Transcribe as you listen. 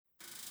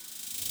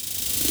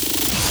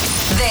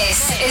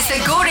is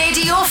the Go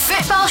Radio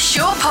Football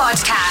Show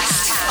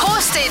podcast.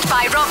 Hosted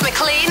by Rob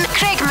Maclean,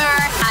 Craig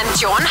Moore and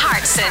John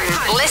Hartson.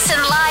 Listen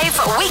live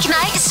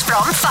weeknights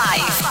from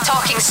 5.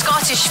 Talking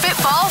Scottish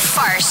football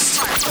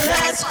first.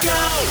 Let's go!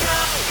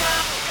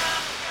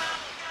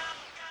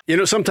 You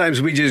know,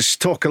 sometimes we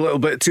just talk a little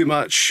bit too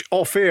much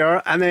off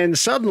air and then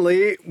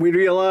suddenly we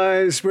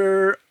realise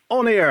we're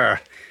on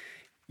air.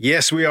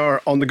 Yes, we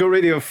are on the Go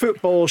Radio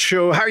Football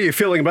Show. How are you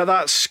feeling about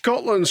that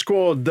Scotland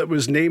squad that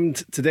was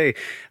named today?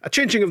 A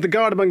changing of the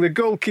guard among the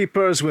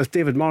goalkeepers with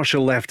David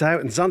Marshall left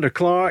out and Zander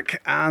Clarke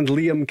and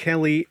Liam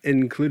Kelly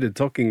included.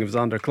 Talking of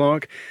Zander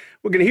Clarke,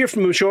 we're going to hear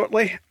from him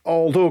shortly,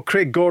 although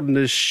Craig Gordon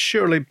is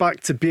surely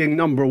back to being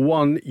number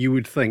one, you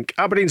would think.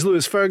 Aberdeen's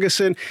Lewis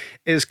Ferguson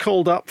is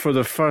called up for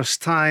the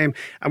first time,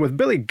 and with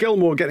Billy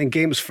Gilmour getting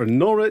games for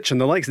Norwich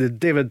and the likes of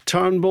David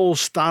Turnbull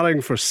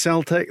starring for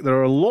Celtic,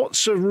 there are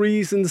lots of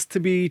reasons to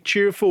be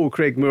cheerful,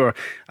 Craig Moore,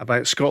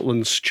 about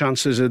Scotland's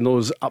chances in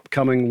those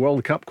upcoming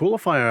World Cup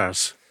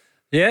qualifiers.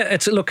 Yeah,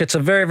 it's a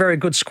very, very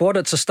good squad.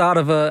 It's the start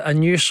of a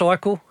new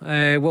cycle,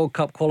 World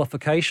Cup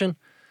qualification.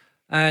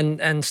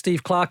 And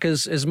Steve Clarke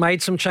has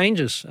made some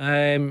changes.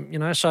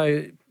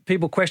 So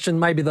people question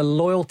maybe the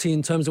loyalty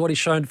in terms of what he's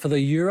shown for the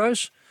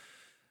Euros.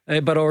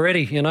 But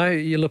already,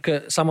 you look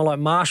at someone like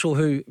Marshall,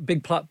 who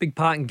big part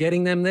in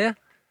getting them there,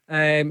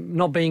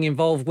 not being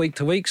involved week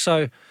to week.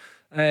 So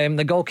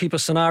the goalkeeper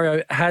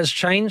scenario has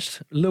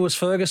changed. Lewis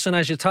Ferguson,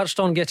 as you touched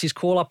on, gets his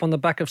call up on the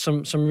back of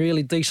some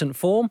really decent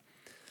form.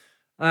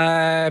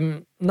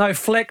 No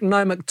Fleck,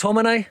 no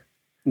McTominay.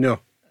 No.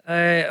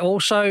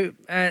 Also,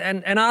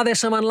 are there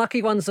some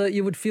unlucky ones that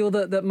you would feel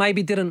that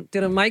maybe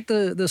didn't make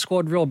the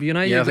squad, Rob?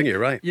 I think you're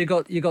right. You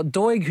got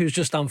Doig, who's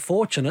just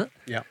unfortunate.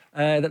 Yeah.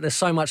 That there's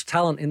so much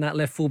talent in that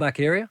left fullback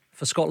area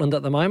for Scotland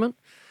at the moment,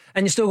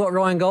 and you still got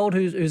Ryan Gold,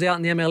 who's out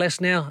in the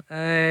MLS now.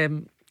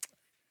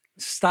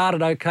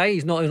 Started okay.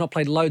 He's not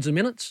played loads of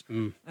minutes,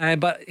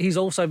 but he's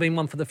also been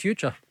one for the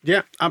future.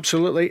 Yeah,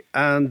 absolutely.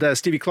 And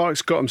Stevie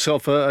Clarke's got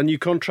himself a new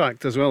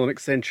contract as well, an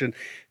extension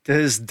to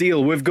his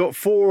deal. We've got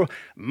 4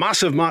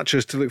 massive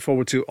matches to look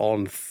forward to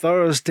on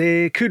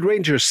Thursday. Could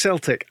Rangers,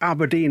 Celtic,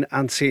 Aberdeen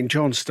and St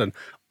Johnstone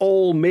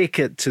all make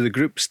it to the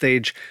group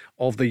stage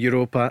of the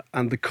Europa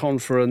and the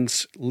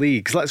Conference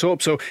Leagues? Let's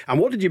hope so. And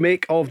what did you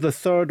make of the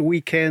third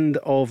weekend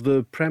of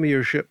the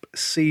Premiership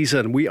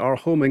season? We are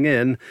homing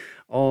in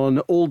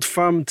on Old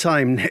Firm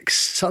time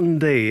next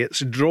Sunday.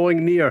 It's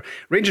drawing near.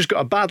 Rangers got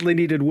a badly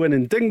needed win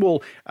in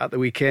Dingwall at the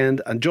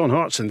weekend, and John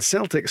Hartson,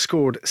 Celtic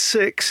scored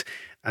 6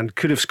 and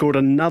could have scored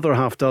another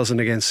half dozen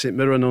against St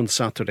Mirren on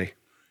Saturday.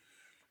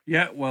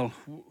 Yeah, well,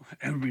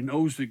 everybody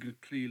knows, they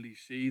could clearly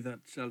see that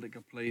Celtic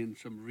are playing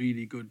some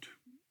really good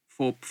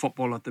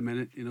football at the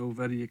minute,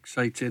 very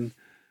exciting,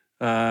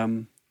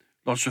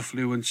 lots of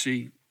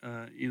fluency,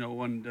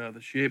 and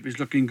the shape is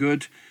looking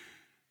good.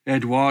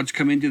 Edouard's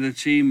come into the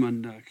team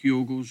and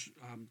Kyogo's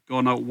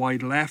gone out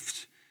wide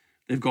left.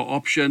 They've got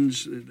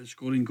options, they're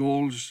scoring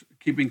goals,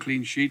 keeping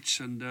clean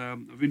sheets, and a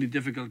really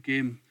difficult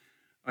game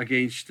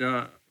against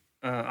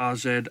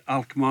AZ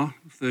Alkmaar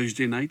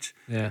Thursday night.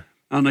 Yeah.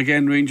 And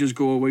again, Rangers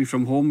go away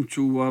from home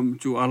to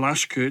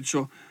Alaskert,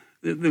 so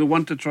they'll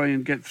want to try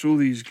and get through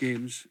these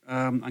games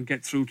and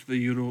get through to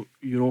the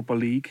Europa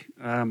League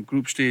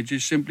group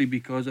stages, simply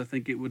because I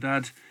think it would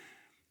add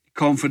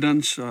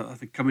confidence. I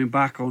think coming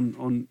back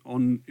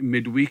on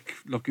midweek,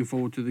 looking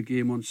forward to the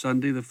game on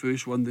Sunday, the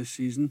first one this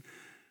season.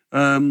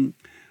 And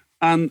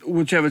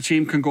whichever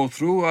team can go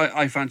through,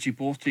 I fancy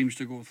both teams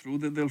to go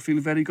through. They'll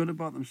feel very good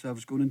about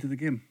themselves going into the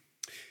game.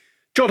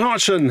 John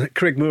Hartson,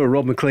 Craig Moore,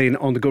 Rob Maclean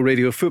on the Go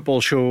Radio Football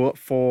Show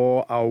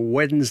for a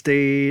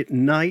Wednesday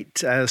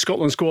night.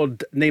 Scotland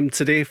squad named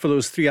today for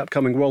those 3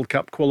 upcoming World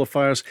Cup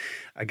qualifiers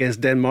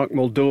against Denmark,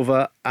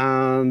 Moldova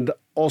and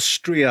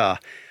Austria.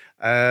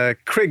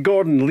 Craig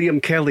Gordon, Liam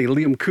Kelly,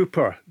 Liam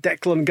Cooper,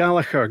 Declan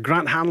Gallagher,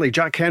 Grant Hanley,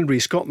 Jack Hendry,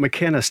 Scott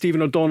McKenna,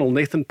 Stephen O'Donnell,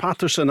 Nathan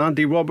Patterson,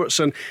 Andy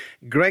Robertson,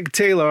 Greg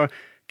Taylor,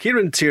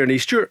 Kieran Tierney,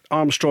 Stuart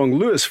Armstrong,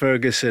 Lewis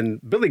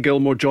Ferguson, Billy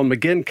Gilmour, John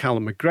McGinn,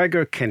 Callum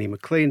McGregor, Kenny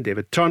McLean,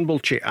 David Turnbull,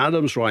 Che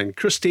Adams, Ryan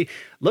Christie,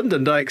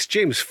 Lyndon Dykes,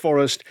 James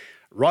Forrest,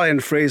 Ryan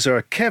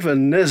Fraser,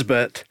 Kevin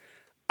Nisbet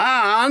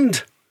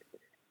and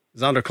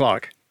Zander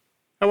Clarke.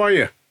 How are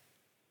you?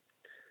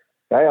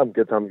 Hi, I'm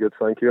good,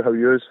 thank you. How are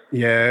yours?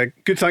 Yeah,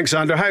 good, thanks,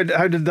 Zander.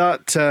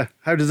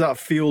 How does that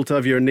feel to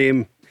have your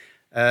name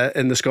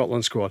in the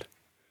Scotland squad?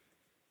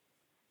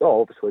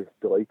 Oh, obviously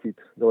delighted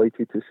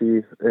to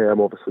see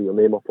obviously your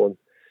name up on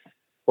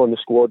the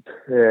squad.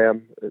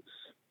 It's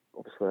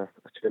obviously a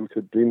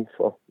childhood dream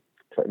for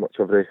pretty much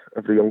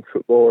every young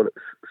footballer.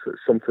 It's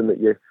something that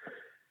you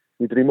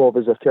dream of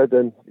as a kid,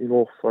 and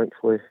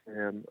thankfully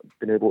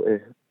been able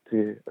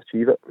to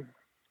achieve it.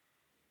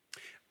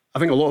 I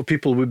think a lot of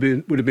people would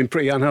have been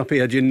pretty unhappy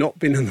had you not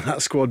been in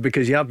that squad,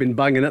 because you have been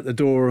banging at the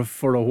door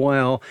for a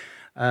while.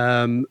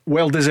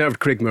 Well deserved,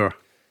 Craig Moore.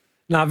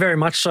 No, very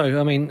much so.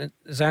 I mean,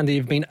 Zander,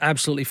 you've been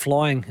absolutely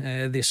flying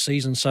this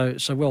season, so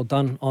well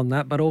done on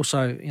that. But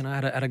also,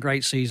 had a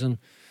great season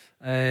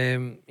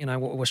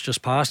what was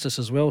just past us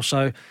as well.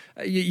 So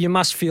you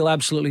must feel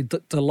absolutely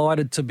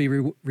delighted to be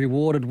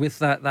rewarded with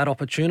that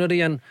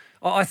opportunity. And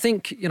I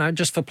think,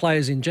 just for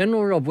players in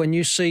general, Rob, when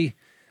you see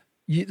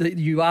that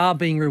you are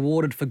being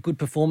rewarded for good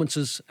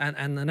performances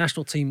and the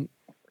national team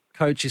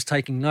coach is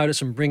taking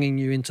notice and bringing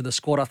you into the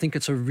squad, I think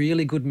it's a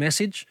really good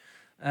message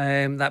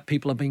that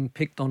people are being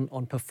picked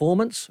on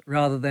performance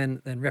rather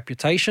than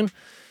reputation.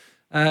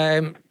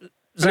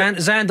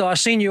 Zander, I've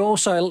seen you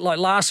also, like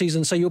last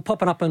season, so you're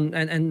popping up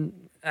and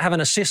having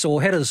assists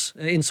or headers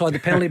inside the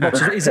penalty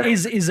box.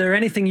 Is there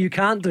anything you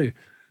can't do?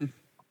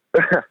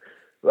 A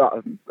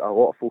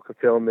lot of folk are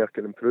telling me I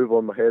can improve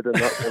on my heading.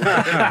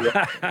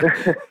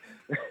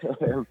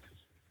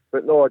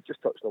 But no, I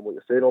just touched on what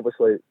you're saying.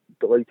 Obviously,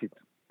 delighted,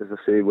 as I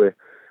say, with,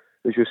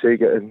 as you say,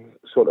 getting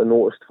sort of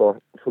noticed for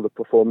the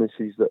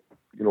performances that,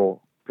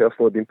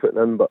 personally been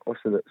putting in. But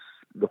listen, it's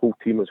the whole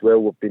team as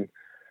well. We've been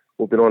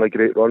on a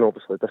great run.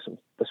 Obviously,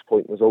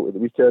 disappointing result at the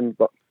weekend,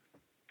 but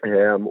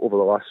over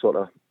the last sort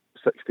of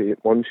 6 to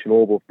 8 months,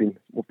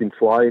 we've been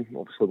flying.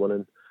 Obviously,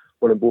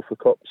 winning both the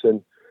cups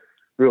and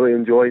really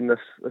enjoying this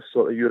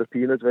sort of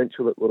European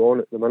adventure that we're on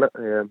at the minute.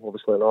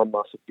 Obviously, an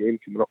massive game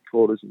coming up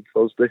for us on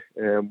Thursday.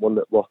 One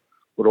that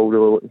we're all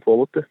really looking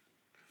forward to.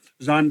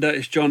 Zander,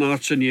 it's John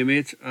Hartson here,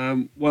 mate.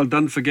 Well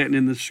done for getting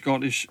in the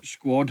Scottish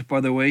squad, by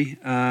the way.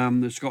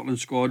 The Scotland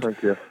squad.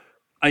 Thank you.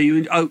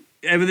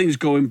 Everything's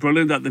going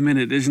brilliant at the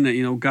minute, isn't it?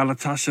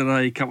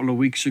 Galatasaray a couple of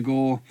weeks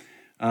ago.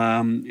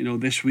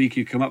 This week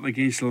you come up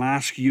against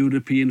last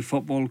European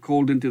football,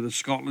 called into the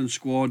Scotland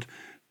squad.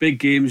 Big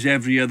games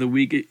every other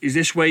week. Is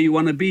this where you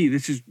want to be?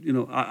 This is,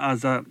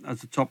 as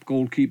a top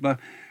goalkeeper,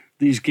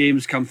 these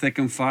games come thick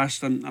and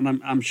fast, and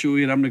I'm sure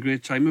you're having a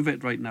great time of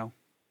it right now.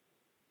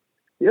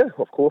 Yeah,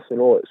 of course.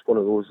 It's one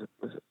of those.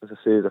 As I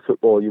say, the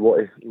football, you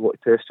want to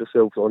test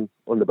yourselves on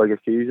the big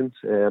occasions,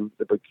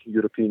 the big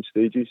European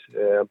stages.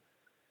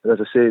 And as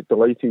I say,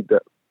 delighted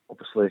that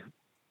obviously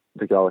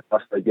the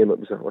Galatasaray game, it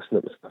was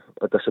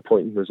a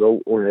disappointing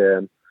result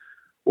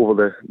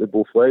over the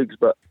both legs.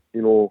 But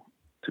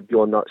to be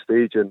on that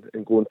stage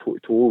and going toe to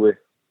toe with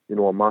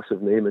a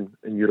massive name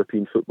in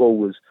European football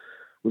was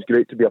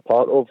great to be a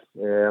part of.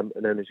 And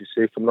then, as you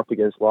say, coming up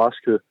against Lask,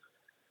 who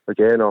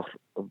again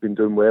have been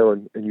doing well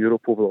in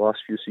Europe over the last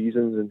few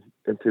seasons,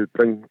 and to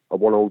bring a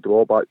 1-1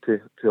 draw back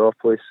to our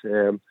place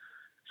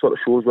sort of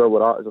shows where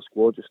we're at as a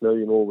squad just now.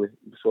 We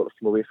sort of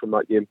come away from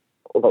that game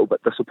a little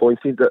bit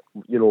disappointed that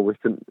we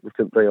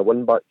couldn't bring a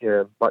win back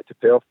to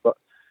Perth, but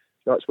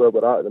that's where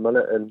we're at the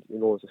minute. And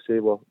as I say,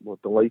 we're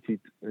delighted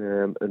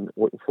and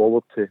looking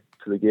forward to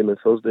the game on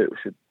Thursday. It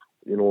should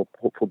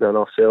hopefully be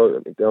another sellout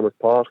at McDermott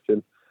Park,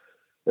 and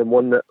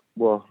one that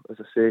we're, as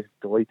I say,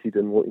 delighted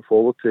and looking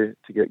forward to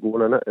get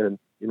going in it, and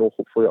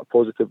hopefully a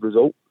positive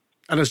result.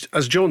 And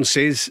as John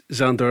says,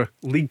 Zander,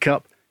 League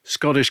Cup,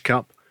 Scottish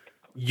Cup,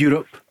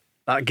 Europe,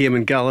 that game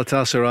in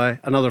Galatasaray,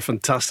 another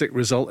fantastic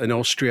result in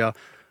Austria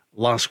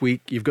last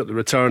week. You've got the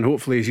return,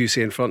 hopefully, as you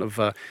say, in front of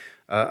a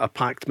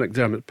packed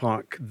McDermott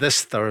Park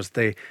this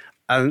Thursday,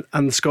 and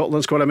the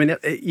Scotland squad. I mean,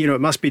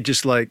 it must be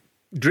just like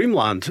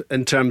dreamland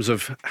in terms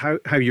of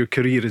how your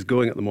career is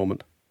going at the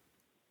moment.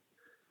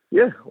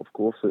 Yeah, of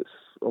course. It's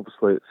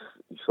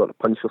you sort of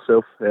pinch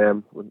yourself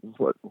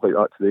like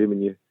that today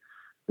when you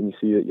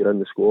see that you're in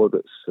the squad.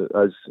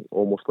 It's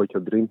almost like a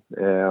dream.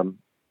 And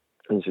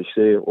as you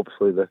say,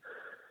 obviously the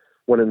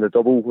winning the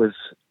double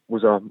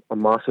was a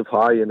massive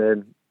high, and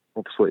then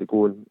obviously to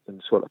go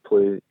and sort of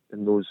play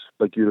in those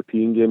big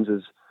European games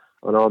is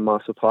another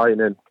massive high, and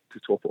then to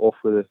top it off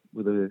with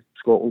the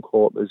Scotland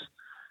co-op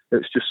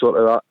it's just sort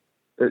of that.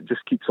 It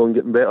just keeps on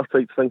getting better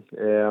type thing.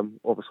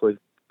 Obviously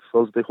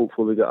Thursday,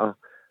 hopefully we get a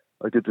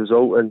good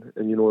result, and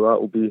that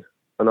will be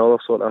another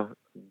sort of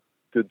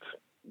good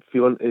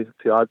feeling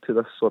to add to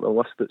this sort of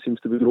list that seems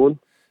to be growing.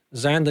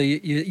 Zander,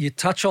 you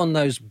touch on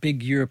those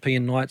big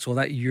European nights or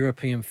that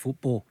European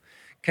football.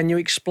 Can you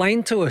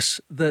explain to us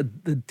the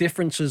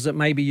differences that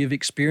maybe you've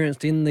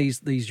experienced in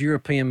these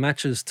European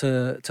matches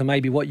to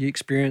maybe what you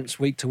experience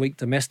week to week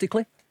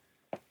domestically?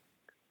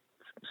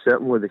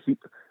 Certainly the heat.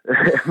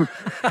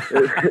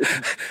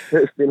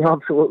 It's been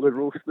absolutely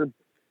roasting.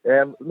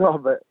 No,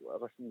 but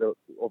listen,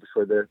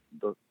 obviously they're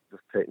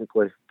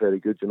technically very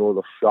good.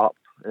 They're sharp.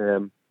 They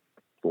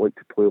like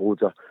to play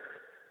loads of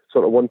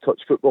sort of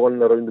one-touch football in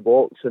and around the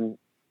box, and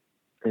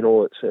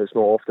it's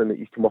not often that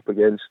you come up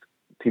against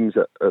teams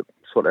that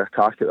sort of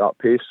attack at that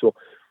pace. So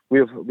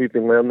we've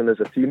been learning as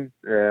a team,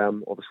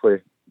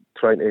 obviously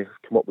trying to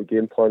come up with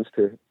game plans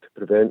to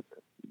prevent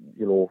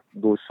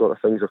those sort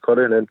of things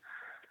occurring, and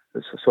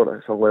it's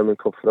a learning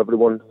curve for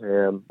everyone.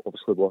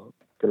 Obviously we're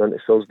going into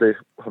Thursday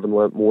having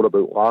learnt more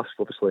about Lask,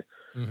 obviously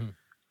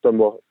done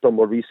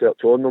more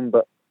research on them,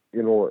 but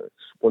it's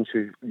once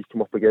you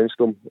come up against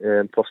them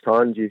first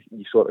hand, you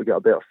sort of get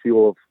a better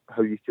feel of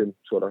how you can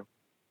sort of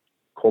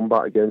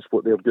combat against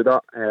what they're good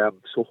at.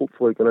 So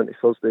hopefully going into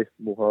Thursday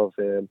we'll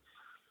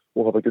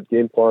have a good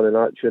game plan in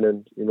action,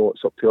 and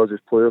it's up to us as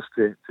players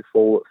to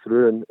follow it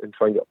through and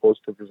try and get a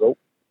positive result.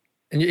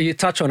 And you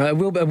touch on it. It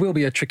will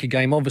be a tricky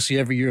game. Obviously,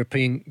 every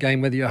European game,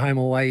 whether you're home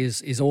or away,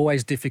 is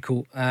always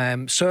difficult.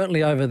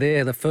 Certainly over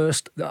there,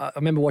 I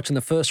remember watching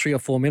the first 3 or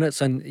 4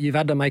 minutes, and you've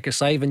had to make a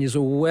save, and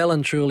you're well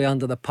and truly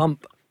under the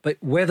pump. But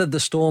weathered the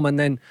storm and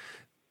then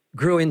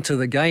grew into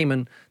the game.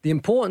 And the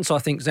importance, I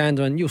think,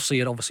 Zander, and you'll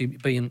see it obviously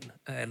being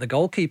the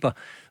goalkeeper,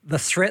 the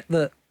threat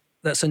that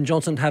St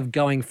Johnstone have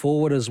going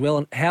forward as well,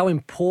 and how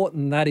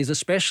important that is,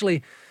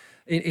 especially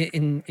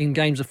in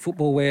games of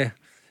football where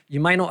you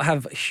may not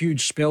have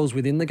huge spells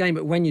within the game,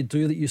 but when you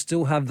do that, you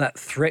still have that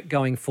threat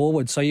going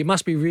forward. So you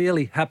must be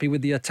really happy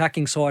with the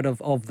attacking side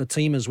of the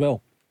team as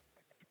well.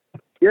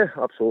 Yeah,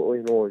 absolutely.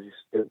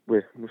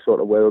 We sort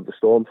of weathered the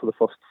storm for the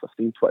first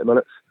 15, 20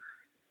 minutes.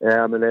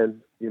 And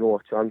then, a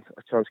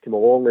chance came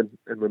along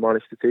and we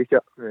managed to take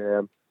it.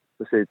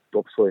 I said,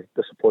 obviously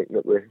disappointing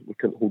that we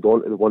couldn't hold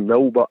on to the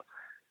 1-0, but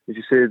as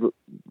you said,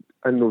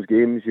 in those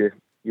games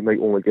you might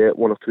only get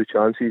 1 or 2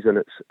 chances, and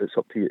it's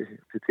up to you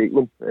to take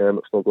them.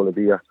 It's not going to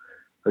be a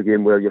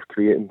game where you're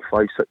creating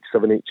 5, 6,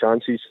 7, 8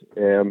 chances.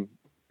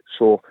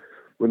 So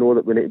we know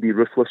that we need to be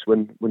ruthless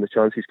when the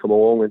chances come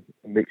along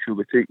and make sure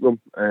we take them.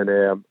 And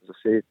as I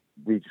say,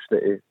 we just need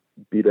to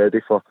be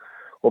ready for,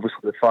 obviously,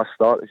 the fast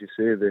start. As you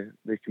say,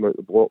 they come out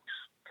the blocks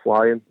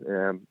flying.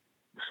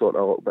 Sort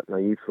of a little bit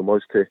naive from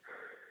us to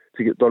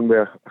get done with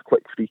a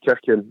quick free kick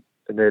and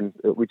then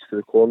it leads to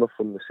the corner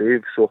from the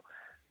save. So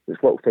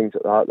it's little things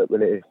like that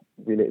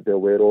we need to be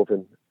aware of,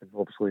 and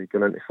obviously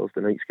going into Thursday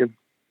night's game.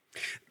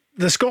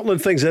 The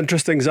Scotland thing's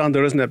interesting,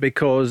 Zander, isn't it?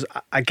 Because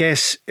I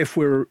guess if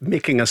we're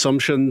making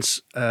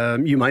assumptions,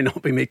 you might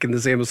not be making the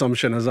same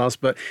assumption as us,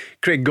 but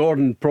Craig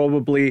Gordon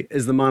probably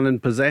is the man in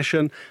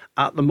possession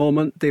at the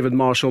moment. David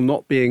Marshall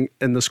not being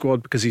in the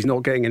squad because he's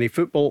not getting any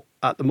football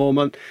at the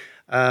moment.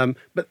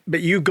 But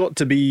you've got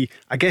to be,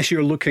 I guess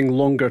you're looking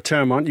longer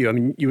term, aren't you? I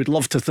mean, you would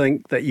love to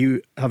think that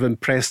you have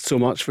impressed so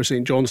much for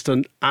St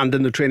Johnstone and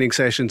in the training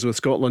sessions with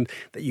Scotland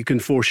that you can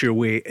force your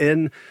way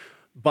in.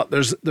 But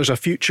there's a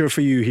future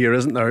for you here,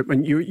 isn't there? I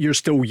mean, you're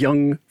still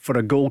young for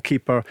a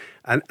goalkeeper,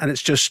 and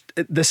it's just,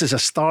 this is a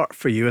start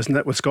for you, isn't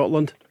it, with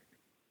Scotland?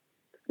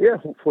 Yeah,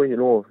 hopefully, it's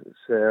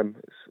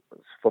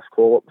first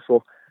call up,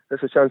 so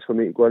it's a chance for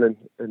me to go in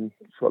and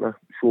sort of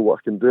show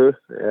what I can do,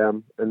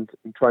 and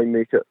try and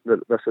make it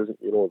that this isn't,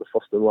 the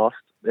first and last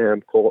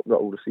call up that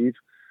I'll receive.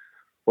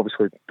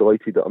 Obviously,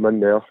 delighted that I'm in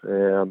there,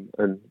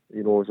 and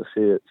as I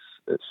say,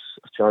 it's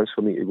a chance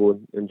for me to go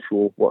and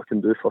show what I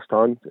can do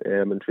firsthand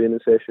in training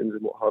sessions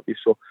and what have you.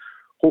 So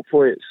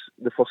hopefully it's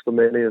the first of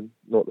many and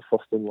not the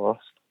first and last.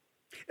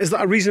 Is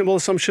that a reasonable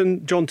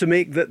assumption, John, to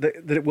make that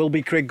it will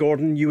be Craig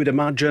Gordon, you would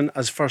imagine,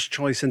 as first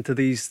choice into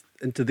these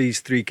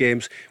 3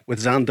 games, with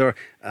Zander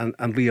and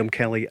Liam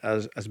Kelly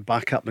as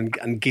backup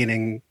and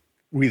gaining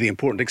really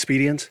important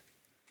experience?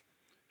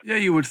 Yeah,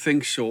 you would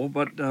think so,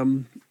 but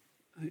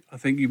I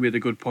think you made a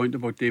good point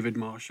about David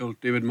Marshall.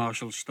 David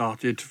Marshall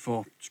started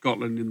for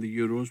Scotland in the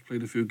Euros,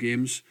 played a few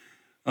games.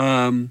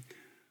 And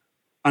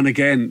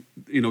again,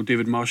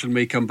 David Marshall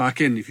may come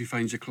back in if he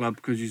finds a club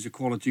because he's a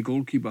quality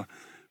goalkeeper.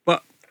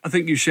 But I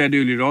think you said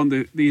earlier on,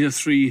 these are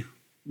 3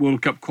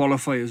 World Cup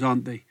qualifiers,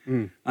 aren't they?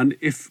 And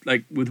if,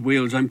 like with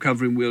Wales, I'm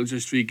covering Wales,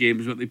 there's 3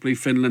 games, but they play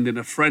Finland in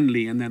a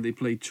friendly and then they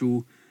play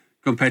 2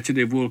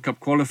 competitive World Cup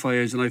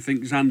qualifiers. And I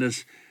think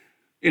Zander's,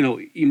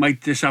 he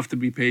might just have to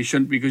be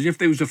patient, because if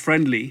there was a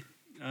friendly,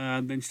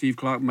 then Steve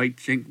Clarke might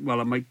think, well,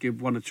 I might give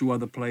 1 or 2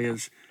 other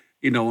players,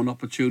 an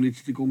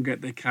opportunity to go and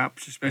get their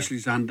caps, especially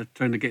Zander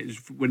trying to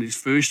win his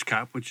first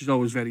cap, which is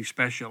always very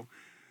special.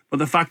 But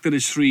the fact that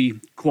it's 3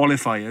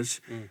 qualifiers,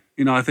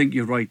 I think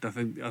you're right. I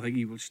think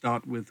he will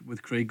start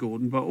with Craig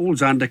Gordon. But all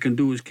Zander can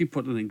do is keep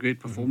putting in great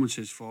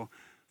performances for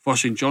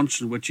St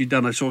Johnstone, which he's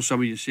done. I saw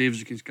some of your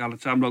saves against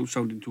Galatasaray. I'm not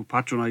sounding too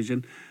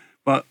patronising.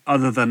 But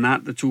other than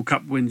that, the 2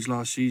 cup wins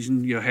last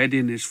season, your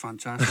heading is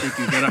fantastic.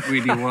 You get up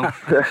really well.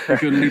 You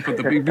can leap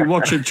at you've been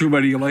watching too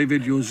many live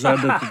videos,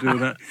 Zander, to do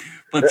that.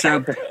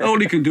 But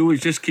all you can do is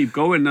just keep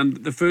going.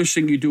 And the first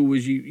thing you do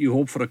is you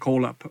hope for a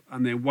call-up.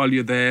 And then while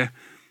you're there,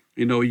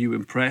 you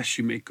impress,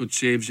 you make good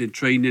saves in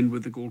training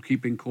with the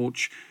goalkeeping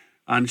coach.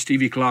 And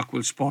Stevie Clarke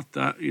will spot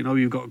that.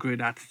 You've got a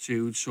great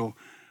attitude. So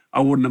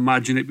I wouldn't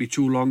imagine it'd be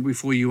too long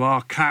before you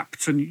are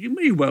capped. And you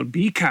may well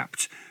be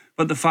capped.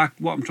 But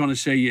what I'm trying to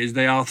say is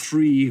they are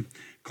 3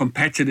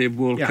 competitive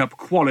World Cup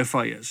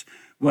qualifiers,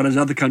 whereas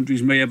other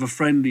countries may have a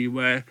friendly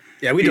where...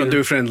 Yeah, we don't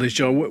do friendlies,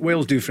 John.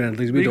 Wales do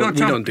friendlies. We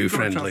don't do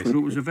friendlies. It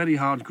was a very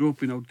hard group.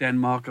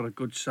 Denmark are a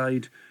good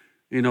side.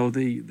 They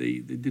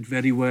did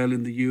very well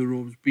in the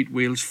Euros, beat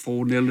Wales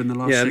 4-0 in the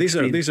last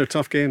 16. Yeah, these are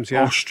tough games.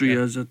 Yeah.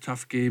 Austria's a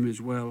tough game as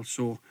well.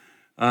 So,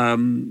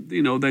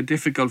 they're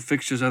difficult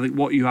fixtures. I think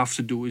what you have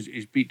to do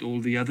is beat all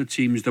the other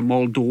teams, the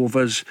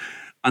Moldovas,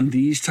 and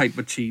these type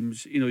of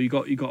teams. You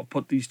got to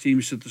put these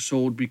teams to the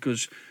sword,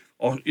 because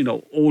all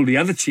the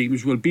other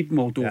teams will beat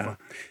Moldova. Yeah.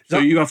 So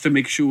you have to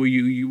make sure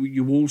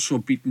you also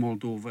beat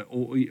Moldova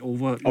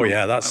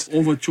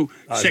over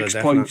 6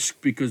 points,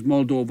 because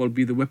Moldova will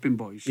be the whipping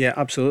boys. Yeah,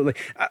 absolutely.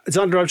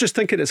 Zander, I was just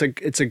thinking it's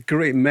a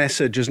great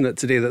message, isn't it,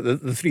 today, that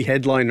the 3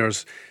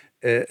 headliners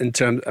in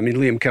terms. I mean,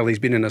 Liam Kelly's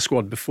been in a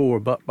squad before,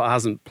 but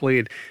hasn't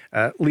played.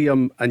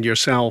 Liam and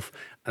yourself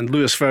and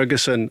Lewis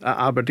Ferguson at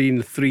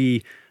Aberdeen,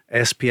 3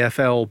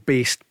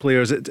 SPFL-based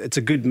players. It's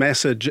a good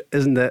message,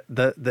 isn't it?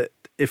 That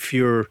if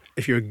you're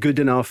good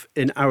enough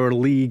in our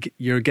league,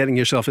 you're getting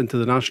yourself into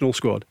the national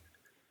squad.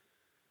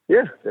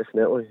 Yeah,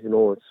 definitely. You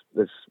know,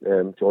 it's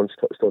John's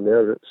touched on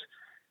there. It's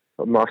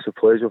a massive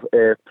pleasure,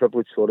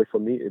 privilege, for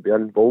me to be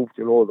involved.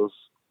 You know, there's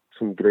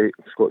some great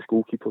Scottish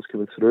goalkeepers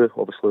coming through.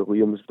 Obviously,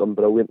 Liam's done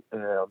brilliant.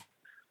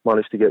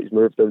 Managed to get his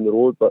move down the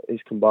road, but he's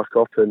come back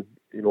up and,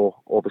 you know,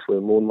 obviously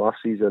on loan last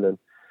season and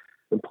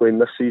playing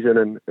this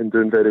season and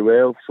doing very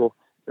well. So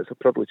it's a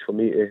privilege for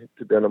me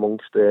to be in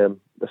amongst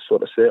this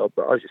sort of setup.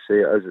 But as you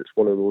say, it's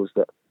one of those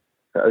that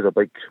it is a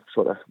big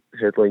sort of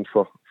headline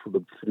for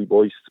the 3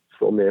 boys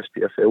from the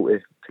SPFL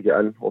to get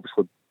in.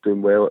 Obviously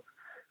doing well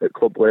at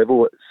club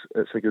level,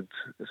 it's a good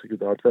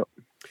advert.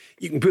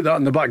 You can put that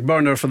on the back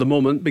burner for the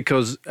moment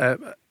because a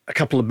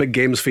couple of big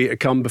games for you to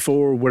come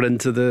before we're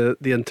into the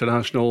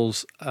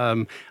internationals,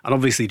 and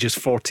obviously just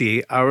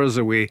 48 hours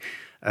away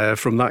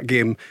from that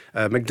game,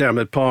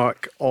 McDermott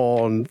Park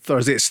on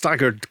Thursday. It's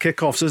staggered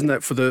kickoffs, isn't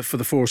it, for the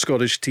 4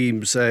 Scottish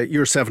teams?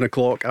 You're 7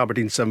 o'clock,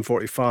 Aberdeen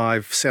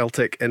 7:45,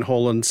 Celtic in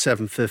Holland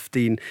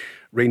 7:15,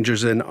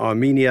 Rangers in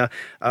Armenia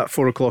at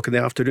 4 o'clock in the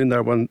afternoon.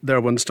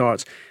 Their one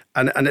starts,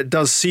 and it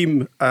does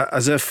seem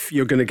as if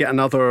you're going to get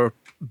another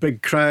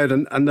big crowd,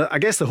 and I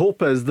guess the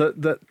hope is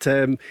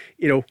that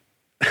you know.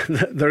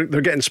 They're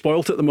getting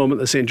spoilt at the moment,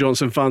 the St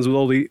Johnstone fans, with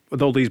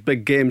all these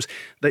big games.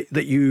 That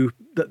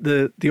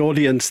the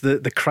audience,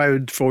 the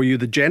crowd for you,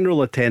 the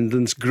general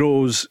attendance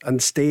grows and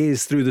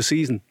stays through the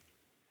season.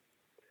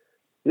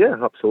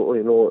 Yeah, absolutely.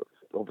 You know,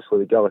 obviously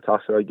the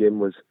Galatasaray game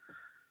was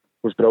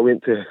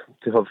brilliant to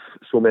have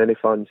so many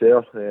fans there.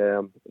 As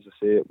I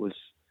say,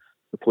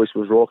 the place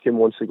was rocking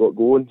once they got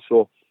going.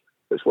 So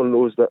it's one of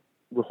those that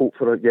we hope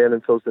for again on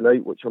Thursday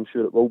night, which I'm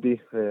sure it will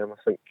be. I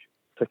think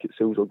ticket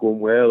sales are going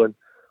well, and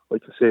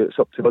like I say, it's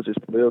up to us as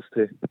players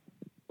to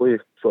play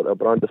sort of a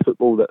brand of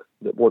football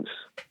that wants,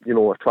 you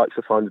know, attracts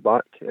the fans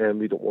back. And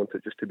we don't want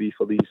it just to be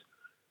for these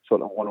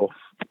sort of one-off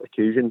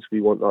occasions. We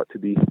want that to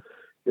be,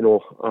 you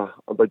know,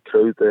 a big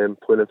crowd playing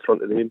in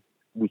front of them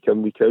week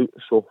in, week out.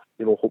 So,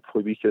 you know,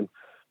 hopefully we can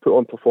put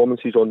on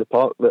performances on the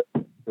park that,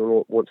 you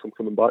know, wants them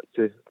coming back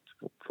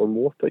for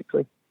more type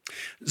thing.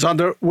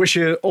 Zander, wish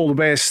you all the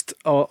best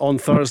on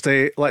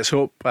Thursday. Let's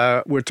hope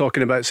we're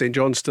talking about St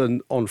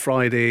Johnstone on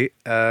Friday.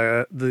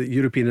 The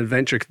European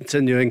adventure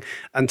continuing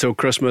until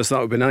Christmas. That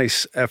would be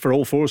nice for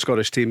all 4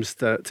 Scottish teams,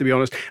 to be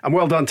honest. And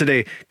well done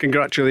today.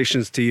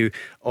 Congratulations to you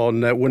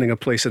on winning a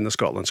place in the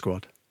Scotland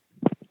squad.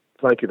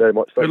 Thank you very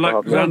much. Good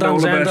luck, Zander. All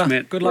the best,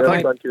 mate. Good luck,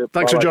 mate. Thank you.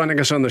 Thanks for joining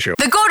us on the show.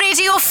 The Go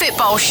Radio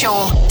Football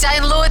Show.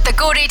 Download the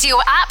Go Radio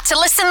app to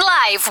listen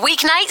live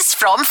weeknights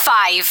from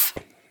 5.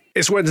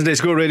 It's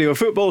Wednesday's Go Radio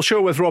Football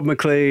Show with Rob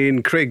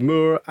Maclean, Craig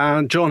Moore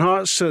and John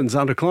Hartson.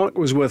 Zander Clarke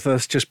was with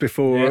us just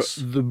before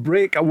the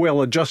break. A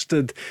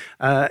well-adjusted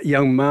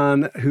young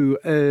man who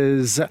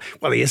is,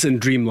 well, he is in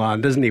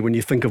dreamland, isn't he, when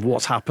you think of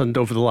what's happened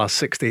over the last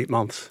 6 to 8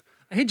 months?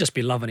 He'd just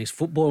be loving his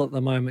football at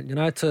the moment. You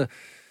know, to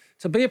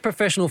be a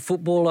professional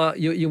footballer,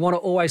 you want to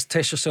always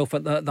test yourself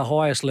at the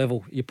highest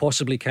level you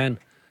possibly can.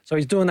 So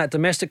he's doing that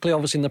domestically,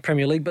 obviously in the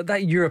Premier League, but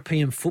that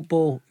European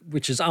football,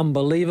 which is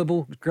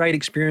unbelievable, great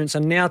experience,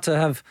 and now to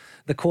have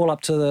the call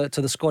up to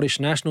the Scottish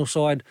national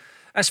side,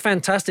 that's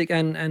fantastic,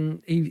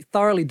 and he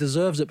thoroughly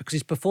deserves it because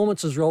his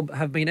performances, Rob,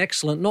 have been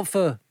excellent. Not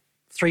for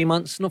 3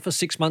 months, not for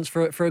 6 months,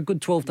 for a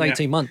good 12 to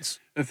 18 months.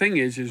 The thing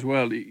is, as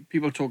well,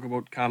 people talk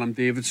about Callum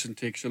Davidson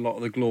takes a lot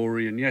of the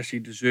glory, and yes, he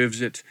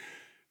deserves it.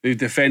 They've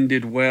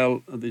defended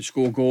well, they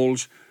score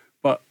goals,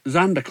 but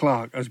Zander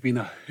Clarke has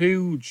been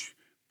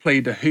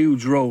played a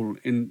huge role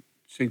in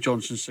St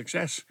Johnstone's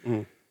success.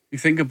 You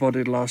think about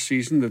it last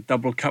season, the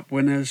double cup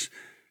winners,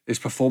 his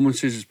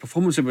performance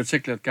in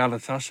particular at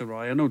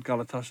Galatasaray. I know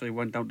Galatasaray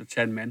went down to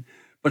 10 men,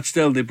 but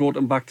still they brought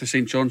him back to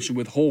St Johnstone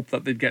with hope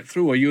that they'd get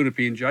through a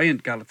European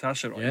giant,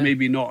 Galatasaray.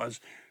 Maybe not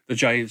as the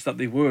giants that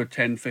they were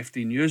 10,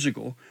 15 years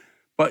ago,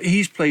 but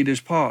he's played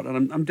his part,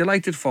 and I'm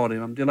delighted for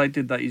him. I'm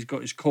delighted that he's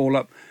got his call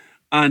up.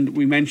 And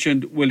we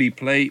mentioned, will he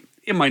play?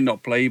 He might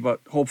not play, but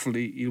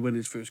hopefully he'll win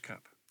his first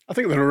cap. I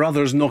think there are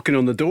others knocking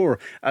on the door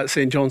at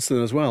St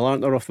Johnstone as well,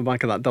 aren't there, off the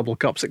back of that double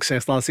cup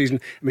success last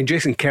season? I mean,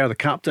 Jason Kerr, the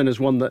captain, is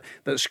one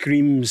that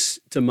screams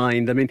to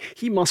mind. I mean,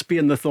 he must be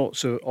in the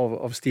thoughts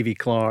of Stevie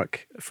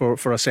Clarke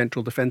for a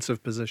central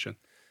defensive position.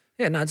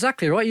 Yeah, no,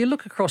 exactly right. You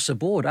look across the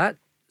board at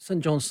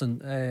St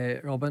Johnstone,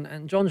 Robin,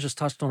 and John's just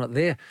touched on it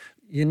there.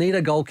 You need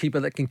a goalkeeper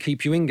that can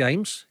keep you in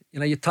games. You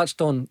know, you touched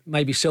on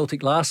maybe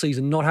Celtic last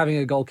season not having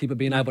a goalkeeper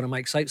being able to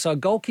make saves. So a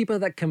goalkeeper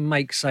that can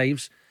make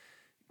saves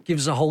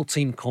gives the whole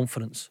team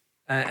confidence.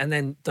 And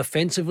then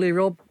defensively,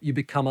 Rob, you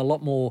become a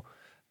lot more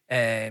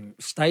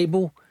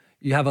stable.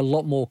 You have a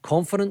lot more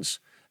confidence.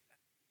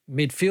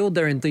 Midfield,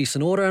 they're in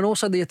decent order, and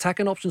also the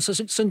attacking options. So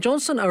St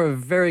Johnstone are a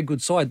very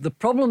good side. The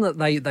problem that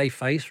they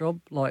face,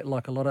 Rob,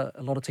 like a lot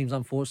of teams,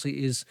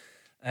 unfortunately, is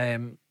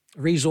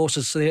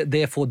resources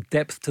there for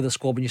depth to the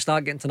squad. When you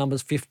start getting to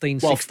numbers 15,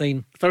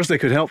 16... Thursday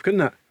could help,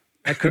 couldn't it?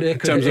 It could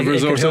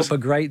help a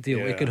great deal.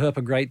 Yeah. It could help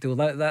a great deal.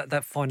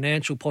 That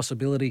financial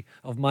possibility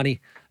of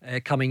money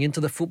coming into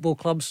the football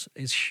clubs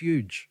is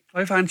huge.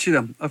 I fancy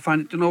them.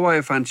 Do you know why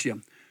I fancy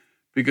them?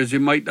 Because they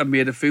might have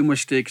made a few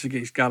mistakes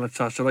against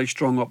Galatasaray,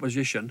 strong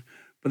opposition,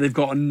 but they've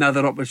got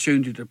another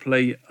opportunity to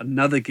play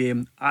another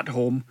game at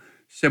home,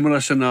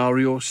 similar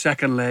scenario,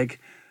 second leg,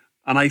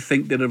 and I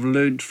think they'd have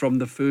learnt from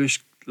the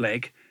first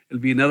leg. It'll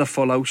be another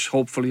full house,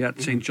 hopefully,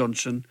 at St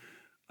Johnstone.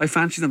 I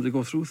fancy them to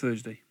go through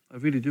Thursday. I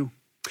really do.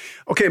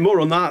 Okay, more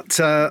on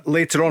that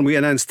later on. We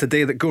announced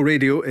today that Go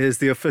Radio is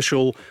the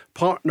official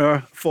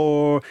partner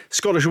for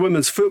Scottish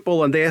women's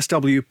football and the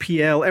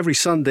SWPL. Every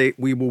Sunday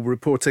we will be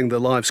reporting the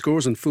live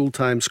scores and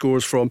full-time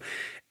scores from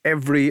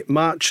every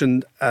match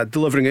and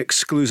delivering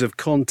exclusive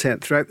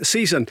content throughout the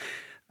season.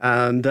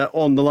 And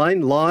on the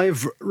line,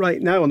 live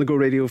right now on the Go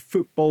Radio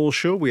Football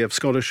Show, we have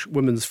Scottish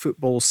Women's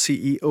Football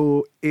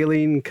CEO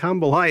Aileen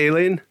Campbell. Hi,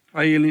 Aileen.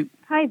 Hi, Aileen.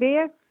 Hi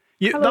there.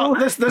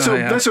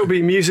 This will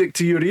be music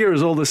to your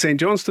ears, all the St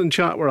Johnstone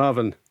chat we're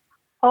having.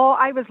 Oh,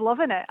 I was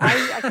loving it.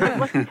 I could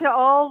listen to it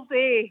all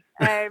day.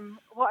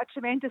 What a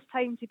tremendous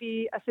time to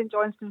be a St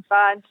Johnstone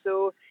fan.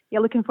 So, yeah,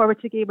 looking forward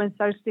to the game on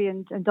Thursday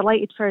and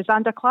delighted for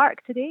Zander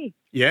Clarke today.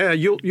 Yeah,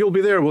 you'll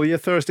be there, will you,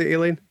 Thursday,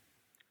 Aileen?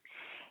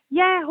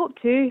 Yeah, I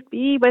hope to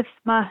be with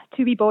my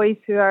two wee boys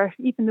who are,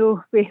 even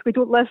though we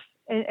don't live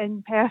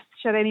in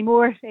Perthshire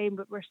anymore,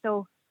 but we're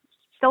still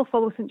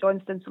follow St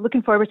Johnstone. So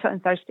looking forward to it on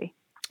Thursday.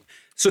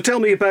 So tell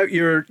me about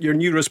your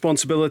new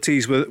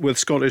responsibilities with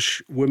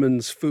Scottish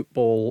women's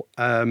football.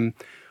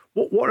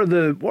 What are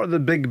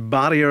the big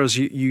barriers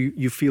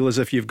you feel as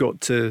if you've got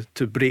to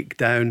break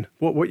down?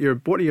 What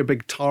are your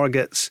big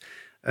targets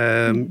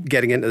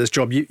getting into this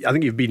job? I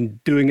think you've been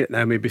doing it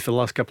now maybe for the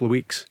last couple of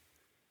weeks.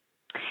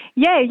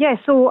 Yeah.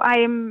 So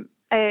I'm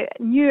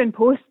new in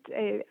post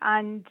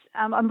and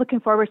I'm looking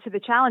forward to the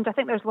challenge. I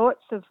think there's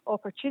lots of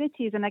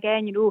opportunities, and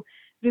again,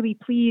 really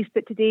pleased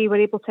that today we're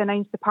able to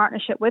announce the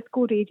partnership with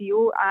Go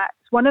Radio.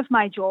 It's one of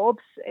my jobs.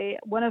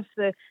 One of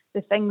the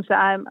things that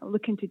I'm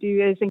looking to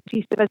do is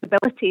increase the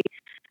visibility,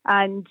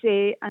 and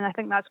I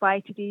think that's why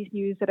today's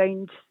news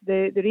around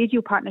the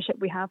radio partnership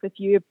we have with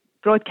you,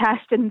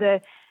 broadcasting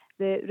the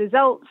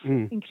results,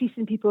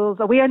 increasing people's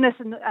awareness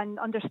and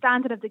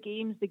understanding of the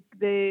games,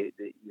 the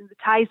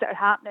ties that are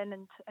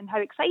happening, and how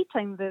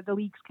exciting the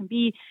leagues can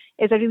be,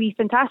 is a really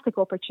fantastic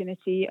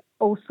opportunity.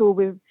 Also,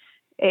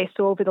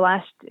 so over the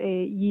last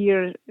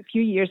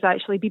few years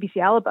actually, BBC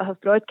Alba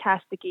have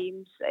broadcast the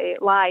games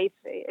live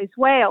as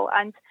well.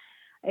 And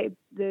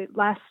the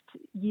last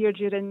year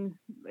during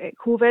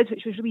COVID,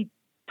 which was really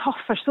tough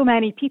for so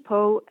many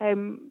people,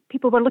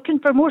 people were looking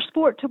for more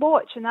sport to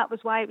watch, and that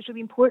was why it was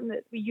really important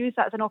that we use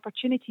that as an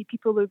opportunity.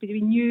 There would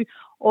be new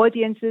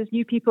audiences,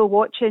 new people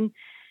watching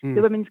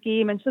the women's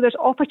game, and so there's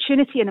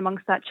opportunity in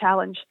amongst that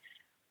challenge.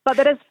 But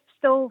there is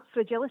still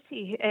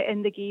fragility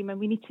in the game, and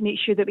we need to make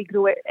sure that we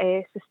grow it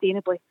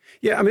sustainably.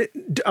 Yeah, I mean,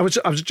 I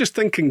was just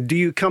thinking, do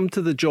you come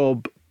to the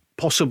job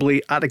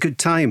possibly at a good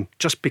time,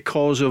 just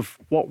because of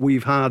what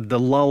we've had, the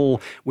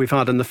lull we've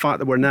had, and the fact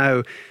that we're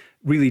now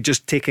really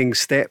just taking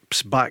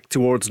steps back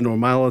towards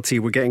normality?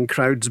 We're getting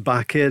crowds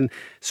back in.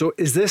 So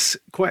is this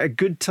quite a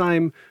good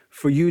time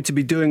for you to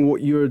be doing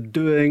what you're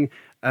doing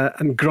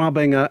and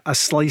grabbing a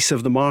slice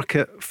of the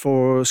market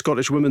for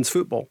Scottish women's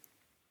football?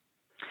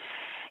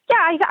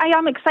 Yeah, I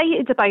am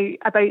excited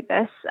about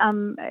this.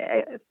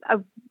 I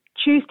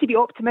choose to be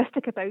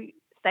optimistic about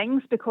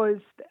things because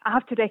I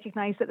have to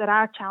recognise that there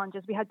are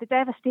challenges. We had the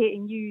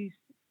devastating news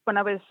when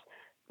I was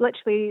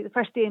literally the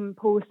first day in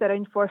post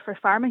around for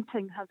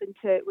Farmington having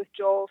to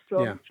withdraw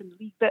from the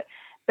league.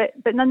 But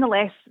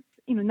nonetheless,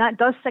 that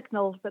does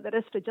signal that there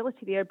is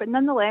fragility there. But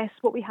nonetheless,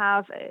 what we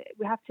have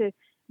to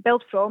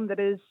build from.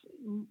 There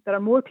are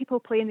more people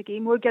playing the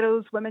game, more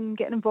girls, women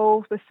getting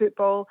involved with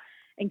football,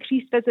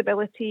 increased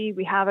visibility.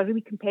 We have a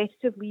really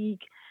competitive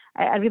league,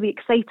 a really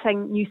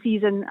exciting new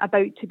season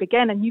about to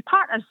begin, and new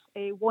partners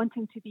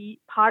wanting to be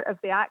part of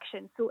the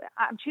action. So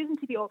I'm choosing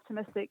to be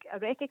optimistic. I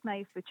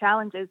recognise the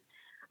challenges,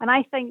 and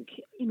I think,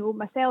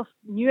 myself,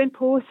 new in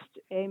post,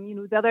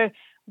 the other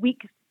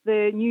week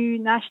the new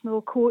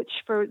national coach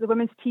for the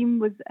women's team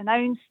was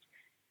announced.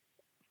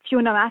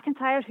 Fiona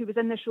McIntyre, who was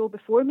in this role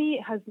before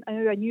me, has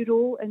now a new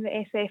role in the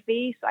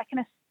SFA. So I kind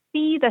of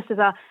see this as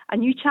a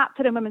new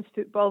chapter in women's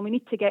football, and we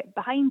need to get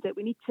behind it.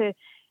 We need to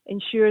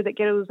ensure that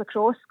girls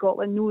across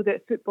Scotland know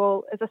that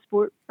football is a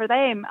sport for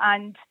them.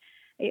 And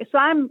so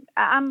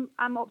I'm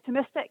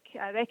optimistic.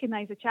 I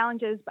recognise the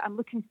challenges, but I'm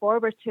looking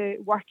forward to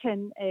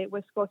working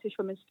with Scottish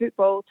women's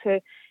football to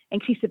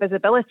increase the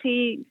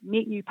visibility,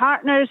 make new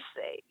partners,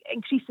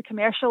 increase the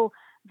commercial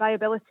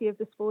viability of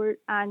the sport,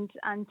 and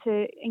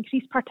to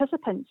increase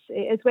participants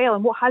as well,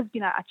 and what has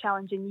been a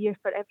challenging year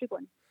for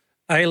everyone.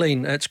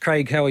 Aileen, it's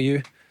Craig. How are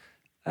you?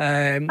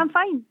 I'm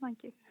fine, thank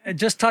you.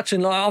 Just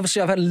touching,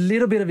 obviously I've had a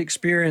little bit of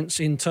experience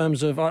in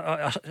terms of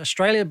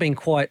Australia being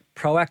quite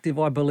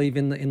proactive, I believe,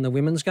 in the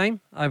women's game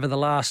over the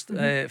last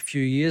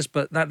few years,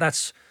 but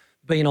that's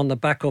been on the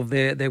back of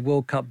their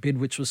World Cup bid,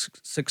 which was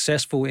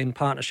successful in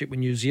partnership with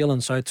New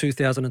Zealand. So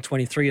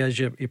 2023, as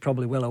you're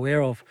probably well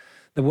aware of,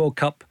 the World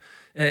Cup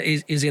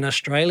is in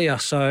Australia.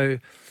 So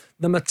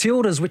the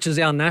Matildas, which is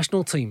our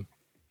national team,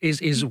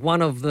 is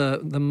one of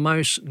the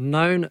most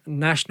known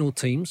national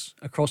teams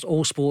across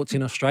all sports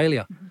in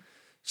Australia.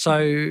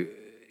 So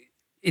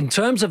in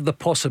terms of the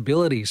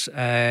possibilities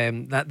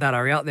that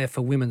are out there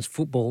for women's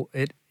football,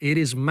 it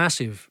is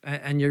massive.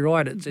 And you're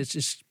right, it's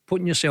just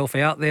putting yourself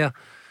out there.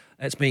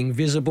 It's being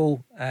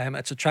visible.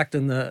 It's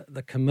attracting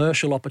the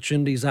commercial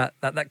opportunities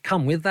that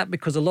come with that,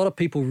 because a lot of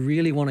people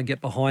really want to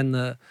get behind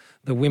the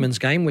women's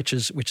game, which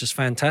is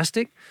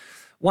fantastic.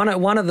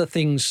 One of the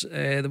things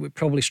that we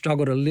probably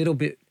struggled a little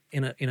bit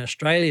in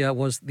Australia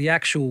was the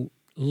actual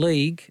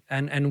league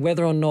and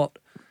whether or not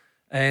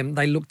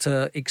they look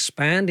to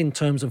expand in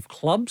terms of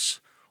clubs,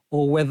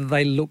 or whether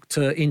they look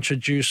to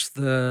introduce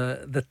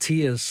the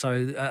tiers.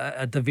 So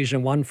a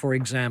Division 1, for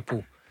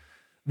example.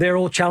 They're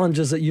all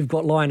challenges that you've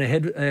got lying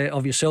ahead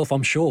of yourself,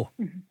 I'm sure.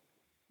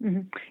 Mm-hmm.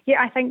 Mm-hmm.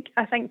 Yeah, I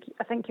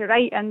think you're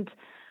right. And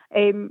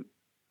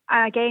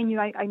again,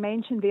 I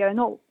mentioned there, I'm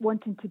not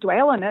wanting to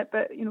dwell on it,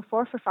 but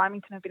for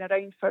Farmington have been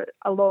around for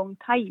a long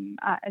time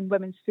in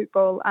women's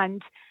football,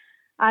 and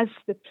as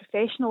the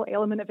professional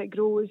element of it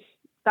grows,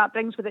 that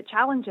brings with it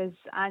challenges,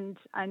 and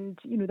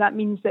that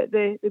means that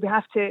we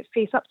have to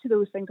face up to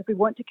those things if we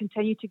want to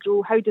continue to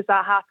grow. How does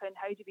that happen?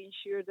 How do we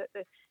ensure that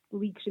the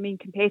leagues remain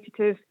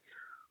competitive?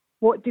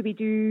 What do we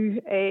do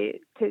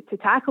to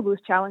tackle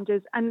those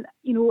challenges? And,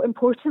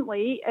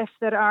 importantly, if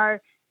there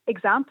are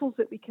examples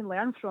that we can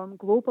learn from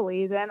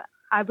globally, then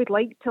I would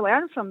like to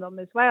learn from them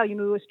as well.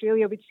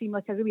 Australia would seem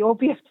like a really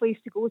obvious place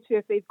to go to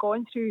if they've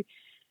gone through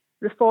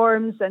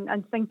reforms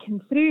and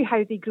thinking through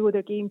how they grow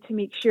their game to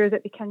make sure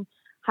that they can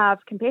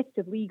have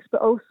competitive leagues,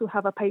 but also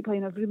have a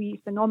pipeline of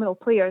really phenomenal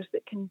players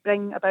that can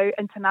bring about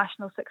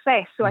international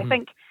success. So I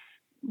think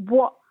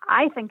what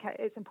I think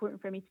it's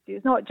important for me to do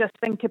is not just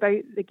think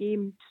about the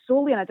game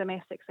solely in a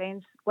domestic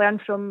sense, learn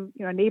from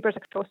our neighbours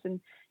across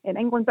in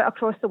England, but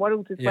across the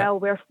world as well,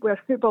 where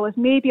football is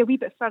maybe a wee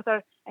bit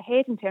further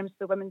ahead in terms of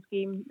the women's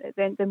game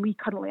than we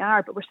currently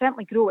are, but we're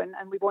certainly growing,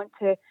 and we want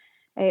to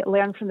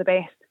learn from the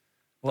best.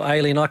 Well,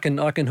 Aileen, I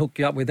can hook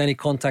you up with any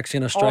contacts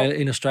in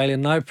Australia,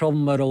 no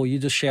problem at all. You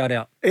just shout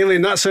out.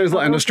 Aileen, that sounds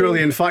like an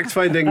Australian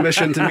fact-finding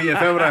mission to me, if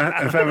ever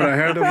I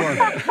heard of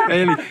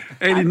one.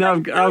 Aileen, now,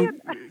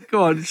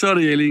 go on.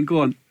 Sorry, Aileen,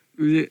 go on.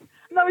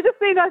 No, I was just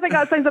saying, I think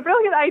that sounds a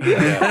brilliant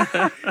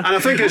idea. And I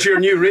think as your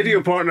new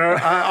radio partner,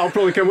 I'll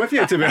probably come with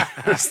you, to be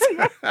honest.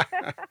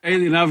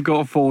 Aileen, I've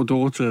got 4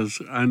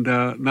 daughters, and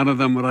none of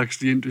them are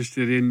actually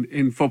interested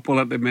in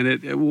football at the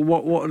minute.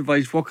 What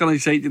advice, what can I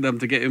say to them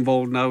to get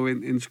involved now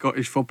in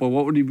Scottish football?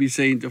 What would you be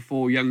saying to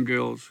 4 young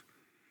girls?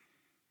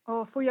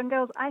 Oh, 4 young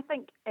girls. I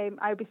think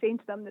I would be saying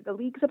to them that the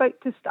league's about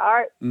to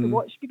start, to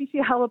watch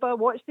BBC Alaba,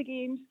 watch the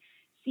games,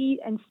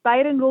 see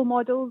inspiring role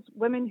models,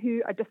 women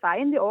who are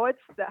defying the odds,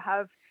 that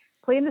have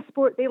playing the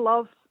sport they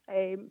love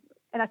in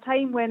a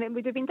time when it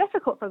would have been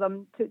difficult for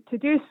them to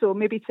do so,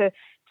 maybe to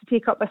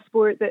take up a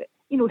sport that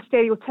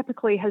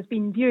stereotypically has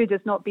been viewed as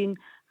not being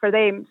for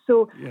them.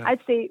 So I'd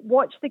say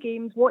watch the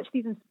games, watch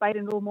these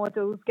inspiring role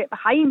models, get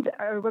behind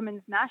our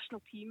women's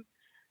national team,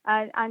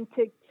 and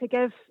to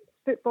give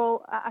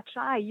football a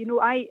try.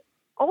 I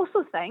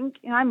also think,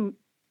 I'm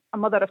a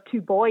mother of 2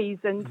 boys,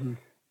 and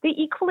they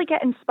equally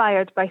get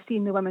inspired by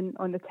seeing the women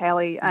on the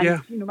telly.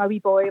 And my wee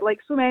boy, like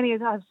so many,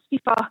 has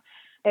FIFA.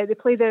 They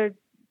play their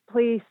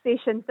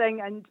PlayStation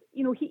thing, and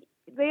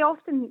they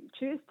often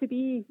choose to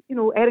be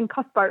Erin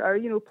Cuthbert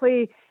or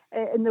play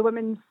in the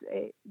women's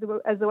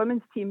as the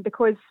women's team,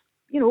 because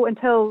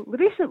until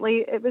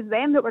recently it was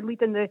them that were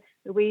leading the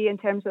way in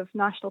terms of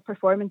national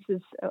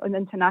performances on the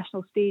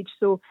international stage.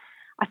 So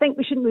I think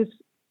we shouldn't lose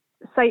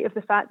sight of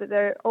the fact that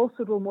they're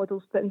also role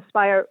models that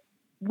inspire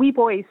wee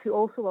boys who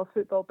also love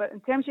football. But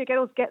in terms of your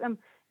girls, get them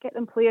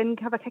playing,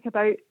 have a kick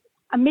about,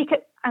 and make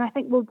it. And I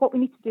think what we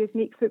need to do is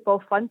make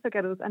football fun for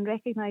girls and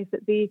recognise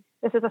that this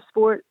is a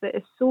sport that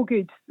is so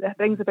good, that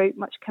brings about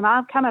much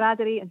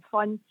camaraderie and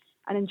fun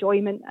and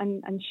enjoyment,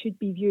 and should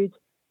be viewed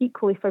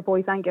equally for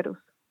boys and girls.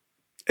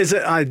 Is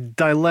it a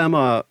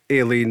dilemma,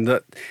 Aileen,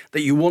 that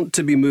you want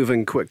to be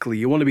moving quickly,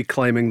 you want to be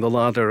climbing the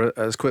ladder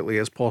as quickly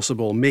as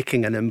possible,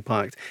 making an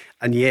impact,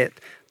 and yet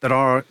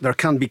there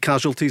can be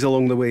casualties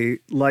along the way,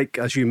 like,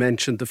 as you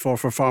mentioned, the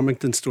Forfar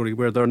Farmington story,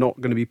 where they're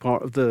not going to be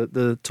part of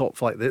the top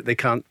flight. They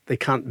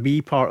can't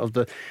be part of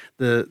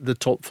the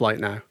top flight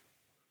now.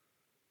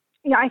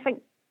 Yeah, I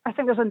think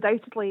there's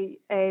undoubtedly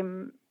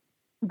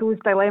those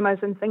dilemmas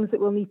and things that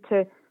we'll need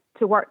to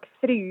work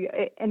through,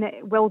 and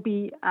it will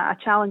be a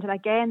challenge. And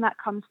again, that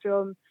comes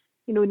from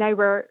now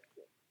we're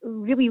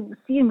really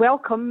seeing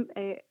welcome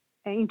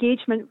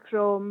engagement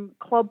from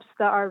clubs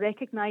that are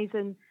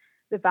recognising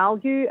the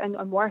value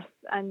and worth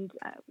and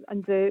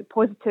the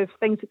positive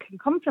things that can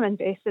come from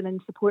investing and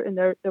supporting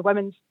their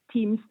women's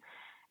teams.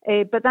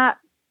 But that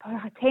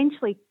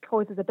potentially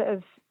causes a bit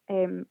of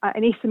an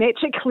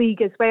asymmetric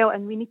league as well,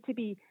 and we need to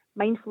be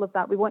mindful of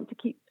that. We want to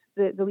keep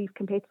the league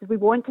competitive. We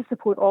want to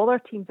support all our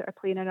teams that are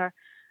playing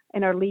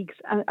in our leagues,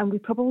 and we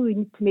probably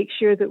need to make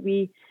sure that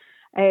we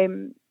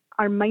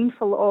are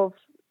mindful of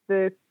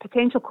the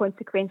potential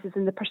consequences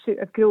in the pursuit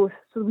of growth.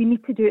 So we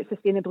need to do it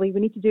sustainably. We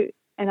need to do it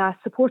in a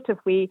supportive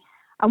way.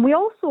 And we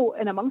also,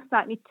 in amongst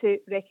that, need to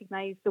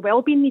recognise the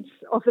wellbeing needs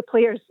of the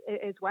players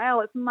as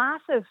well. It's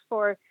massive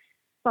for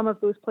some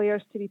of those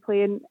players to be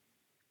playing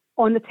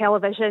on the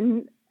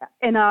television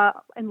in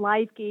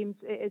live games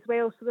as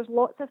well. So there's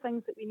lots of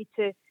things that we need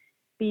to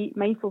be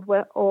mindful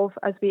of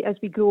as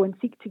we grow and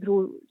seek to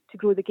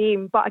grow the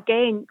game. But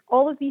again,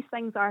 all of these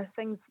things are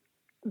things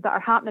that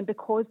are happening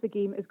because the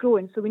game is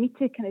growing. So we need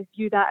to kind of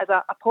view that as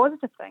a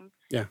positive thing,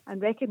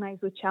 and recognise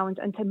those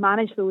challenges and to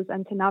manage those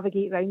and to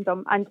navigate around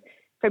them. And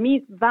for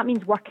me, that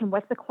means working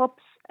with the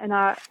clubs in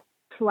a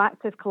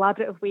proactive,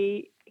 collaborative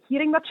way,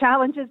 hearing their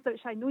challenges,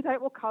 which I no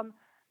doubt will come,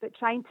 but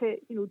trying to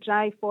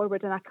drive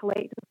forward in a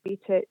collective way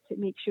to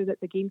make sure that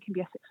the game can be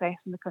a success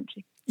in the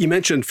country. You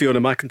mentioned Fiona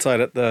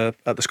McIntyre at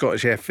the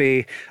Scottish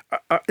FA.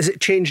 Has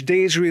it changed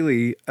days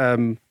really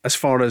as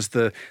far as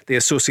the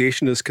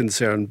association is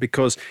concerned?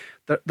 Because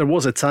there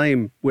was a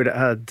time where it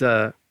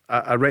had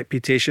a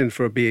reputation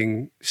for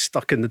being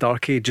stuck in the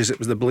dark ages. It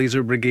was the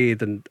Blazer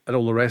Brigade and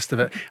all the rest of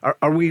it.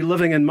 Are we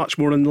living in much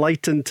more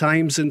enlightened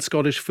times in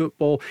Scottish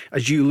football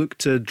as you look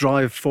to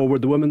drive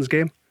forward the women's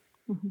game?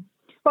 Mm-hmm.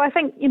 Well, I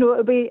think,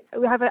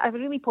 we have a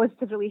really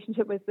positive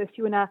relationship with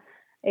Fiona.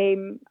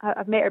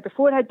 I've met her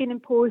before I'd been in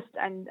post,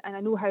 and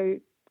I know how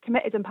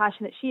committed and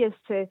passionate she is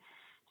to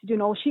doing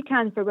all she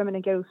can for women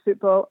and girls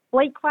football.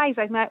 Likewise,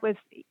 I've met with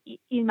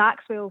Ian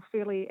Maxwell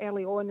fairly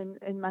early on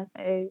in my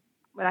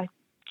when I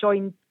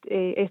joined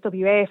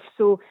SWF,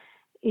 so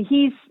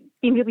he's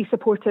been really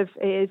supportive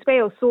as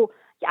well. So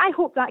yeah, I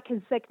hope that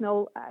can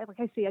signal,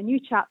 like I say, a new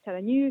chapter,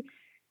 a new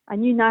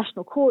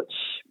national coach,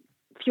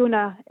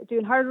 Fiona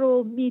doing her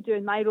role, me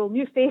doing my role,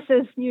 new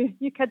faces, new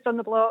kids on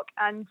the block,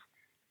 and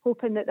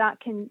hoping that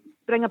can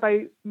bring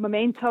about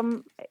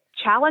momentum,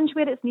 challenge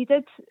where it's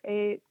needed,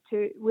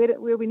 to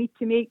where we need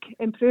to make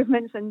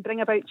improvements and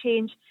bring about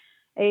change.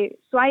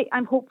 So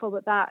I'm hopeful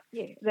that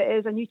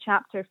is a new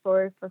chapter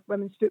for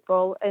women's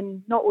football,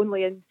 and not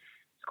only in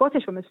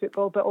Scottish women's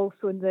football, but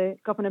also in the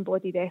governing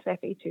body, the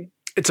SFA too.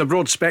 It's a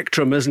broad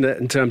spectrum, isn't it,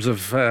 in terms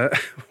of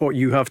what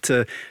you have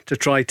to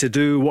try to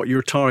do, what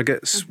your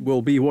targets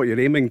will be, what you're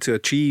aiming to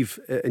achieve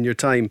in your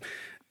time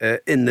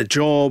in the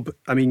job.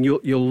 I mean,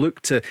 you'll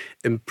look to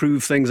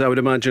improve things, I would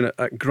imagine,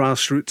 at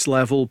grassroots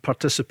level,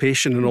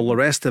 participation and all the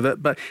rest of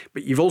it. But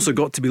you've also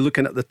got to be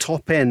looking at the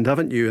top end,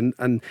 haven't you?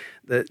 And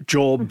the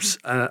jobs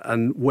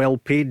and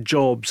well-paid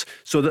jobs,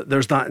 so that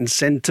there's that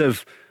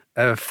incentive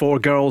for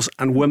girls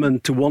and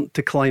women to want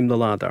to climb the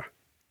ladder.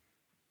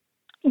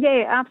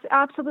 Yeah,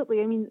 absolutely.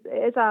 I mean,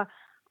 it is a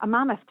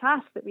mammoth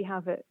task that we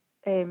have at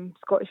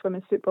Scottish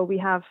women's football. We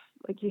have,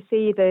 like you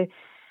say, the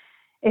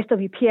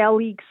SWPL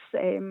leagues,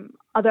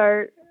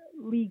 other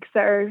leagues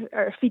that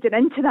are feeding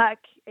into that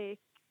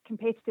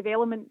competitive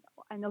element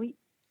and elite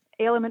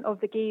element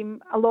of the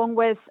game, along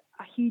with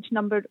a huge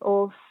number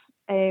of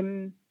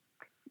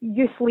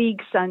youth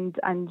leagues and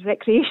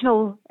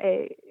recreational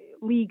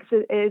leagues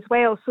as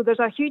well. So there's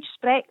a huge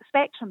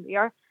spectrum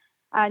there,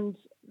 and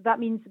that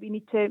means that we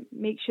need to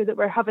make sure that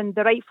we're having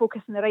the right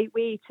focus in the right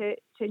way to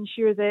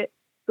ensure that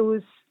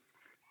those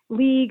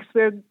leagues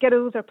where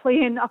girls are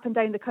playing up and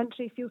down the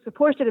country feel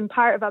supported and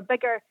part of a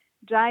bigger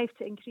drive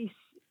to increase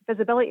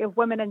visibility of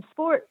women in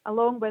sport,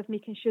 along with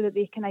making sure that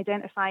they can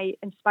identify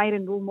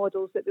inspiring role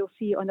models that they'll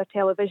see on their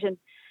television.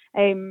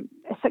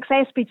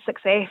 Success breeds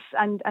success,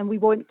 and we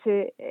want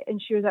to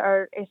ensure that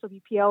our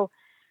SWPL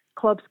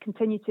clubs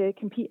continue to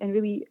compete in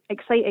really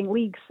exciting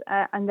leagues,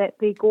 and that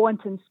they go on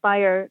to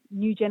inspire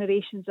new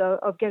generations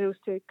of girls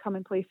to come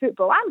and play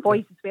football, and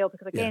boys as well,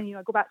 because again,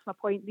 I go back to my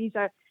point, these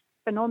are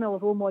phenomenal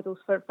role models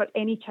for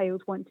any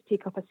child wanting to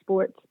take up a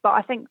sport. But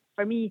I think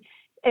for me,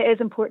 it is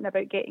important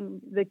about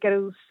getting the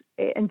girls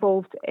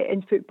involved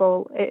in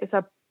football. It is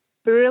a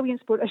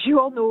brilliant sport, as you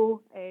all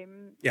know,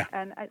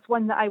 and it's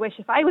one that I wish,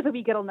 if I was a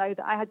wee girl now,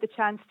 that I had the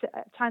chance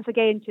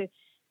again to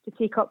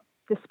take up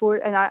the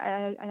sport in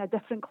a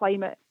different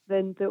climate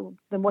than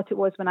what it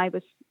was when I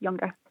was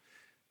younger.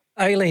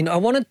 Aileen, I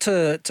wanted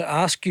to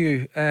ask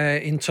you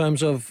in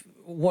terms of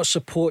what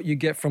support you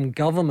get from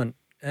government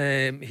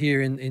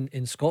here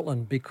in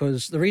Scotland,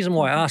 because the reason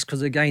why I ask,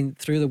 because again,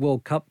 through the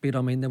World Cup bid,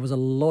 I mean, there was a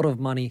lot of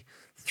money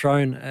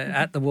thrown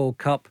at the World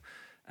Cup,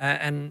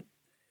 and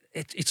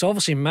it's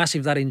obviously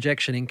massive, that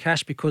injection in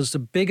cash, because the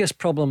biggest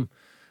problem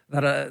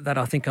that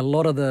I think a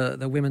lot of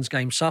the women's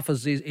game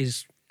suffers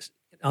is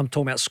I'm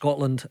talking about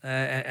Scotland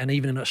and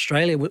even in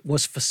Australia,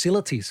 was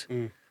facilities.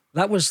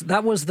 That was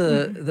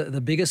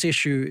the biggest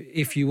issue.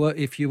 If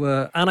you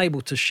were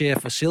unable to share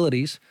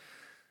facilities,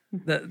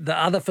 the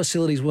other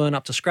facilities weren't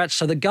up to scratch.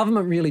 So the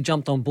government really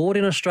jumped on board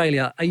in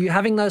Australia. Are you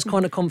having those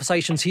kind of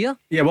conversations here?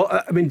 Yeah, well,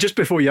 I mean, just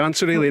before you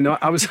answer, Aileen,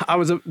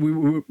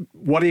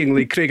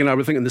 worryingly, Craig and I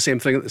were thinking the same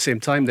thing at the same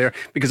time there,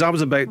 because I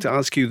was about to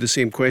ask you the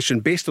same question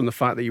based on the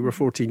fact that you were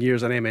 14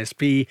 years an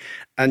MSP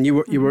and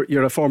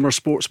you're a former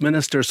sports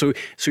minister, so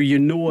you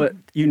know it,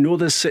 you know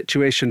this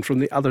situation from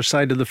the other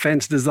side of the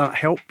fence. Does that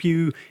help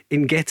you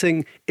in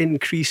getting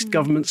increased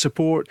government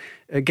support,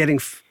 getting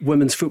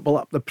women's football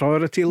up the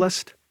priority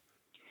list?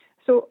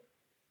 So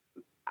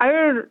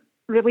our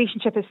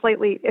relationship is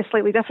slightly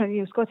different. You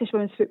know, Scottish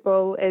women's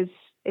football is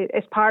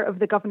part of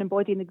the governing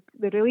body, and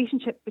the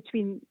relationship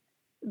between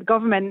the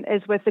government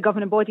is with the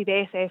governing body,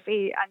 the SFA,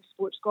 and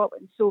Sport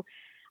Scotland. So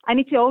I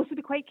need to also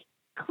be quite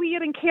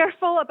clear and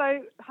careful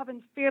about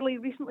having fairly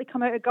recently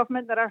come out of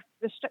government. There are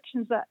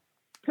restrictions that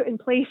put in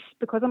place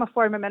because I'm a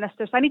former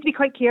minister, so I need to be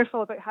quite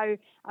careful about how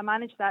I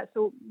manage that.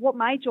 So what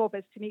my job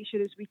is to make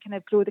sure is we kind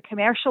of grow the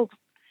commercial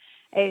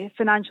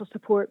financial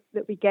support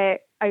that we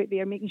get out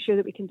there, making sure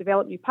that we can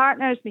develop new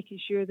partners, making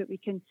sure that we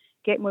can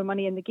get more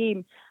money in the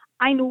game.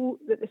 I know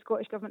that the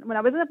Scottish Government, when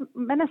I was a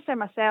minister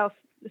myself,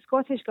 the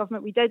Scottish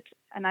Government, we did,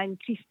 and I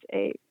increased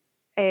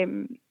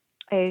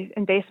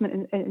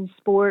investment in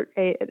sport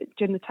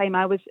during the time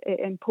I was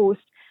in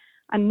post.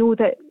 I know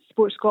that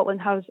Sport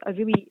Scotland has a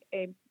really,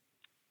 a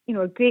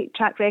great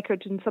track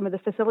record in some of the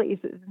facilities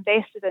that they've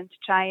invested in to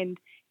try and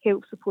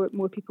help support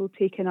more people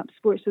taking up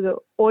sports. So the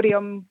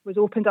Orium was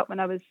opened up when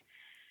I was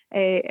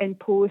in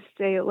post,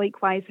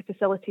 likewise the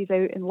facilities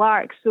out in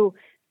Lark. So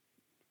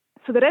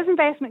there is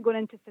investment going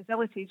into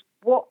facilities.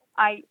 What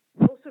I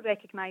also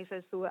recognise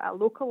is, though, at a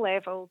local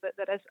level, that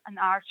there is and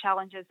are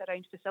challenges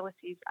around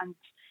facilities and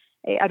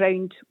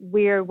around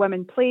where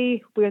women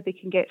play, where they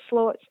can get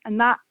slots, and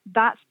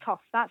that's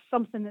tough. That's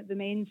something that the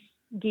men's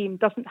game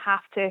doesn't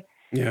have to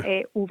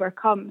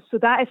overcome. So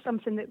that is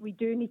something that we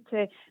do need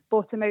to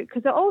bottom out,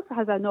 because it also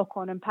has a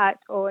knock-on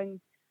impact on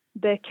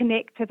the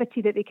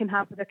connectivity that they can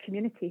have with their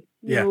community.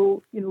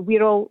 You know, we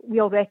all when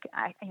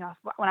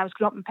I was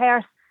growing up in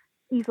Perth,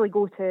 easily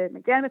go to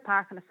McDermott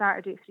Park on a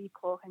Saturday at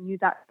 3:00 and knew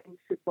that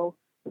football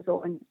was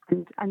on,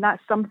 and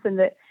that's something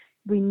that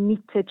we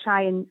need to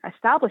try and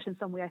establish in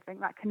some way. I think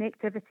that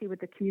connectivity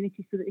with the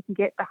community so that they can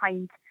get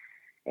behind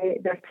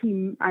their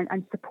team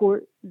and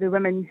support the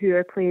women who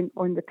are playing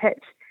on the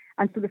pitch.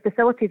 And so the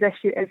facilities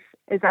issue is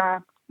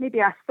maybe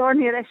a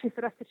thornier issue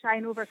for us to try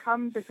and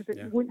overcome, because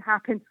it won't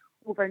happen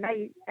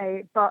overnight,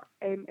 but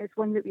it's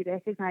one that we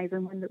recognise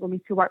and one that we'll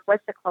need to work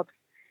with the clubs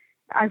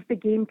as the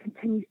game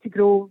continues to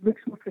grow,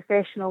 looks more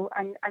professional,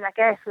 and I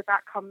guess with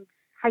that comes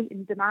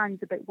heightened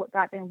demands about what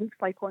that then looks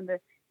like on the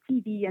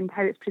TV and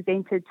how it's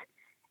presented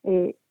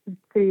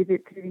through the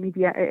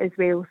media as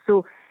well.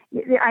 So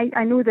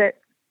I know that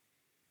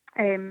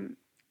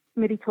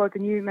Mary Todd, the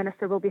new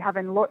minister, will be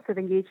having lots of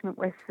engagement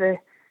with the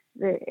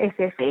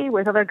SFA,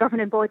 with other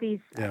governing bodies.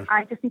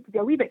 I just need to be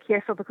a wee bit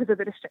careful because of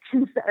the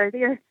restrictions that are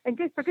there, and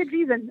for good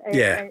reason,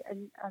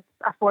 and as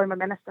a former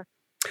minister.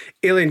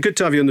 Aileen, good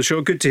to have you on the show.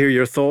 Good to hear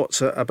your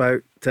thoughts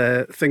about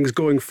things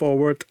going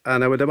forward.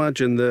 And I would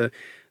imagine the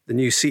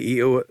new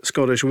CEO at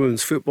Scottish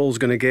Women's Football is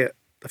going to get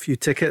a few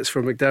tickets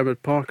for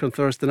McDermott Park on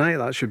Thursday night.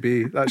 That should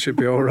be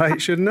all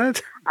right, shouldn't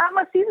it?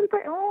 My season's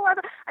pretty.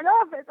 I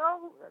know, but it's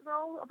all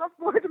above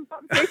board and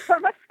button place for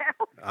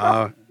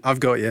myself. I've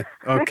got you.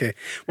 Okay.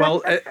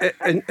 Well,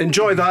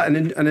 enjoy that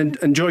and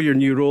enjoy your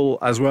new role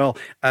as well.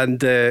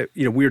 And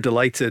we're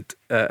delighted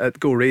at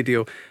Go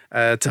Radio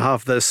to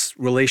have this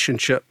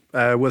relationship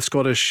with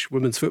Scottish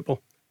women's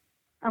football.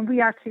 And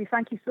we are too.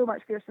 Thank you so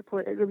much for your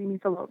support. It really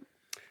means a lot.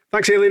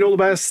 Thanks, Aileen. All the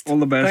best. All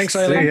the best. Thanks,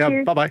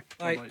 Aileen. Bye-bye.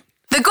 Bye.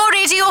 The Go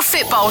Radio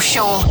Football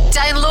Show.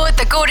 Download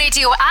the Go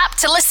Radio app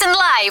to listen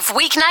live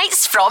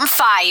weeknights from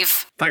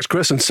 5. Thanks,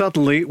 Chris. And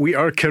suddenly we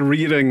are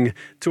careering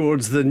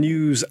towards the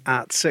news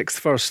at 6.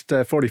 First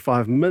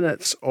 45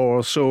 minutes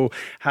or so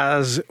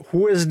has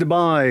whizzed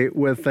by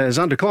with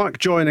Zander Clarke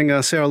joining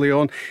us early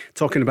on,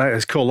 talking about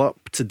his call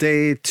up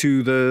today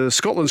to the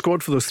Scotland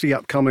squad for those 3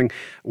 upcoming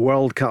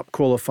World Cup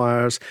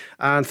qualifiers.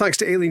 And thanks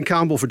to Aileen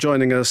Campbell for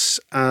joining us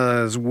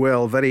as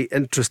well. Very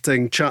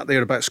interesting chat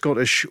there about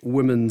Scottish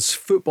women's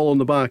football on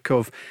the back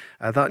of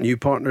that new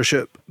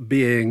partnership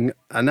being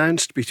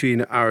announced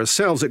between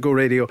ourselves at Go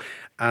Radio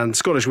and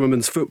Scottish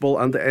Women's Football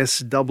and the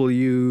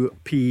SWPL.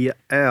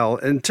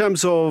 In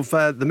terms of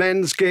the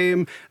men's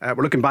game,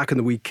 we're looking back on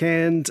the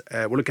weekend.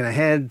 We're looking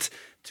ahead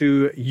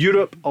to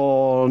Europe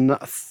on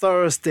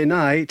Thursday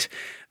night.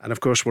 And of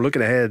course, we're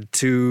looking ahead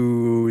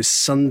to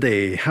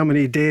Sunday. How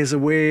many days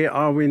away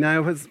are we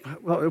now?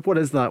 What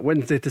is that?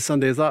 Wednesday to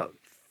Sunday? Is that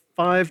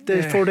 5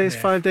 days, 4 days,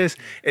 5 days?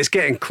 It's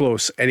getting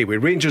close. Anyway,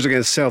 Rangers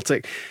against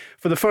Celtic.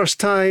 For the first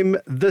time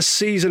this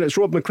season, it's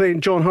Rob Maclean,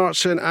 John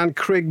Hartson and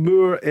Craig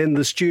Moore in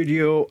the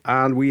studio.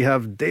 And we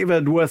have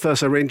David with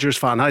us, a Rangers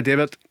fan. Hi,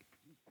 David.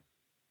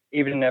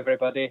 Evening,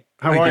 everybody.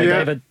 How are you,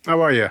 David?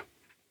 How are you?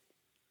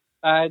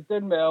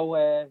 Doing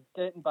well.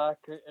 Getting back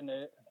out and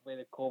out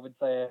with the COVID,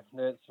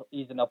 now it's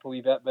easing up a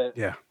wee bit, but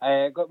yeah.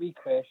 Got a wee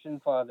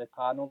question for the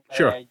panel.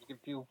 Sure. You can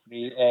feel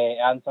free to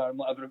answer in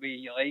whatever way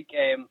you like.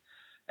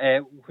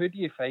 Who do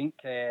you think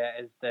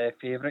is the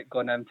favourite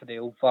going into the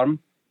Old Firm?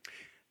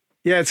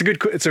 Yeah,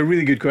 it's a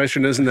really good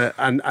question, isn't it?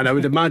 And I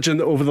would imagine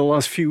that over the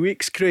last few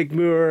weeks, Craig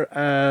Moore,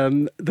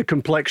 the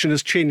complexion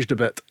has changed a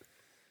bit.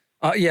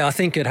 Yeah, I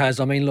think it has.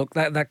 I mean, look,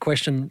 that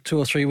question 2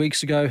 or 3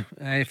 weeks ago,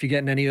 if you're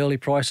getting any early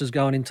prices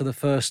going into the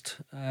first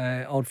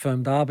Old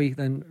Firm derby,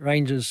 then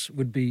Rangers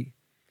would be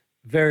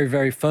very,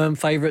 very firm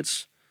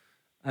favourites.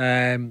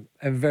 And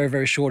very,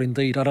 very short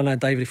indeed. I don't know,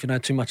 David, if you know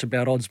too much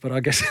about odds, but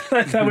I guess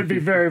that would be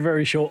very,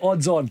 very short.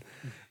 Odds on.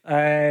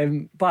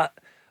 But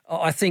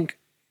I think,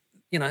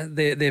 you know,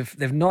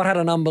 they've not had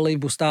an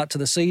unbelievable start to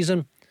the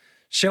season.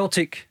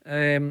 Celtic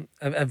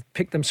have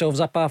picked themselves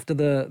up after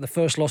the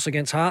first loss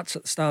against Hearts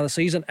at the start of the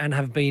season and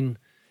have been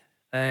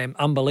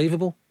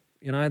unbelievable.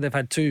 You know, they've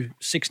had 2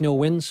 6-0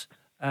 wins.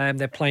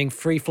 They're playing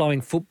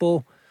free-flowing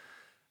football.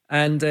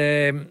 And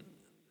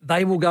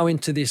they will go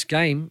into this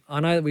game. I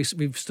know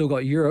we've still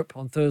got Europe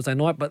on Thursday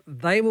night, but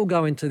they will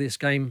go into this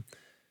game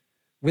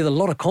with a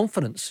lot of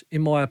confidence,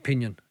 in my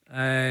opinion.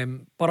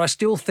 But I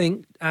still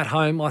think at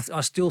home,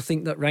 I still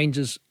think that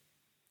Rangers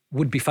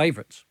would be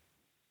favourites.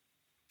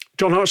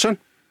 John Hartson?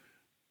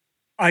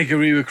 I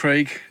agree with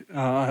Craig.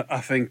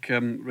 I think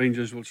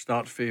Rangers will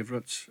start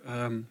favourites.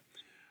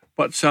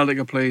 But Celtic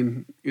are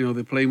playing, you know,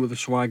 they're playing with a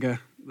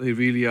swagger. They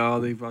really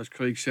are. As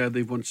Craig said,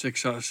 they've won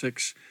 6 out of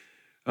 6.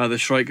 The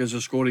strikers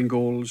are scoring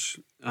goals.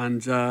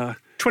 And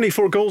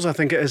 24 goals, I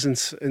think it is,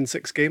 in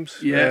 6 games.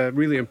 Yeah.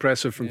 Really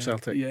impressive from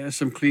Celtic. Yeah,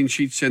 some clean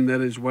sheets in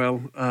there as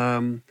well.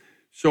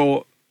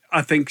 So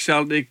I think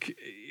Celtic,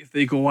 if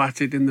they go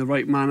at it in the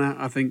right manner,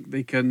 I think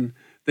they can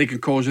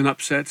cause an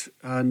upset.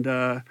 And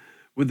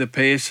with the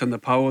pace and the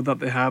power that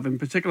they have, in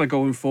particular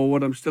going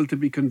forward, I'm still to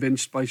be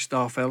convinced by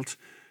Starfelt,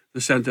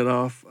 the centre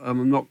half.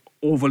 I'm not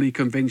overly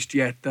convinced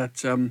yet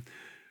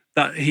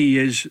that he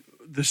is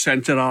the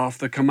centre half,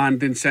 the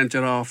commanding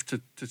centre half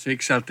to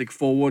take Celtic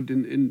forward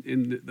in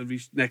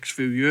the next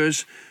few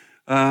years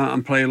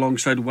and play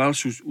alongside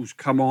Welsh, who's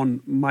come on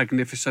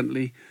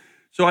magnificently.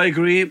 So I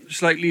agree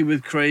slightly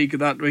with Craig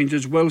that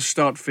Rangers will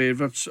start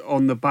favourites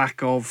on the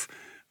back of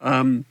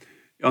on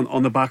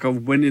the back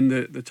of winning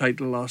the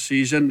title last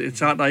season.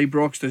 It's at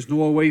Ibrox. There's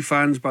no away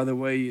fans, by the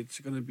way. It's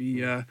going to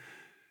be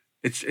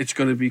it's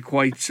going to be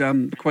quite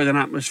an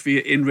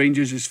atmosphere in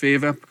Rangers'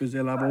 favour because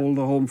they'll have all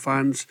the home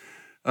fans.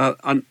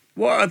 And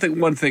I think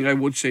one thing I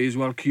would say as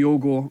well,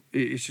 Kyogo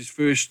is his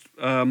first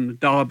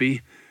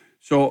derby,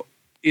 so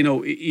you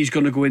know he's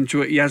going to go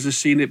into it. He hasn't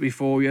seen it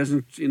before. He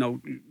hasn't, you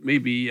know,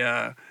 maybe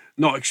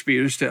not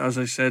experienced it, as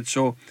I said.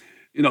 So,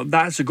 you know,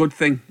 that's a good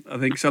thing. I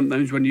think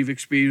sometimes when you've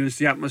experienced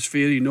the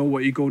atmosphere, you know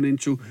what you're going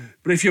into. Mm-hmm.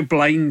 But if you're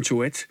blind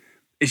to it,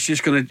 it's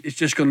just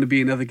gonna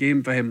be another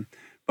game for him.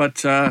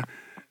 But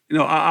you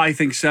know, I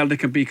think Celtic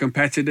can be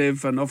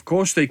competitive, and of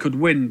course they could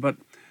win, but.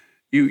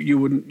 You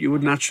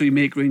would naturally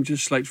make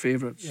Rangers slight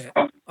favourites.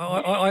 Yeah,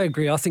 I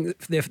agree. I think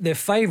they're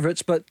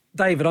favourites, but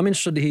David, I'm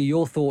interested to hear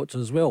your thoughts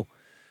as well,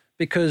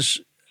 because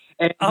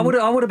I would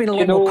have been a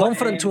lot more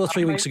confident 2 or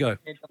 3 weeks ago.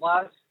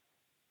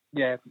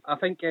 I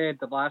think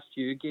the last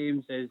few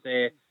games has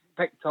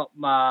picked up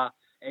my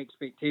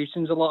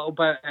expectations a little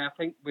bit. I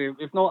think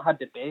we've not had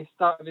the best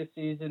start of the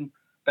season,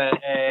 but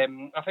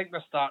I think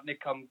we're starting to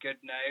come good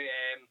now.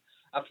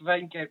 I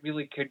think it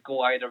really could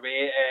go either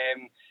way.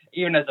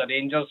 Even as a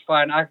Rangers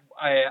fan,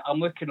 I'm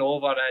looking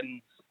over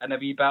and a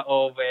wee bit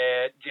of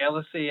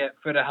jealousy at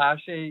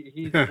Furuhashi.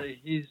 He's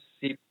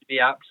seems to be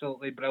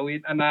absolutely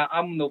brilliant, and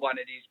I'm not one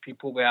of these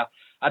people where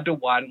I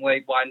don't want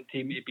one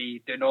team to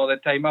be doing all the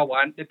time. I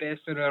want the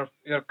best for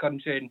our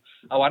country, and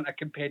I want a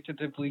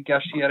competitive league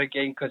this year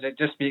again because it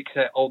just makes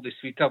it all the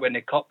sweeter when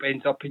the cup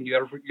ends up in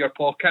your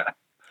pocket.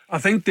 I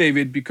think,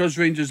 David, because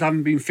Rangers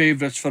haven't been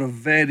favourites for a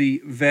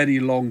very, very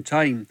long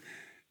time,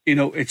 you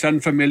know, it's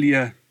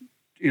unfamiliar,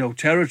 you know,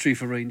 territory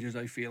for Rangers,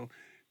 I feel.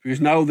 Because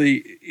now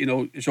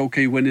it's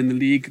okay winning the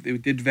league. They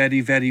did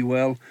very, very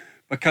well.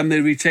 But can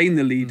they retain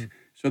the lead?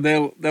 So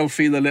they'll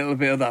feel a little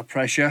bit of that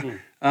pressure.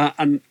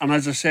 And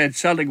as I said,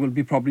 Celtic will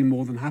be probably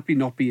more than happy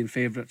not being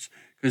favourites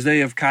because they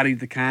have carried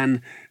the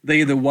can.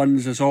 They're the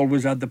ones that's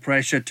always had the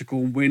pressure to go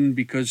and win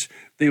because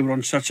they were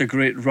on such a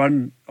great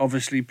run,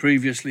 obviously,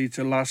 previously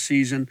to last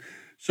season.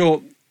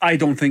 So I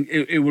don't think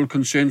it will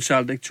concern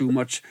Celtic too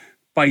much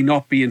by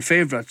not being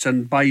favourites.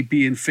 And by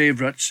being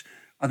favourites,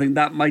 I think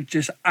that might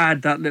just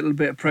add that little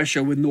bit of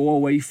pressure with no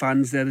away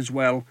fans there as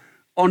well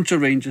onto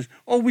Rangers.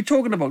 Oh, we're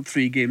talking about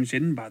 3 games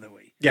in, by the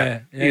way.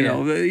 Yeah. You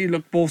know, you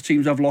look, both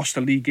teams have lost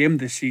a league game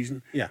this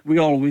season. Yeah. We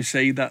always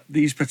say that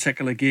these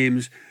particular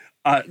games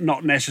are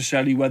not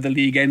necessarily where the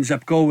league ends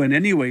up going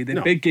anyway.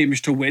 They're big games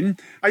to win.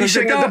 Are you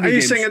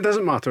saying it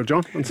doesn't matter,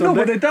 John? No,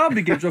 but the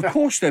derby games, of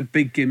course, they're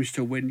big games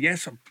to win.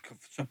 Yes,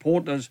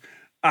 supporters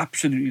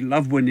absolutely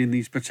love winning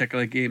these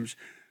particular games,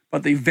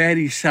 but they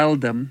very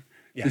seldom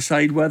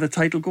decide where the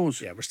title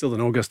goes. Yeah, we're still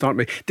in August, aren't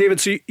we? David,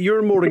 so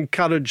you're more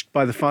encouraged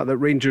by the fact that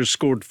Rangers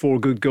scored 4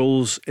 good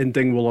goals in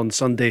Dingwall on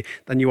Sunday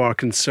than you are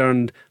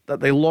concerned that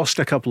they lost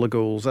a couple of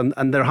goals,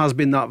 and there has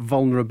been that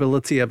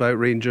vulnerability about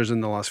Rangers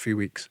in the last few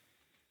weeks.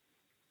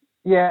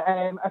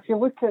 Yeah, if you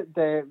look at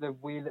the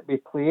way that we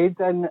played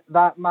in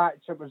that match,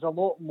 it was a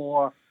lot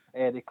more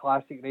the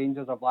classic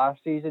Rangers of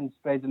last season,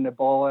 spreading the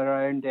ball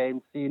around,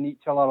 seeing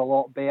each other a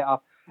lot better.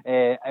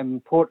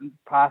 Important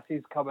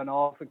passes coming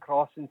off and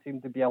crossing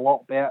seemed to be a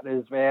lot better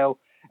as well.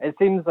 It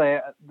seems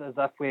like as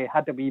if we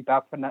had a wee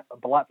blip and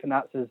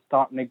that's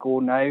starting to go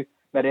now.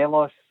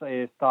 Morelos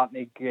is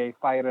starting to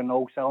fire on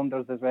all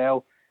cylinders as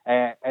well.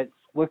 It's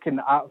looking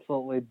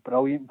absolutely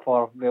brilliant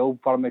for the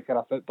old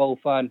Birmingham football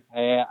fan.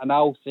 And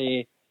I'll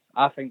say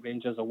I think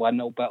Rangers will win,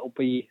 but it'll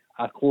be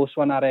a close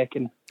one, I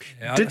reckon.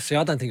 Yeah,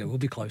 I don't think it will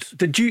be close.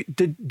 Did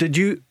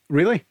you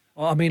really?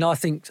 I mean, I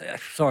think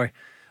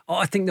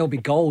there'll be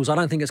goals. I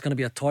don't think it's going to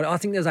be a tight. I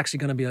think there's actually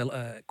going to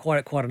be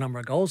quite a number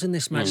of goals in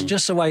this match.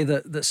 Just the way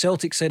that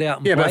Celtic set out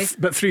and play.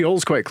 But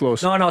 3-3's quite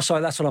close. No,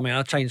 sorry, that's what I mean.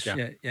 I changed.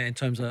 Yeah, in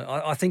terms of,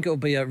 I think it'll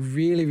be a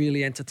really,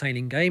 really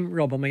entertaining game,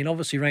 Rob. I mean,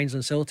 obviously, Rangers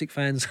and Celtic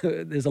fans,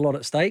 there's a lot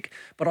at stake.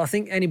 But I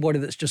think anybody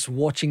that's just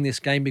watching this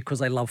game because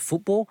they love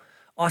football,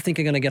 I think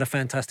are going to get a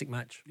fantastic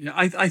match. Yeah,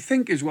 I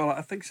think as well.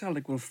 I think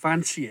Celtic will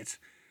fancy it.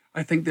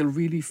 I think they'll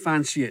really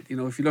fancy it. You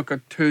know, if you look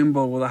at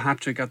Turnbull with a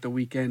hat-trick at the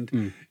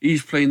weekend,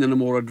 he's playing in a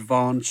more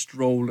advanced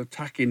role,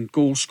 attacking,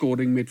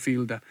 goal-scoring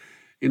midfielder.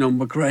 You know,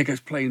 McGregor's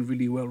playing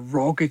really well.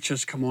 Rogic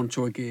has come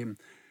onto a game.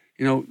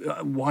 You know,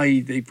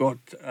 why they've got,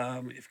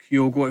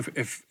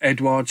 if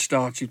Edouard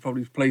starts, he'd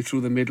probably play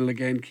through the middle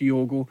again.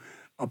 Kyogo.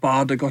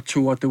 Abada got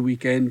 2 at the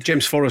weekend.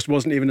 James Forrest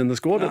wasn't even in the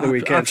squad at the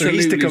weekend,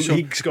 absolutely. So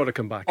he's got to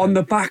come back. On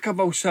the back of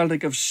how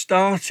Celtic have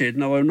started,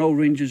 now I know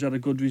Rangers had a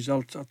good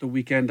result at the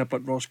weekend up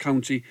at Ross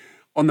County.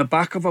 On the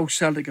back of how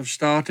Celtic have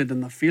started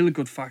and the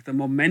feel-good factor,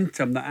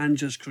 momentum that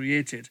Ange's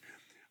created,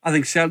 I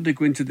think Celtic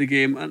go into the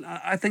game and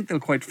I think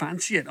they'll quite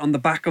fancy it on the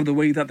back of the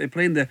way that they're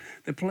playing. They're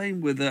playing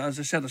with, as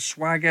I said, a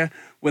swagger,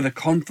 with a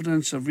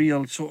confidence, a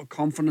real sort of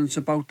confidence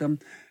about them.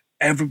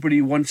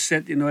 Everybody wants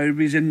it, you know,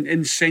 everybody's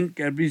in sync,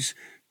 everybody's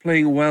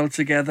playing well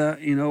together,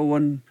 you know,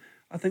 and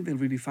I think they'll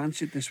really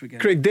fancy it this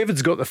weekend. Craig,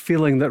 David's got the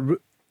feeling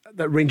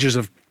that Rangers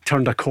have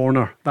turned a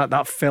corner.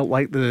 That felt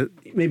like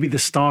maybe the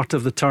start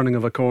of the turning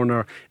of a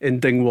corner in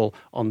Dingwall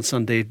on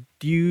Sunday.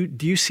 Do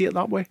you see it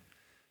that way?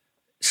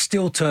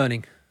 Still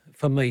turning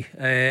for me.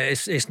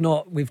 It's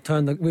not. We've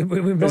turned the.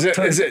 We've not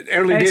turned. Is it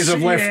early days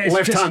of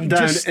left hand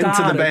down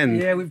into the bend?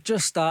 Yeah, we've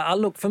just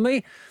started. Look, for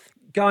me,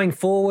 going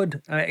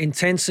forward,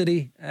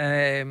 intensity,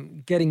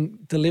 getting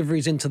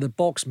deliveries into the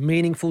box,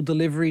 meaningful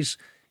deliveries,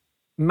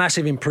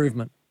 massive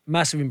improvement.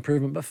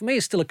 But for me,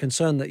 it's still a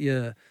concern that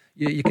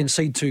you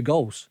concede 2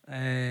 goals.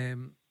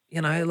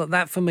 You know, look,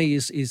 that for me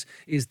is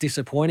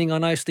disappointing. I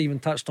know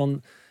Stephen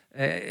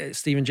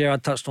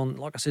Gerrard touched on,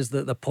 like I said,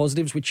 the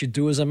positives which you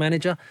do as a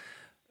manager.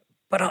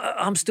 But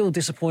I'm still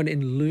disappointed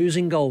in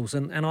losing goals,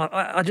 and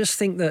I just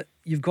think that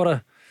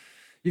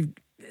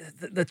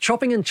the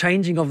chopping and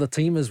changing of the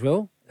team as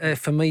well.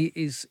 For me,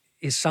 is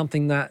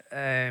something that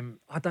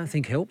I don't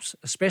think helps,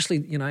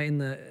 especially, you know, in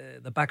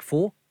the back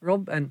four,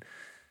 Rob. And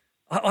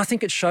I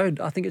think it showed.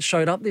 I think it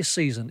showed up this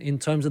season in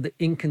terms of the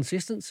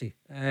inconsistency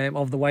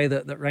of the way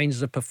that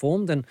Rangers have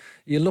performed. And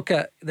you look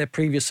at their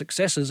previous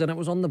successes, and it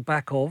was on the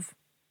back of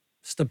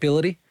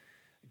stability,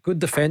 good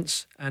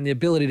defence, and the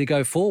ability to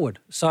go forward.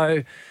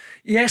 So,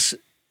 yes,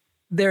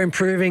 they're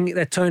improving.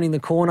 They're turning the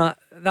corner.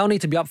 They'll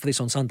need to be up for this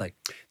on Sunday.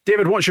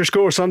 David, what's your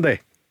score Sunday?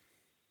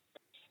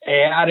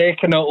 I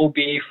reckon it'll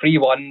be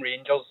 3-1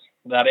 Rangers.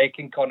 I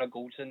reckon Connor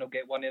Goldson will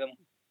get one of them.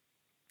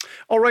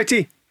 All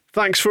righty.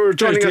 Thanks for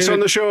joining us on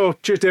the show.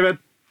 Cheers, David.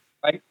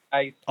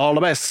 Bye. All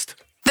the best.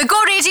 The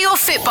Go Radio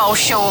Football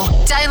Show.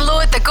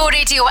 Download the Go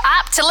Radio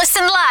app to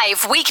listen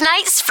live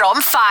weeknights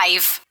from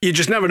 5. You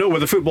just never know where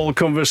the football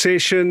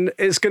conversation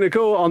is going to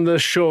go on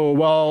this show.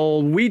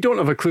 Well, we don't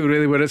have a clue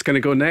really where it's going to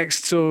go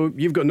next, so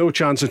you've got no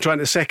chance of trying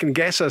to second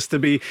guess us. To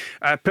be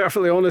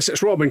perfectly honest,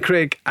 it's Rob and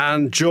Craig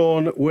and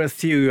John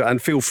with you,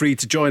 and feel free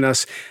to join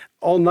us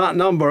on that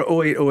number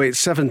 0808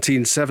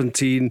 17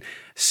 17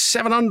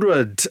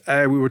 700.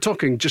 We were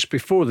talking just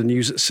before the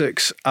news at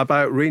 6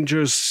 about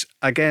Rangers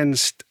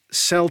against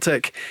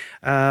Celtic.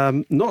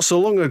 Not so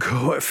long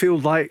ago, it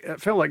felt like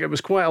it was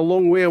quite a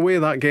long way away,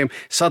 that game.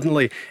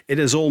 Suddenly it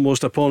is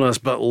almost upon us,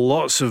 but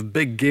lots of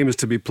big games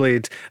to be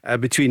played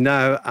between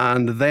now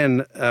and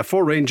then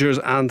for Rangers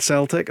and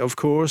Celtic, of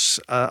course,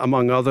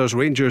 among others.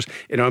 Rangers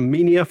in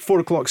Armenia,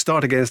 4 o'clock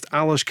start against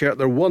Alashkert.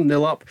 They're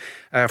 1-0 up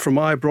from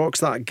Ibrox,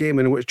 that game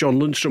in which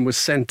John Lundstrom was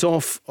sent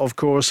off. Of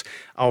course,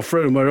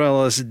 Alfredo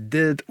Morelos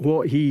did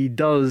what he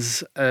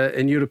does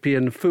in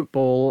European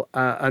football,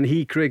 and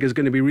he, Craig, is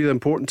going to be really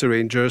important to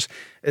Rangers,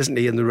 isn't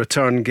he, in the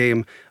return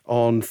game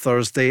on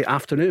Thursday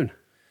afternoon?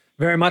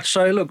 Very much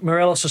so. Look,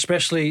 Morelos,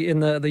 especially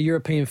in the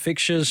European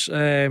fixtures,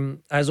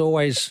 has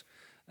always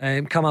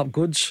come up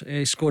goods.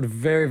 He scored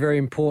very, very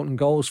important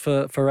goals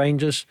for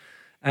Rangers.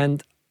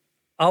 And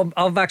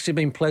I've actually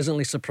been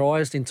pleasantly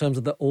surprised in terms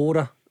of the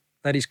order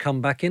that he's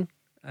come back in.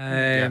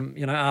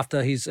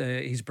 After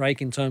his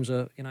break in terms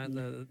of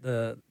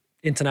the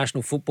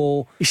international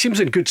football. He seems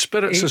in good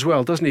spirits as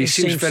well, doesn't he? He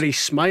seems very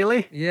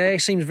smiley. Yeah, he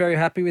seems very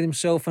happy with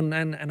himself.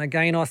 And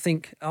again, I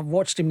think I've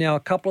watched him now a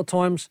couple of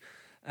times.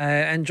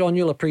 And John,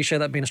 you'll appreciate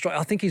that being a striker.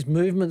 I think his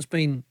movement's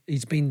been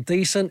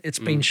decent. It's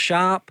been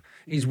sharp.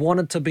 He's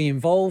wanted to be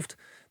involved.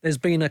 There's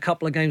been a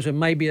couple of games where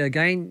maybe,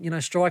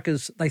 again,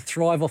 strikers, they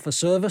thrive off a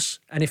service.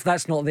 And if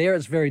that's not there,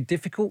 it's very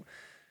difficult.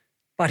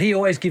 But he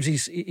always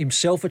gives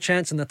himself a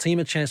chance and the team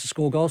a chance to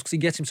score goals because he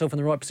gets himself in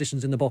the right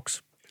positions in the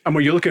box. And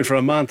when you're looking for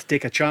a man to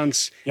take a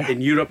chance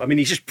in Europe, I mean,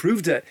 he's just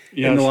proved it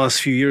in the last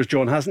few years,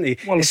 John, hasn't he?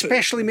 Well,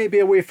 especially maybe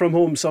away from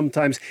home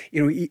sometimes.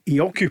 He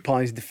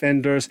occupies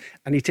defenders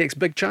and he takes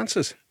big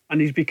chances.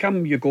 And he's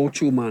become your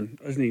go-to man,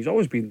 hasn't he? He's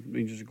always been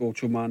Rangers'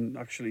 go-to man,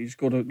 actually. He's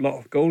got a lot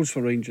of goals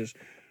for Rangers.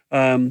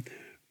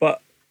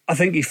 But I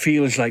think he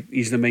feels like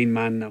he's the main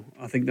man now.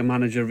 I think the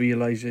manager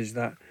realises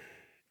that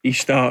he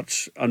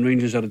starts and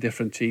Rangers are a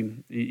different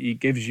team. He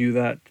gives you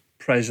that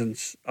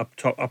presence up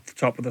the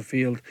top of the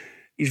field.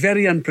 He's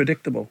very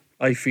unpredictable,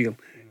 I feel.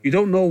 You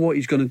don't know what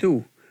he's going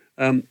to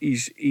do.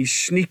 He's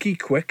sneaky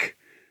quick.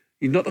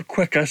 He's not the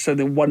quickest in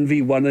the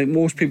 1v1. I think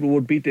most people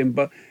would beat him.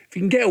 But if he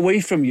can get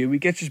away from you, he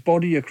gets his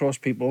body across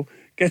people,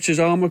 gets his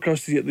arm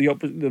across the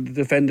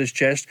defender's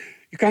chest.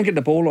 You can't get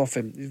the ball off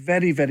him. He's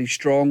very, very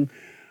strong.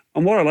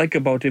 And what I like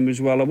about him as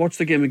well, I watched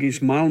the game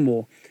against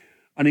Malmo,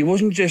 and he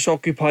wasn't just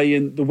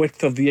occupying the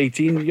width of the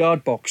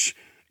 18-yard box.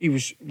 He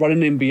was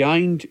running in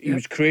behind. He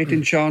was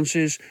creating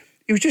chances.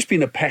 He was just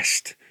being a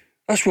pest.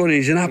 That's what he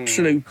is, an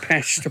absolute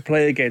pest to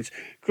play against.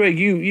 Craig,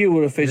 you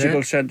were a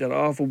physical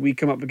centre-half, and we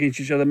come up against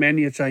each other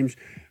many a times.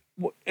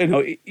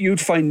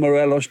 You'd find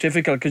Morelos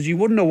difficult because you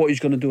wouldn't know what he's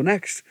going to do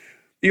next.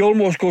 He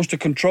almost goes to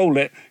control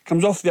it,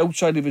 comes off the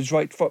outside of his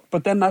right foot,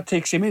 but then that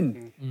takes him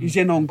in. He's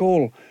in on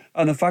goal.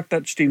 And the fact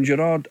that Steven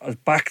Gerrard has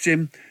backed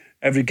him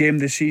every game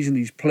this season,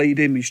 he's played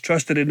him, he's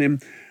trusted in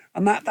him,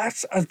 and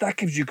that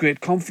gives you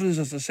great confidence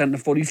as a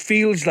centre-forward. He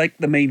feels like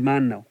the main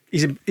man now.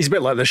 He's a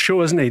bit like the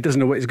show, isn't he? He doesn't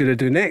know what he's going to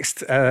do next,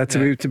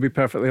 to be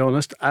perfectly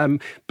honest.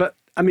 But,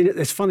 I mean,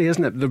 it's funny,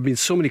 isn't it? There have been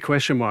so many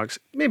question marks.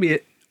 Maybe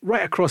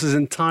right across his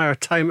entire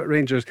time at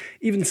Rangers,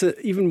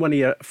 even when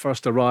he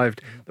first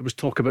arrived, there was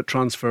talk about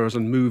transfers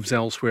and moves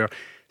elsewhere.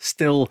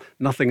 Still,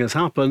 nothing has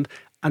happened,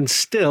 and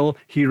still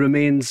he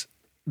remains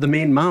the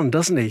main man,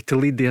 doesn't he, to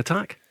lead the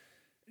attack?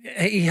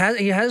 He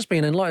has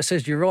been, and like I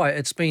said, you're right.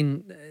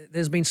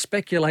 There's been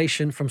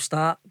speculation from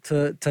start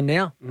to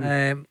now.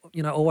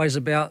 Always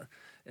about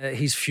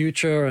his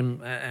future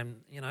and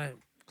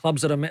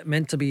clubs that are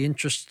meant to be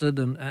interested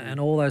and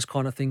all those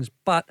kind of things.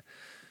 But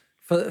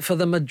for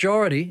the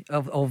majority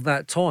of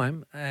that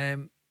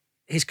time,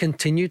 he's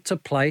continued to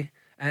play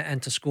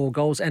and to score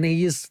goals, and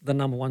he is the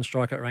number one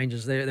striker at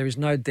Rangers. There is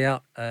no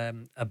doubt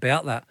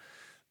about that.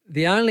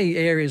 The only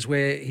areas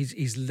where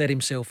he's let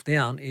himself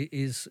down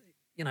is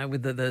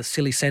with the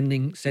silly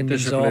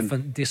sendings off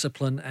and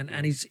discipline,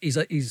 and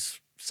he's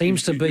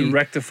seems to be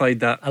rectified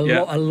that a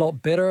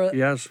lot better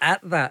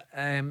at that.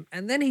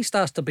 And then he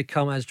starts to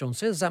become, as John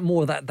says,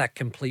 that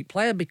complete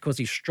player because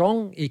he's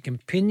strong. He can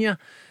pin you.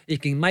 He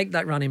can make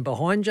that run in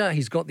behind you.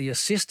 He's got the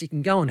assist. He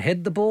can go and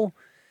head the ball.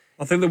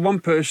 I think the one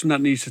person that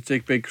needs to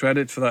take big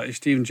credit for that is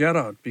Steven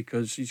Gerrard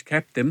because he's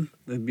kept him.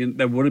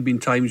 There would have been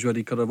times where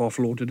he could have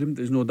offloaded him.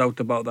 There's no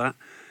doubt about that.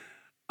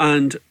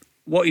 And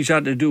what he's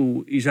had to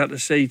do, he's had to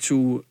say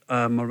to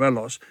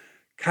Morelos,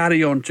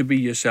 carry on to be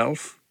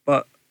yourself,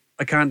 but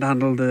I can't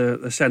handle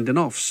the sending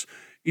offs.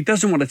 He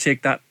doesn't want to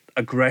take that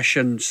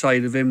aggression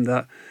side of him,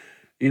 that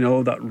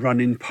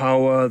running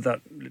power,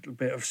 that little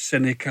bit of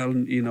cynical,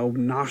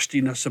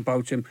 nastiness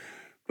about him.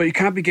 But you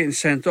can't be getting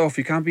sent off.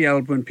 You can't be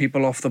elbowing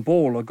people off the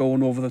ball or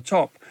going over the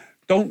top.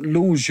 Don't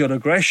lose your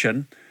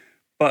aggression,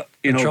 but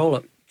control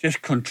it.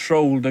 Just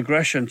controlled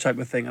aggression type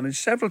of thing. And there's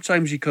several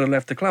times he could have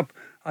left the club.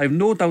 I have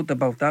no doubt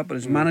about that. But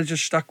his manager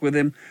stuck with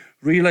him,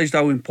 realised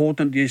how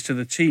important he is to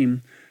the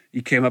team.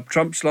 He came up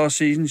trumps last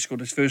season. He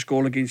scored his first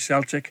goal against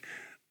Celtic,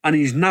 and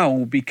he's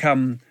now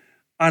become,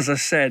 as I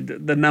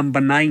said, the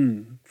number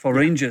 9 for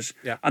Rangers.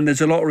 Yeah. And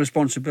there's a lot of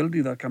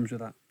responsibility that comes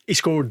with that. He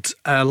scored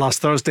last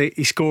Thursday.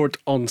 He scored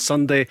on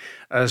Sunday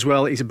as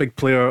well. He's a big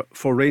player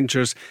for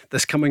Rangers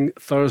this coming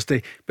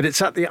Thursday. But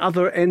it's at the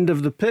other end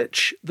of the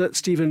pitch that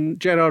Steven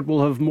Gerrard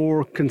will have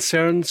more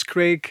concerns,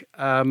 Craig,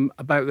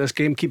 about this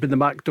game, keeping the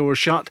back door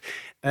shut.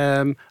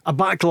 A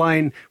back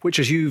line, which,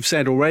 as you've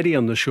said already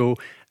on the show,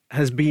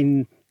 has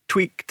been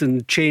tweaked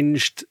and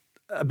changed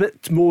a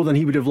bit more than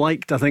he would have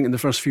liked, I think, in the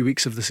first few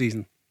weeks of the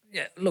season.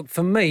 Yeah, look,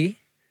 for me,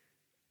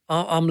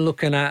 I'm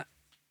looking at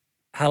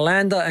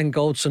Helander and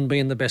Goldson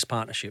being the best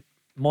partnership,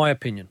 my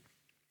opinion.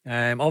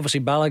 Obviously,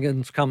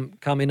 Balogun's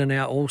come in and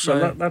out also.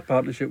 Well, that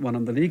partnership won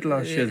on the league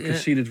last year,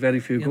 conceded very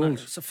few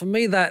goals. So for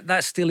me,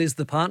 that still is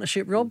the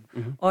partnership, Rob.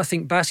 Mm-hmm. I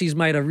think Bassey's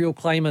made a real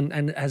claim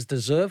and has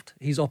deserved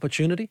his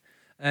opportunity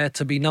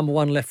to be number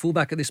one left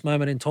fullback at this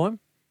moment in time.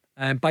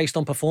 based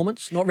on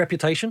performance, not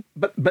reputation.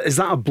 But is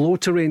that a blow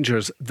to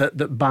Rangers that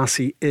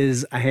Bassey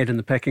is ahead in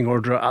the pecking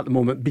order at the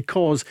moment?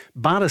 Because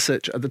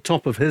Barisic at the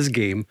top of his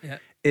game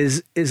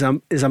is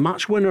a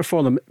match winner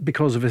for them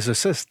because of his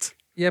assists.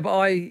 Yeah, but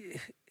I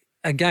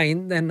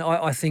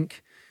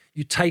think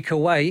you take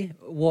away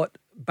what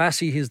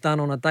Bassey has done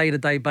on a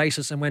day-to-day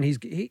basis, and when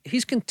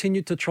he's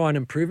continued to try and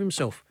improve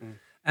himself.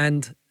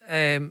 And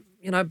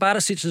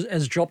Barisic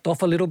has dropped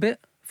off a little bit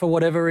for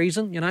whatever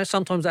reason.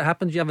 Sometimes that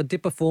happens. You have a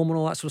dip of form and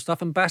all that sort of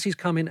stuff. And Bassey's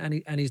come in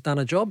and he's done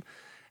a job.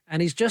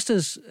 And he's just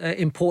as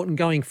important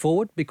going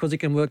forward because he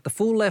can work the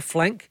full left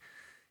flank.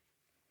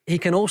 He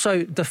can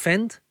also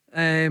defend,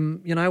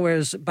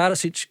 whereas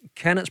Barisic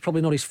can. It's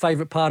probably not his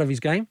favourite part of his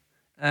game.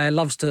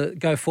 Loves to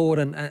go forward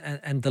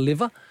and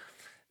deliver.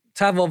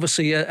 Tav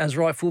obviously as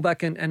right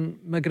fullback and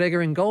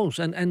McGregor in goals.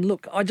 And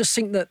look, I just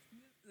think that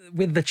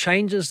with the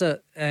changes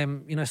that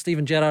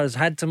Steven Gerrard has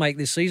had to make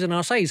this season, and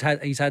I say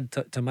he's had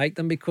to make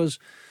them because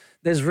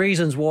there's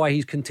reasons why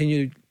he's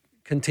continued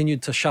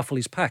to shuffle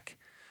his pack.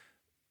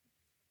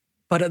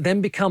 But it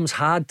then becomes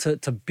hard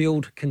to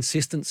build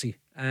consistency.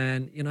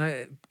 And,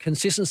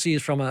 consistency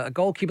is from a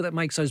goalkeeper that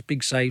makes those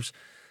big saves,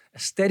 a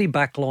steady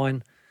back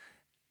line.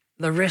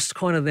 The rest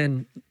kind of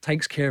then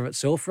takes care of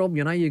itself, Rob.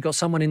 You've got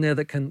someone in there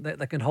that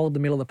can hold the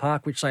middle of the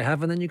park, which they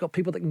have, and then you've got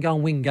people that can go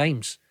and win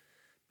games.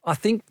 I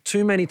think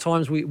too many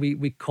times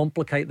we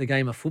complicate the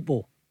game of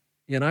football.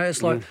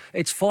 It's like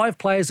it's 5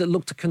 players that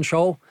look to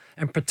control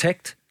and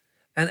protect,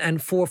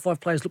 and 4 or 5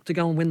 players look to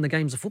go and win the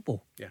games of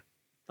football. Yeah,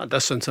 that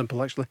does sound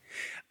simple, actually.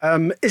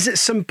 Is it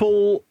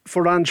simple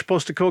for Ange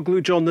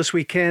Postecoglou, John, this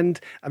weekend?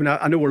 I mean,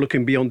 I know we're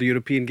looking beyond the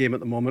European game at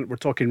the moment. We're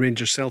talking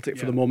Rangers Celtic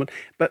for the moment,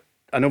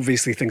 and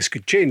obviously things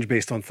could change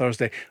based on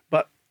Thursday.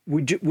 But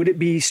would it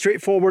be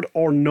straightforward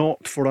or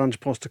not for Ange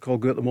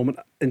Postecoglou at the moment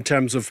in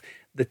terms of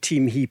the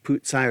team he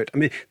puts out? I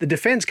mean, the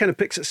defence kind of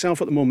picks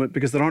itself at the moment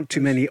because there aren't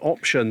too many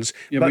options.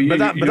 Yeah, but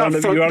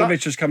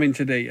Juranovic has come in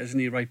today, isn't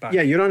he, right back?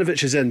 Yeah,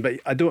 Juranovic is in, but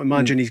I don't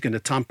imagine he's going to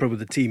tamper with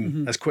the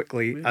team as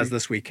quickly as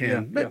this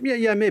weekend.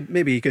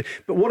 Maybe he could.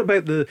 But what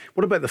about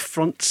the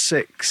front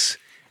 6?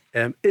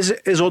 Is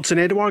Odsonne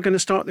Edouard going to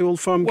start the Old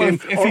Firm game?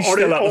 If he's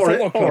still at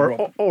the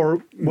football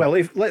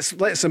club,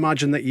 let's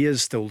imagine that he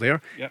is still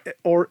there.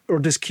 Or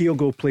does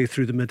Kyogo play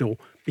through the middle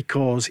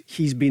because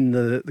he's been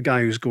the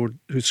guy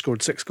who's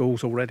scored 6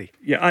 goals already?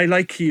 Yeah, I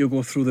like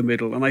Kyogo through the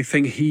middle, and I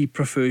think he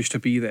prefers to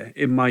be there,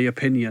 in my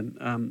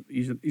opinion.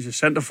 He's a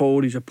centre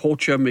forward. He's a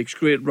poacher, makes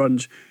great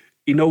runs.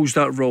 He knows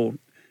that role.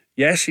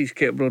 Yes, he's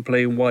capable of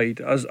playing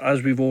wide,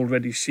 as we've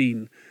already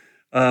seen.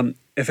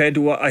 If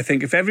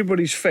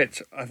everybody's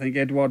fit, I think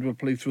Edouard will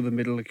play through the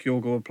middle,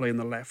 Kyogo will play on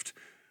the left,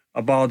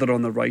 Abada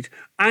on the right.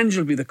 Ange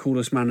will be the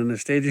coolest man in the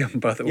stadium,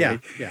 by the way.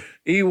 Yeah.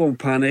 He won't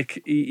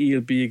panic.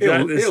 He'll be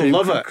exactly the same. He'll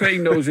love it.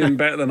 Craig knows him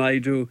better than I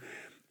do.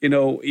 He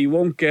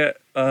won't get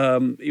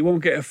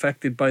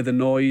affected by the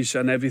noise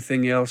and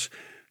everything else.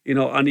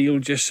 And he'll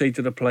just say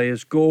to the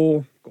players,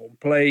 go and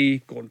play,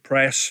 go and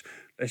press,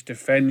 let's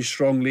defend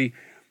strongly.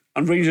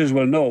 And Rangers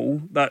will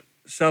know that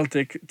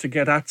to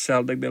get at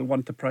Celtic, they'll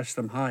want to press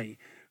them high.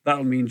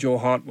 That'll mean Joe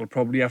Hart will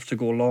probably have to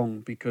go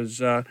long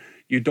because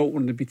you don't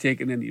want to be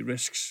taking any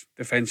risks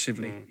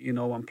defensively.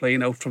 I'm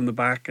playing out from the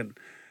back and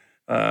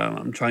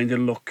I'm trying to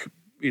look,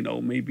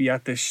 maybe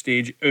at this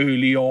stage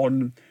early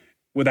on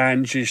with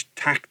Ange's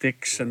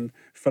tactics and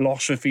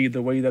philosophy,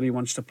 the way that he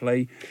wants to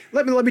play.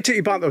 Let me take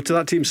you back though to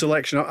that team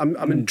selection.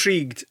 I'm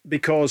intrigued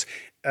because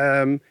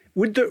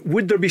would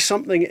there be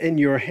something in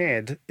your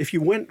head if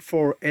you went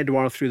for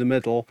Edouard through the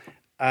middle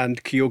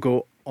and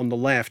Kyogo on the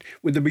left?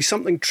 Would there be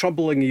something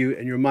troubling you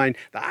in your mind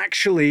that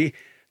actually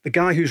the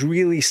guy who's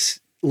really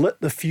lit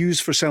the fuse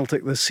for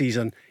Celtic this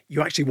season,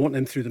 you actually want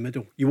him through the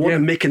middle? You want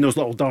him making those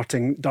little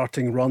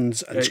darting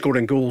runs and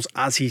scoring goals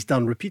as he's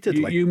done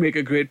repeatedly. You make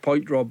a great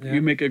point, Rob.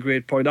 You make a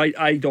great point.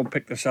 I don't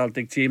pick the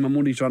Celtic team. I'm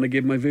only trying to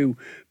give my view.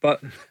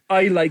 But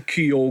I like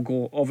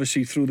Kyogo,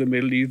 obviously, through the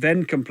middle. You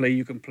can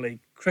play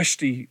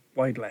Christie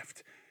wide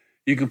left.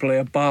 You can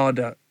play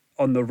Abada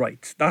on the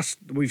right.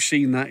 We've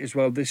seen that as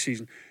well this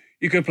season.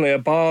 You could play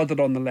Abada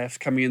on the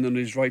left, coming in on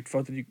his right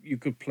foot. You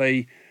could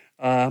play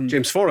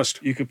James Forrest.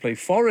 You could play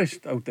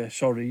Forrest out there.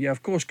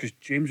 Of course, because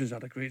James has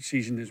had a great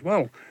season as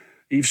well.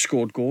 He's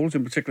scored goals,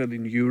 and particularly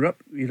in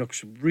Europe, he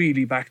looks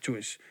really back to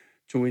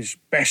his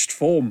best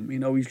form. He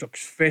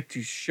looks fit.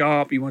 He's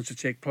sharp. He wants to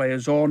take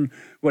players on.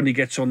 When he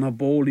gets on the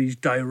ball, he's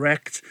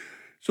direct.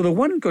 So the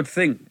one good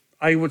thing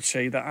I would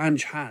say that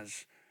Ange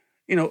has.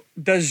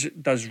 Does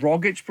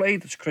Rogic play?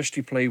 Does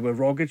Christie play where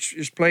Rogic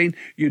is playing?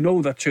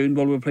 That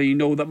Turnbull will play.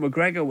 That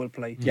McGregor will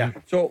play. Yeah.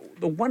 So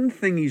the one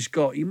thing he's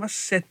got, he must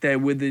sit there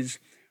with his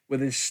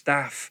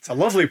staff. It's a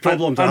lovely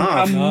problem to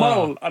have.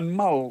 And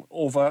mull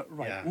over,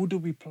 who do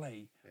we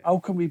play? Yeah. How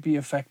can we be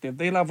effective?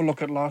 They'll have a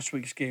look at last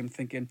week's game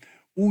thinking,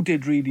 who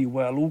did really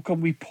well? Who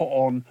can we put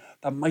on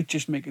that might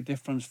just make a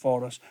difference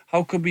for us?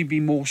 How can we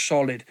be more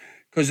solid?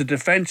 Because the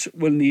defence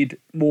will need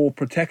more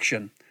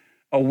protection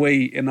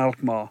away in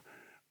Alkmaar.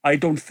 I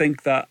don't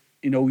think that,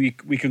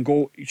 Celtic can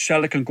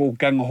go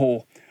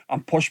gung-ho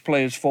and push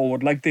players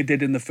forward like they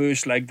did in the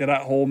first leg. They're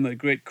at home, they're a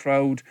great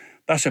crowd.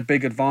 That's a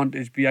big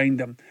advantage behind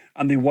them.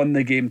 And they won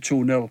the game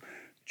 2-0.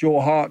 Joe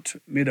Hart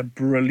made a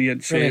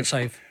brilliant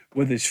save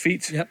with his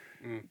feet. Yep.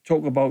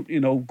 Talk about,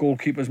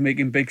 goalkeepers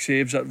making big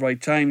saves at right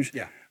times.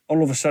 Yeah.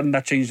 All of a sudden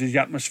that changes the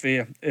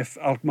atmosphere if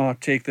Alkmaar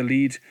take the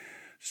lead.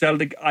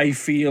 Celtic, I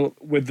feel,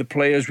 with the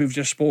players we've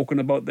just spoken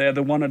about there,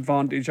 the one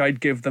advantage I'd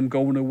give them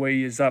going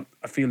away is that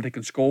I feel they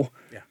can score.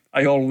 Yeah.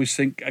 I always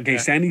think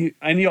against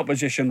any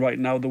opposition right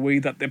now, the way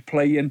that they're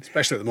playing,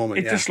 especially at the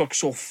moment, it just looks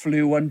so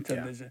fluent,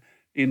 and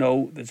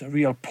there's a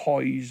real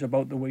poise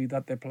about the way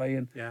that they're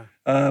playing. Yeah.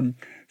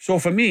 So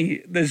for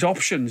me, there's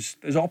options.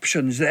 There's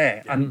options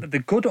there, and the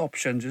good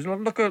options is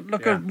look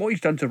at what he's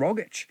done to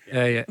Rogic.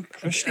 Yeah.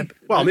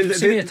 Well, I mean,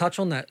 see me touch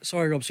on that.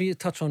 Sorry, Rob. See you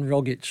touch on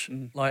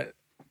Rogic. Like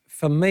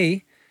for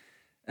me,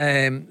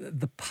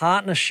 the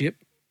partnership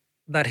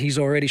that he's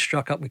already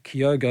struck up with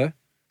Kyogo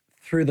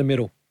through the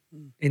middle.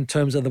 In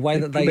terms of the way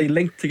that they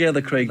link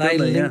together, Craig. They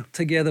link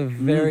together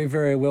very,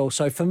 very well.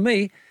 So for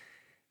me,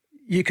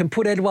 you can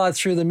put Edouard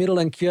through the middle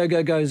and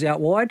Kyogo goes out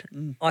wide.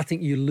 I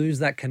think you lose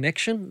that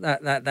connection.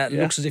 That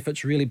looks as if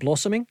it's really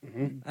blossoming.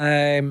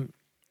 If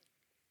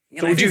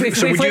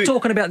we're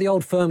talking about the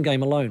old firm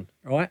game alone,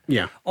 right?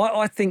 Yeah.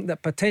 I think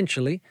that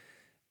potentially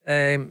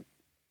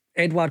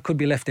Edouard could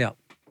be left out.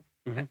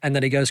 And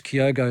that he goes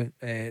Kyogo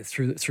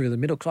through the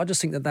middle, because I just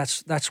think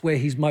that's where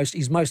he's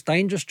most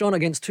dangerous, John,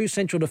 against two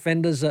central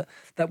defenders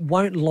that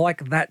won't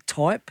like that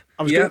type.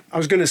 I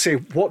was going to say,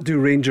 what do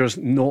Rangers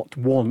not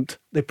want?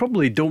 They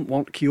probably don't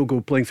want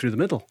Kyogo playing through the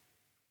middle.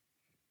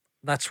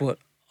 That's what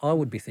I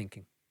would be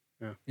thinking.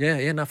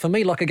 Yeah. Now, for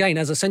me, like again,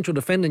 as a central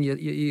defender,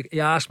 you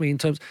ask me in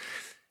terms.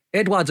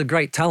 Edouard's a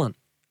great talent,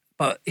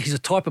 but he's a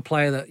type of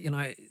player that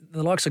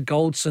the likes of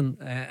Goldson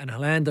and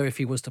Hollander, if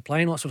he was to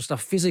play and all that sort of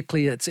stuff,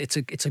 physically it's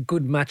a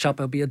good matchup.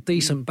 It'll be a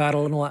decent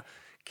battle and all that.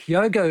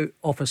 Kyogo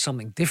offers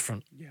something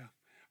different. Yeah.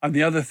 And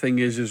the other thing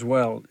is as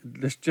well,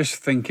 let's just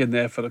think in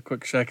there for a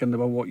quick second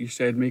about what you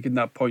said, making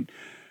that point.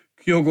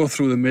 Kyogo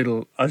through the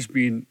middle he's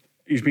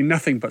been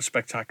nothing but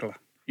spectacular.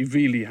 He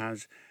really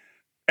has.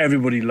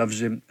 Everybody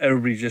loves him.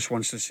 Everybody just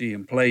wants to see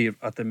him play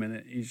at the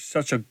minute. He's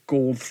such a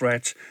goal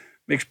threat.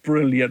 Makes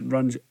brilliant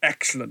runs,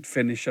 excellent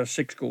finisher,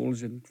 6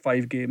 goals in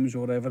 5 games or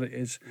whatever it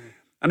is.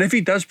 And if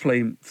he does play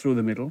him through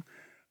the middle,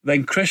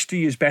 then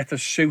Christie is better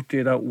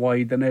suited out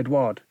wide than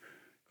Edouard,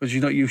 because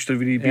he's not used to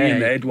really being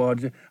there,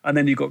 Edouard. And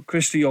then you've got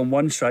Christie on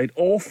one side,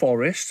 or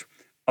Forrest.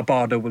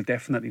 Abada will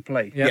definitely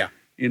play. Yeah.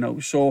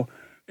 So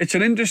it's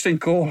an interesting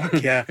call.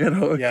 Yeah.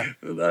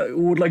 Who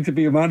would like to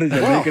be a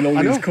manager making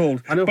all these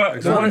calls? I know. But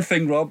exactly. The one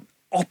thing, Rob,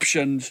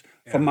 options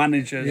for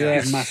managers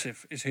is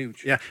massive, is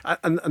huge. Yeah,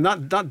 and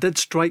that did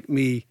strike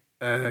me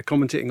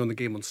commentating on the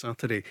game on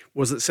Saturday,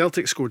 was that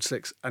Celtic scored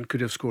 6 and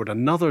could have scored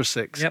another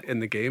 6 in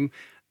the game.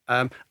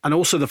 And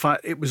also the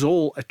fact it was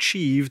all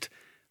achieved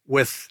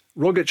with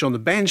Rogic on the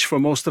bench for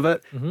most of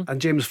it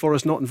and James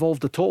Forrest not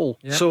involved at all.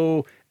 Yep.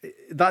 So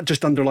that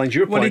just underlines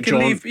your point,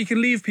 John. He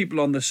can leave people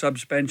on the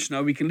subs bench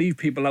now. He can leave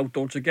people out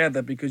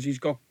altogether because he's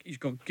got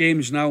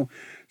games now.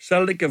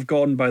 Celtic have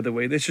gone, by the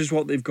way, this is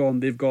what they've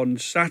gone. They've gone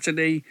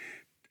Saturday,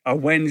 a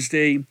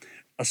Wednesday,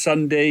 a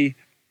Sunday,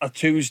 a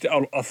Tuesday,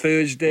 or a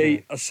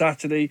Thursday, a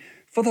Saturday.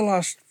 For the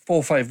last 4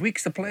 or 5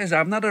 weeks, the players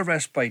haven't had a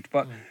respite,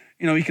 but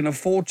he can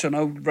afford to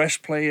now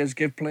rest players,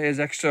 give players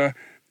extra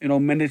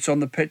minutes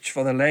on the pitch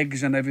for their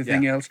legs and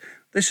everything else.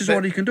 This is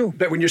what he can do.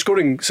 But when you're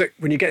getting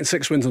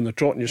 6 wins on the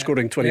trot and you're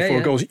scoring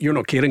 24 goals, you're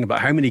not caring about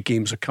how many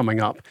games are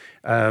coming up.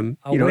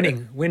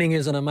 Winning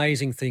is an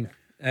amazing thing.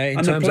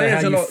 In terms of how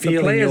you feel. The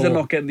players are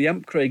not getting the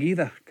ump, Craig,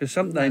 either, because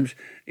sometimes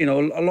a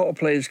lot of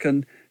players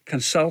can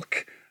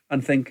sulk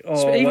and think,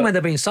 even when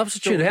they're being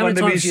substituted, how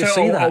many times do you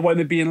see that? Or when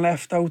they're being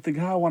left out, think,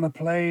 I want to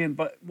play.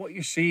 But what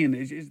you're seeing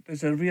is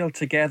there's a real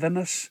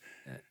togetherness.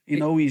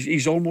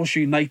 He's almost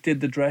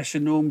united the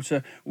dressing room.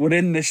 So we're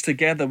in this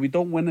together. We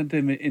don't win as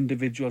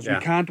individuals. We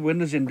can't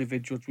win as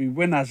individuals. We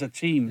win as a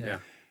team.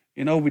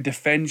 We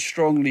defend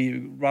strongly.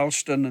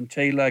 Ralston and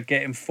Taylor are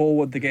getting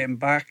forward. They're getting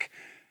back.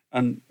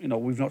 And,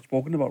 we've not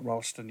spoken about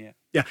Ralston yet.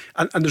 Yeah,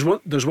 and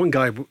there's one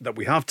guy that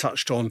we have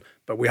touched on,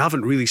 but we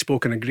haven't really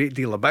spoken a great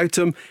deal about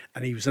him,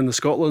 and he was in the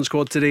Scotland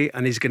squad today,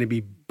 and he's going to be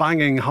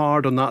banging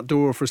hard on that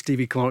door for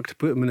Stevie Clarke to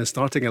put him in his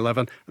starting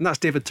 11, and that's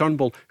David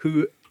Turnbull,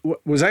 who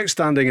was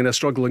outstanding in a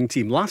struggling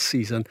team last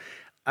season.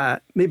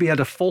 Maybe had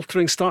a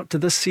faltering start to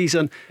this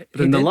season,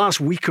 but in the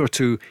last week or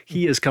two,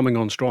 he is coming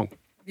on strong.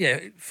 Yeah,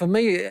 for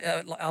me,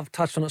 I've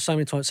touched on it so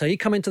many times. So he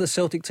came into the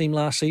Celtic team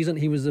last season,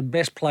 he was the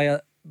best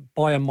player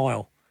by a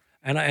mile.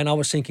 And I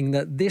was thinking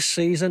that this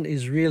season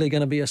is really going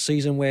to be a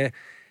season where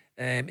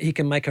he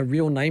can make a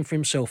real name for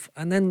himself.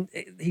 And then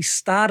he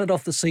started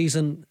off the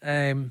season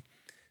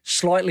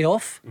slightly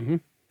off,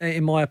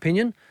 in my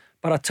opinion.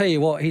 But I tell you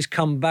what, he's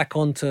come back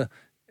onto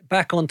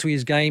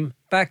his game,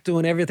 back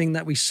doing everything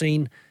that we've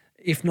seen,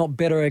 if not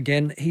better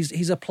again.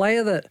 He's a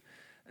player that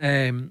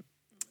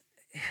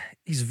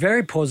he's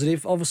very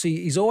positive.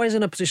 Obviously, he's always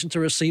in a position to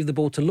receive the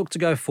ball, to look to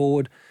go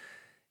forward.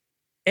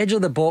 edge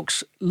of the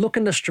box,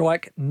 looking to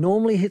strike,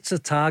 normally hits the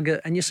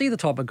target, and you see the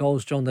type of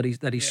goals, John, that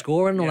he's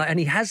scoring and all that, and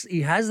he has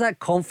that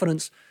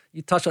confidence.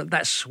 You touch on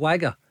that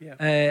swagger.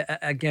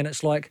 Again,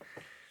 it's like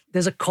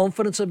there's a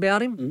confidence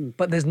about him,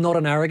 but there's not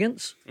an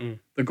arrogance.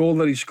 The goal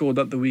that he scored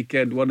at the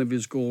weekend, one of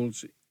his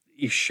goals,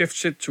 he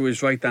shifts it to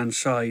his right-hand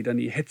side and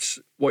he hits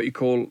what you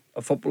call,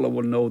 a footballer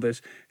will know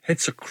this,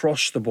 hits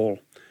across the ball.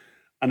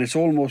 And it's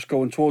almost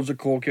going towards the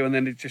goalkeeper and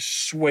then it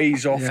just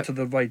sways off to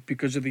the right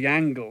because of the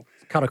angle.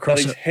 Cut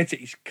across he's hit it.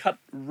 He's cut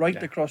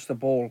right across the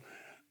ball.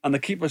 And the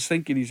keeper's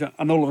thinking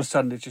and all of a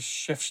sudden it just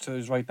shifts to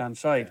his right-hand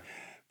side.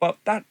 But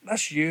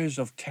that's years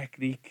of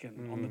technique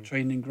and on the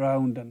training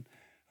ground.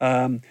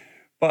 And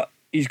but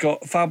he's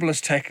got fabulous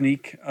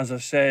technique, as I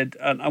said.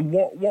 And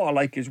what I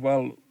like as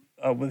well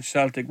with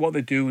Celtic, what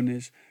they're doing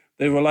is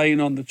they're relying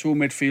on the two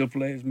midfield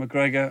players,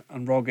 McGregor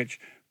and Rogic,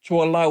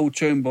 to allow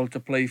Turnbull to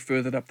play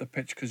further up the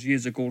pitch because he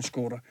is a goal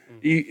scorer.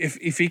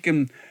 If he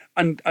can,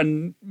 and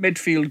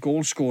midfield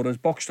goal scorers,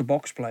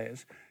 box-to-box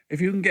players, if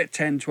you can get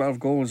 10, 12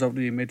 goals out of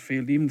your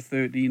midfield, even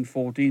 13,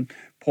 14,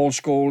 Paul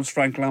Scholes,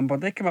 Frank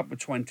Lampard, they come up with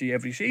 20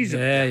 every season.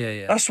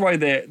 Yeah. That's why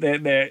they're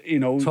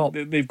Top.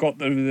 they've got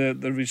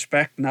the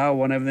respect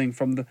now and everything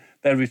from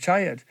they're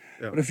retired.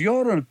 Yeah. But if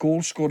you're a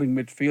goal-scoring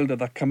midfielder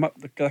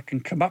that can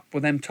come up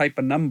with them type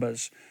of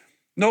numbers,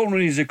 not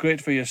only is it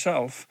great for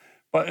yourself,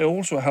 but it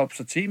also helps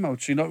the team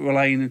out. So you're not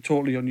relying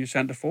totally on your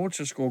centre forwards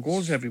to score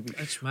goals every week.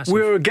 It's massive.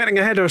 We're getting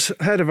ahead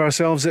of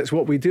ourselves. It's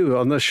what we do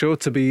on this show,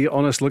 to be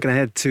honest. Looking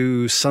ahead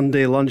to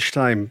Sunday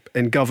lunchtime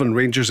in Govan,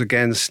 Rangers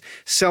against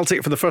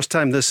Celtic for the first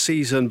time this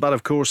season. But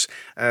of course,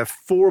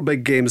 4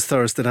 big games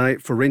Thursday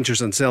night for Rangers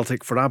and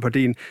Celtic, for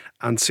Aberdeen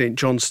and St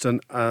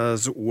Johnstone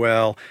as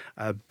well.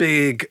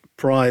 Big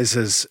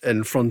prizes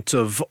in front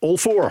of all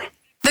 4.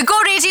 The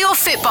Go Radio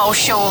Football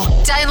Show.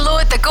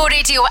 Download the Go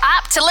Radio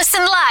app to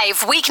listen live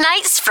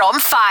weeknights from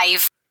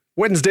 5.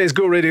 Wednesday's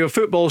Go Radio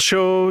Football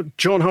Show.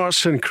 John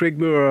Hartson, Craig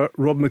Moore,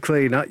 Rob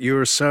Maclean at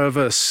your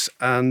service.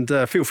 And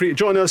feel free to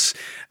join us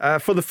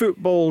for the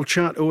football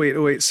chat.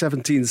 0808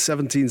 17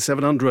 17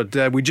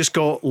 700. We just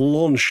got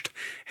launched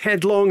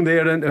headlong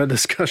there into a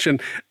discussion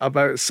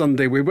about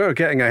Sunday. We were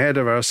getting ahead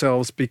of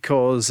ourselves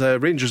because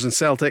Rangers and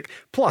Celtic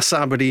plus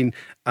Aberdeen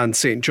and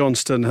St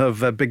Johnstone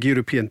have big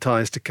European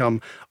ties to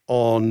come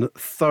on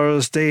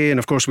Thursday. And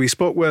of course we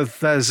spoke with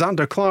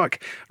Zander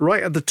Clarke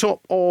right at the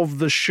top of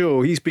the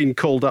show. He's been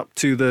called up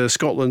to the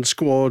Scotland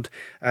squad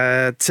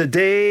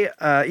today.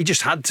 He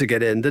just had to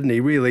get in, didn't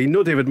he, really?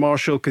 No David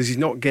Marshall because he's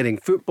not getting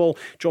football.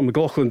 John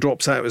McLaughlin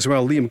drops out as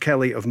well. Liam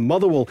Kelly of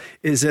Motherwell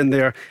is in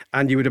there,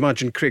 and you would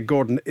imagine Craig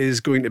Gordon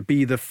is going to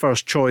be the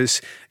first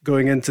choice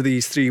going into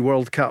these 3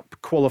 World Cup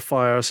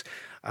qualifiers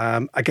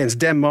against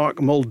Denmark,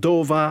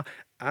 Moldova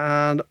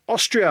and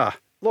Austria.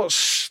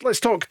 Let's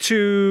talk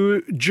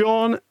to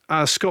John,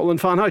 a Scotland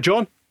fan. Hi,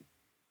 John.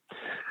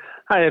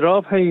 Hi,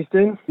 Rob. How you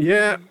doing?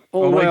 Yeah,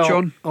 all well. Right,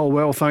 John. All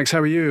well, thanks. How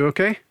are you?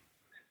 Okay?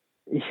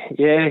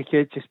 Yeah,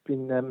 good. Just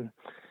been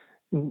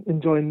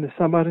enjoying the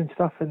summer and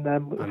stuff, and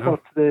looking forward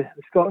to the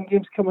Scotland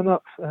games coming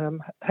up. How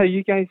are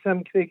you guys,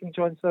 Craig and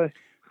John? Sorry.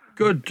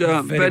 Good,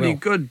 very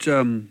good,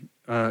 John.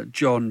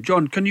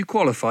 John, can you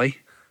qualify?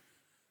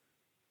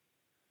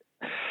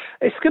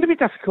 It's going to be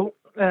difficult.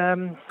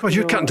 God,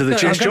 you're cutting to the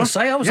chase, John.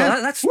 I was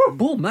like, that's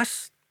boom,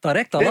 that's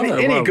direct. I love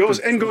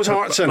it. In goes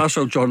Hartson. That's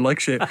how John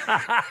likes it.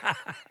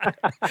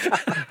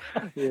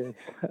 Yeah.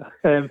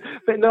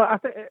 But no, I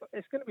think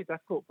it's going to be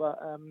difficult. But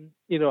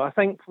I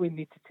think we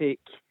need to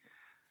take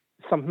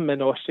something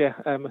in Austria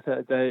without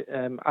a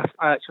doubt.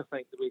 I actually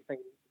think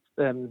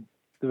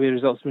the way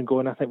results have been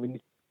going, I think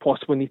we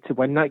possibly need to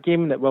win that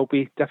game, and it will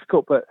be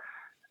difficult. But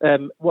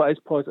what is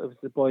positive is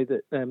the boy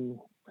that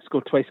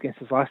scored twice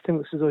against us last time.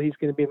 Looks as though he's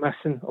going to be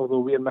missing, although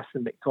we're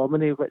missing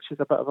McTominay, which is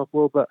a bit of a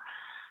blow. But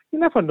you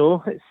never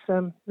know. It's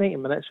 90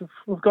 minutes.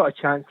 We've got a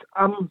chance.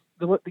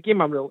 The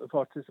game I'm really looking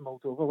forward to is the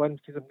Moldova one,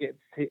 because I'm getting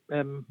to take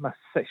my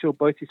 6-year-old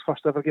boy to his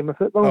first ever game of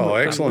football. Oh,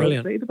 excellent.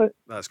 Brilliant.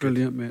 That's good.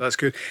 Brilliant, mate. That's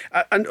good.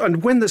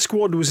 And when the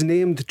squad was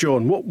named,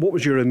 John, what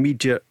was your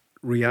immediate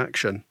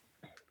reaction?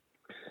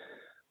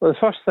 Well, the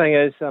first thing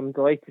is I'm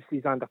delighted to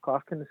see Zander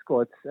Clarke in the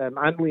squad, and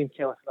Liam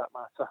Kelly for that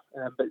matter.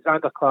 But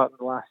Zander Clarke in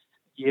the last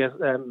year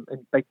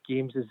in big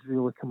games has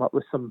really come up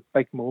with some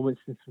big moments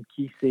and some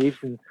key saves,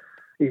 and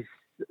he's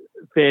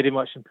very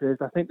much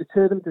improved. I think the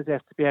two of them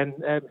deserve to be in.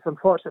 It's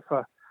unfortunate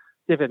for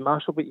David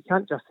Marshall, but you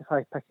can't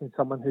justify picking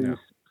someone who's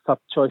third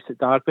choice at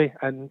Derby.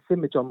 And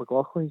same with John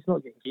McLaughlin, he's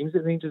not getting games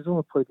at Rangers. He's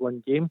only played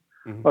 1 game,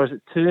 or is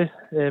it 2?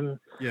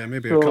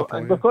 Maybe a couple.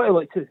 And we've got to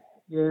look to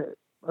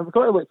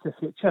the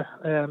future.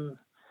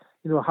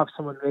 Have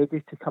someone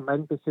ready to come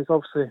in, because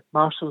obviously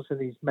Marshall's in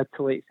his mid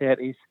to late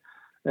 30s.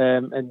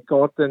 And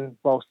Gordon,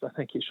 whilst I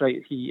think it's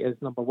right, he is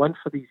number 1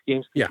 for these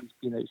games, because he's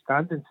been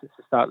outstanding since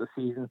the start of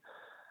the season.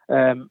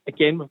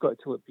 Again, we've got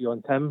to look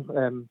beyond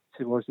him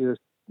towards the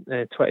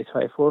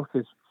 2024,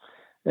 because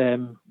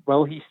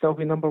will he still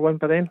be number 1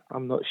 by then?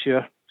 I'm not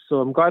sure. So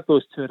I'm glad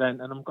those two are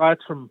in, and I'm glad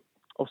from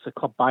obviously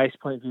club bias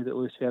point of view that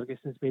Lewis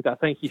Ferguson's made. I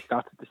think he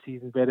started the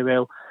season very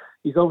well.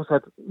 He's always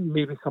had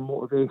maybe some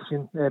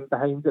motivation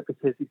behind it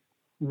because he's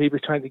maybe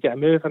trying to get a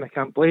move, and I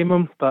can't blame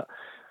him. But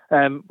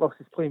whilst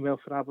he's playing well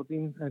for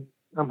Aberdeen, and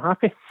I'm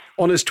happy.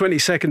 On his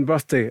 22nd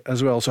birthday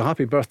as well, so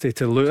happy birthday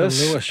to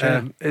Lewis.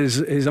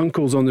 His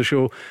uncle's on the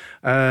show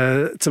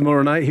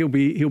tomorrow night. He'll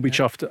be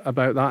chuffed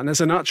about that, and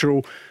it's a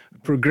natural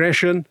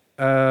progression.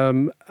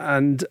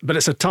 But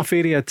it's a tough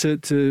area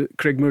to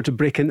Craig Moore to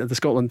break into the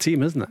Scotland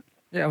team, isn't it?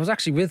 Yeah, I was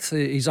actually with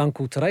his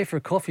uncle today for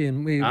a coffee,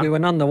 and we were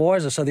none the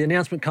wiser. So the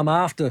announcement come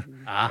after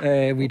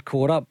we'd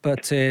caught up.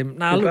 But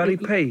did he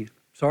pay?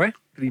 Sorry,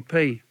 did he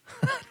pay?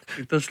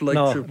 He does like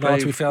no, to pay. No,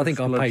 to be fair, I think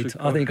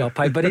I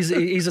paid. But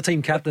he's a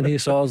team captain here,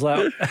 so I was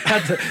like,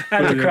 had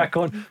to crack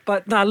on.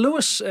 But no,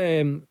 Lewis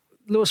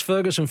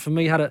Ferguson for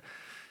me had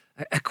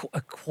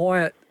a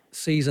quiet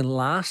season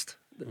last.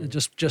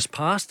 Just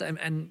passed,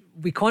 and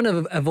we kind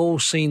of have all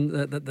seen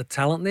the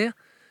talent there.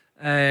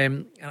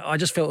 I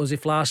just felt as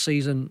if last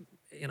season,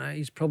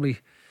 he's probably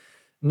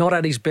not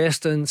at his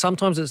best, and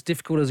sometimes it's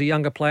difficult as a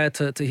younger player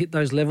to hit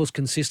those levels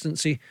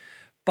consistency.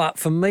 But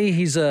for me,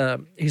 he's a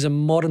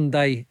modern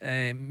day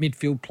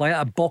midfield player,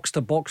 a box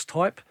to box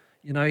type.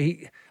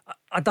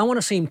 I don't want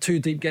to see him too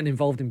deep getting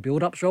involved in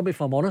build ups, Rob,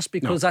 if I'm honest,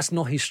 because that's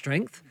not his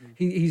strength.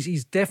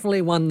 He's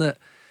definitely one that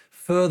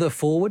further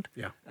forward.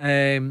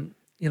 And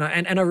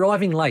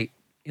arriving late,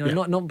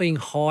 not being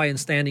high and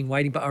standing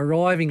waiting, but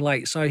arriving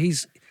late. So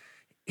he's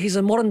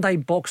a modern day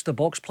box to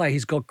box player.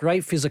 He's got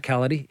great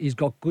physicality. He's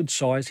got good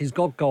size. He's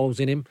got goals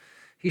in him.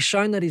 He's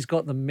shown that he's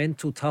got the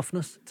mental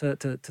toughness to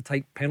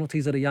take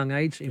penalties at a young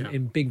age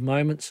in big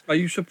moments. Are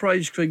you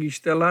surprised, Craig, he's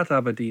still at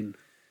Aberdeen?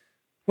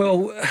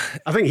 Well,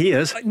 I think he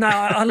is.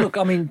 No, look,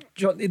 I mean,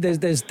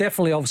 there's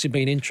definitely obviously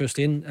been interest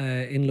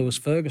in Lewis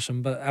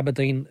Ferguson, but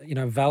Aberdeen,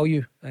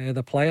 value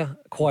the player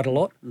quite a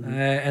lot,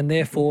 and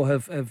therefore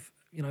have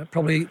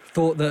probably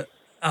thought that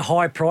a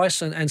high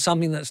price and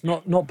something that's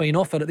not been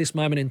offered at this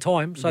moment in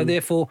time. So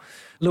therefore,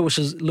 Lewis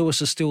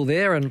is still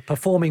there and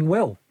performing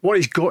well. What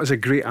he's got is a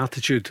great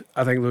attitude.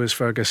 I think Lewis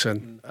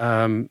Ferguson,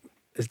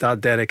 his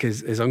dad Derek,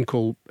 his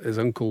uncle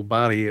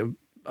Barry,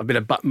 have been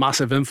a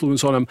massive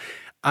influence on him.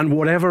 And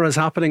whatever is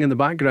happening in the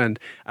background,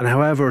 and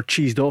however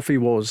cheesed off he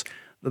was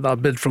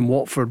that bid from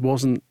Watford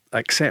wasn't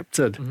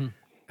accepted,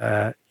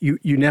 you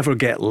never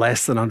get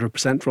less than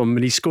 100% from him.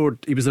 And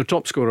he was their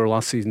top scorer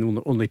last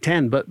season, only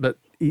 10, but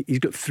he's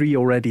got 3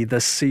 already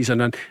this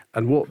season.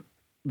 And what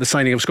the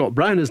signing of Scott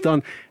Brown has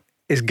done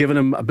is given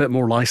him a bit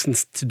more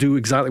license to do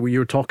exactly what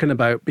you're talking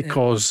about,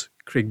 because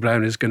Scott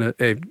Brown is going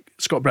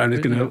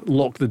to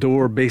lock the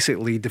door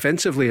basically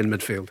defensively in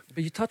midfield.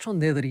 But you touch on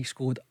there that he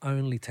scored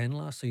only 10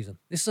 last season.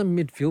 This is a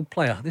midfield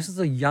player. This is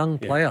a young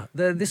player.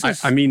 This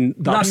is.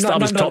 That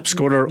was top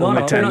scorer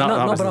only 10.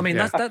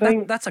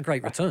 That's a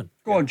great return.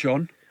 Go on,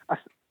 John.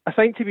 I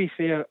think, to be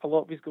fair, a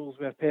lot of his goals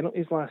were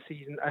penalties last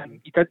season, and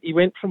he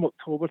went from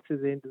October to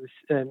the end of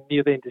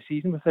near the end of the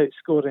season without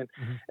scoring,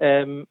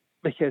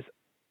 because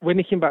when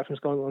he came back from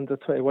Scotland under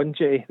 21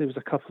 duty, there was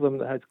a couple of them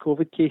that had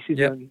COVID cases,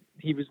 and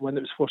he was one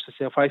that was forced to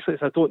self-isolate.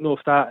 So I don't know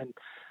if that, and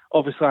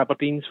obviously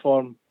Aberdeen's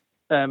form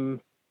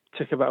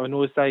took a bit of a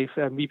nosedive,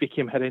 and we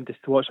became horrendous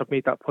to watch. I've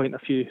made that point a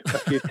few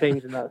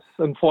times, and that's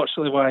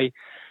unfortunately why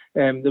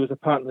there was a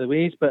part of the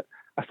ways. But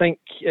I think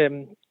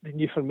the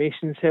new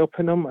formation's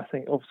helping him. I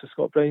think obviously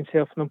Scott Brown's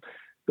helping him.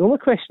 The only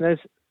question is,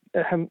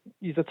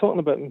 you're talking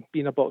about him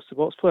being a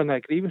box-to-box player, and I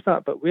agree with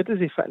that, but where does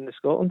he fit in the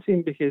Scotland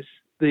team? Because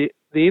the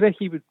area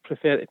he would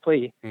prefer to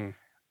play,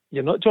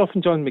 you're not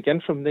dropping John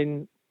McGinn from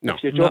then. No.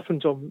 If you're dropping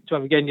John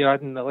McGinn, you're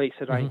adding the likes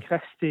of Ryan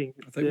Christie,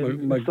 I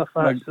think stuff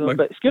like that.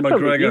 But it's good for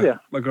McGregor.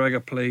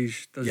 McGregor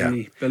plays, doesn't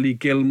he? Billy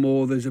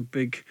Gilmore, there's a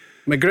big...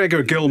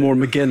 McGregor, Gilmore,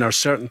 McGinn are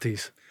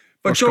certainties.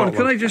 But John,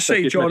 can I just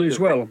say, John, as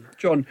well,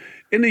 John,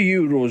 in the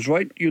Euros,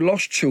 right, you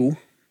lost 2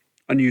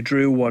 and you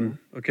drew 1,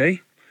 okay?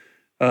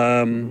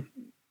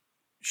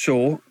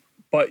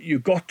 But you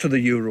got to the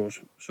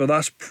Euros, so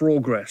that's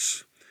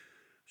progress.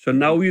 So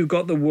now you've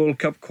got the World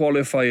Cup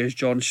qualifiers,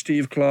 John.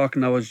 Steve Clarke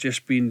now has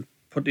just been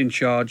put in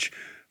charge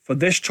for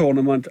this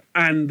tournament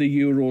and the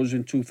Euros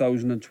in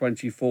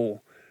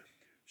 2024.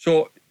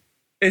 So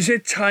is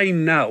it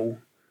time now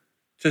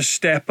to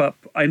step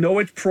up? I know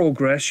it's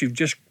progress. You've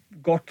just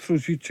got through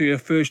to your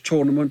first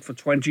tournament for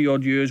 20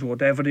 odd years,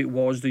 whatever it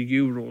was, the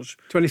Euros.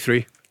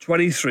 23.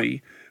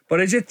 But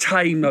is it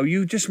time now?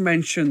 You just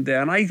mentioned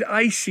there, and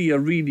I see a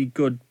really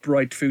good,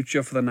 bright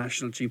future for the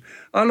national team.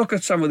 I look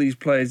at some of these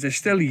players, they're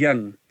still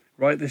young,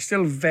 right? They're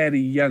still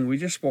very young. We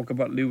just spoke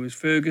about Lewis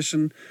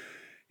Ferguson.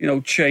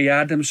 Che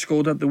Adams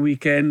scored at the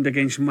weekend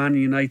against Man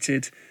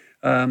United.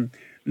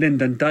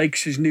 Lyndon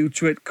Dykes is new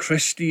to it.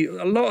 Christie,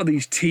 a lot of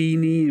these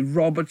Teeny,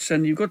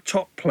 Robertson, you've got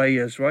top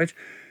players, right?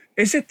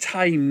 Is it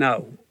time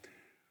now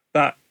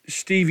that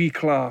Stevie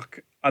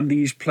Clarke and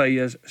these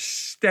players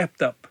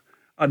stepped up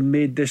and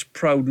made this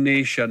proud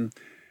nation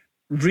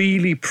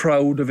really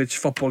proud of its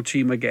football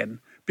team again?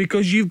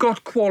 Because you've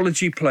got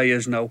quality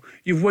players now.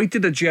 You've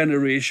waited a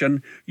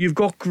generation. You've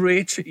got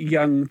great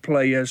young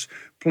players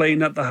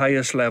playing at the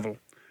highest level.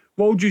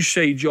 what would you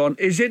say, John?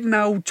 Is it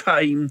now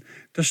time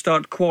to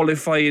start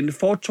qualifying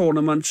for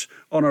tournaments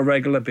on a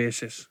regular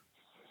basis?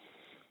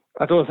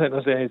 I don't think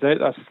there's any doubt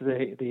that's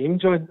the aim,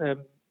 John.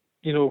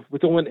 We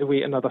don't want to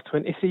wait another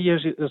 23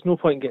 years. There's no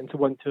point in getting to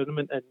one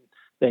tournament and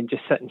then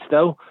just sitting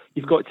still.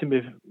 You've got to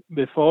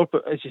move forward.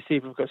 But as you say,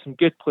 we've got some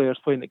good players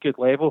playing at good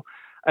level.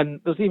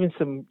 And there's even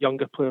some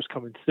younger players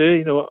coming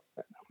through.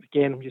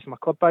 Again, I'm using my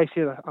club bias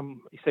here.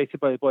 I'm excited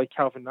by the boy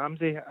Calvin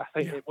Ramsey. I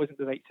think it wasn't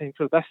the right time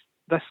for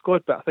this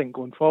squad, but I think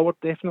going forward,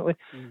 definitely.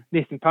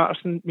 Nathan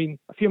Patterson.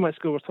 A few months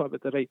ago we were talking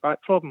about the right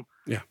back problem.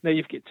 Yeah. Now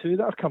you've got two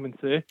that are coming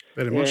through.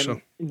 Very much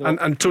so.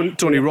 And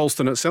Tony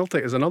Ralston at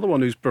Celtic is another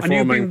one who's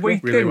performing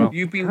really well.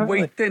 You've been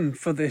waiting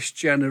for this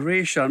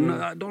generation.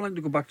 I don't like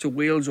to go back to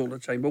Wales all the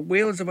time, but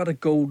Wales have had a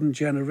golden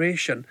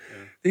generation.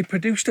 Yeah. They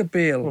produced a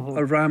Bale,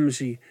 a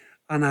Ramsey,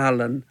 an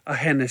Allen, a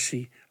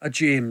Hennessy, a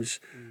James.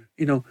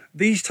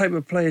 These type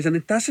of players, and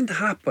it doesn't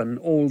happen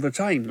all the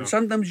time. No.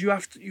 Sometimes you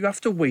have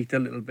to wait a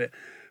little bit,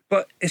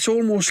 but it's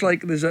almost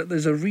like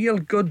there's a real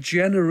good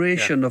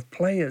generation of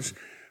players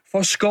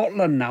for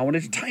Scotland now, and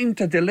it's time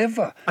to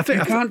deliver.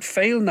 You can't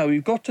fail now.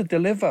 You've got to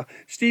deliver.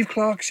 Steve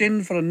Clarke's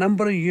in for a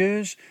number of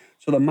years,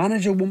 so the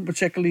manager won't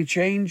particularly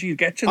change. You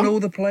get to know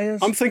the players.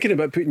 I'm thinking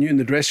about putting you in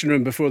the dressing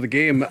room before the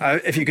game.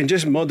 If you can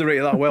just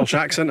moderate that Welsh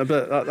accent a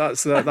bit,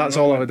 that's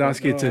all I would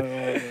ask you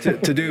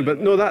to do. But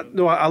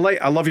I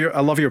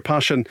love your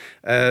passion,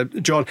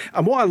 John.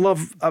 And what I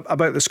love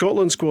about the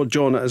Scotland squad,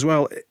 John, as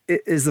well,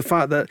 is the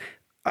fact that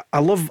I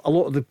love a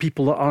lot of the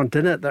people that aren't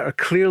in it that are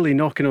clearly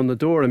knocking on the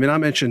door. I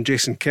mentioned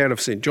Jason Kerr of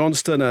St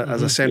Johnstone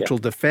as a central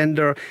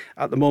defender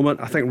at the moment.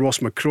 I think Ross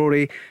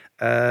McCrory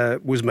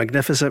was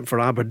magnificent for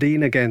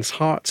Aberdeen against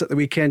Hearts at the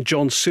weekend.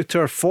 John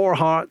Souttar for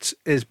Hearts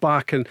is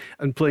back and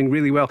playing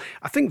really well.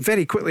 I think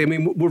very quickly,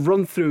 we've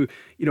run through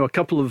a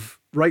couple of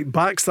right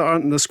backs that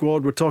aren't in the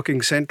squad. We're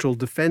talking central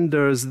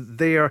defenders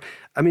there.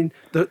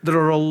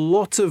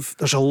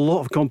 There's a lot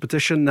of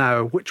competition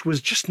now, which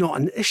was just not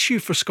an issue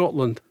for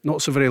Scotland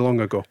not so very long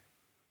ago.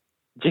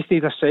 Just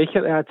need a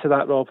striker to add to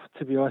that, Rob,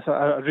 to be honest.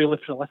 A really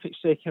prolific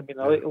striker.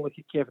 I like to look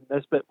at Kevin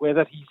Nisbet.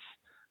 Whether he's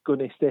going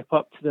to step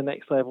up to the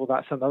next level,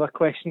 that's another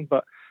question.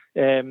 But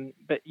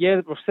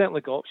yeah, we've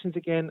certainly got options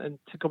again. And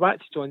to go back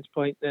to John's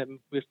point,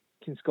 where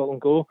can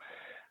Scotland go?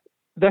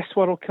 This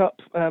World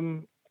Cup,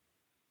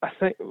 I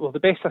think, the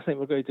best I think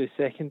we're going to do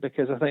second,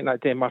 because I think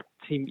that Denmark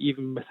team,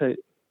 even without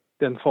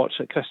the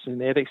unfortunate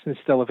Christian Eriksen, is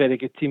still a very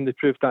good team. They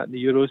proved that in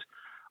the Euros.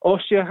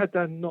 Austria had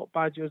a not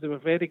bad year. They were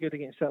very good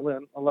against Italy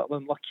and a little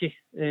unlucky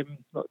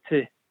not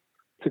to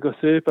go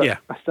through. But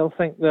I still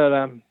think they're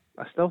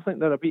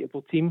a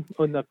beatable team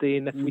on their day.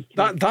 And if we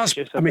can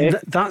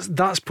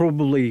that's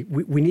probably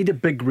we need a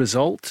big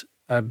result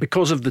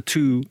because of the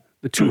two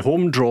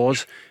home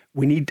draws.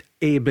 We need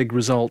a big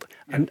result,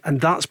 and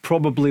that's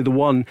probably the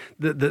one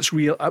that's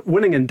real.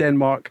 Winning in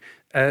Denmark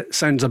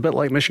sounds a bit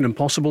like Mission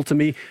Impossible to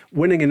me.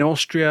 Winning in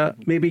Austria,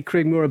 maybe,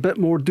 Craig Moore, a bit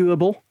more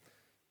doable.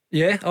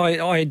 Yeah,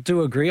 I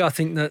do agree. I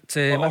think that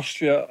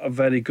Austria are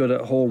very good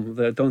at home.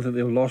 I don't think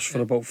they've lost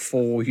for about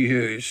 4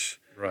 years.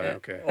 Right,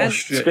 okay.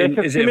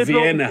 Austria, is it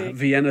Vienna?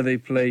 Vienna they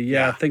play.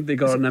 Yeah, I think they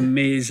got an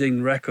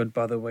amazing record,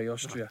 by the way,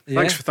 Austria.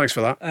 Yeah. Thanks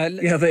for that.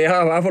 They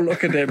are. Have a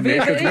look at them, mate.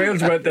 Because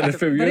Wales went there a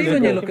few years ago.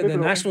 When you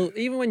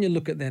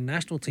look at their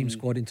national team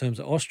squad in terms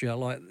of Austria,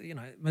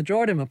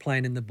 majority of them are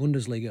playing in the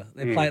Bundesliga.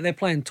 They're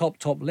playing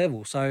top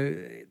level. So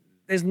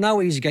there's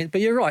no easy game.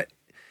 But you're right.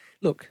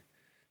 Look,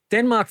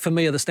 Denmark for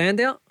me are the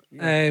standout.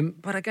 Yeah.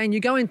 But again,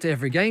 you go into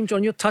every game,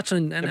 John. You're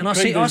touching, and I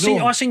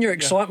seen your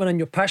excitement and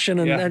your passion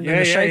and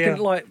the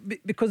shaking,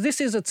 because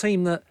this is a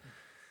team that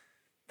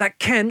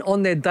can,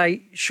 on their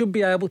day, should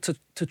be able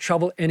to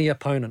trouble any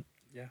opponent.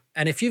 Yeah.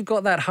 And if you've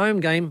got that home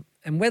game,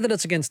 and whether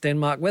it's against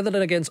Denmark, whether it's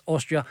against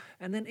Austria,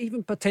 and then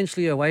even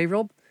potentially away,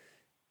 Rob,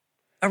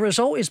 a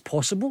result is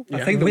possible.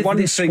 I think the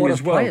one thing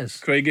as well,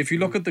 Craig, if you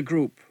look at the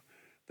group,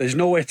 there's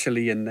no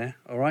Italy in there,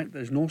 all right?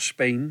 There's no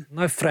Spain,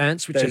 no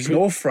France, there's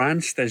no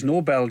France, there's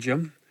no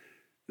Belgium.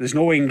 There's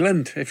no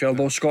England,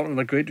 although Scotland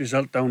had a great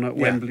result down at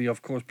Wembley,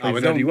 of course,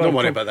 played very well. Don't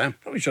worry about them.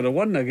 Probably should have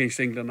won against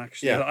England,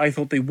 actually. Yeah. I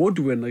thought they would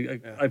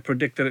win. I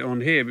predicted it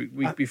on here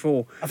week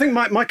before. I think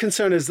my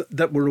concern is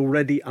that we're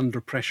already under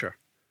pressure.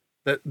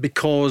 That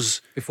because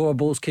before a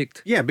ball's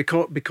kicked. Yeah,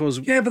 because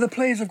but the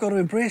players have got to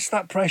embrace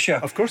that pressure.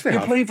 Of course they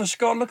have. You're playing for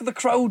Scotland. Look at the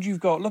crowd you've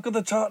got. Look at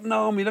the Tartan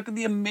Army. Look at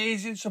the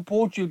amazing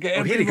support you'll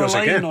get. Here he goes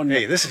again. On you.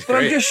 Hey, this is great.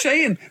 But I'm just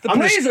saying, the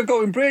players have got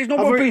to embrace.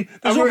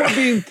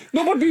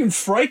 Nobody being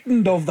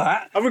frightened of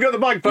that. Have we got the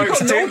bagpipes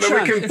tape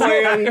that we can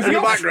play in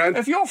the background?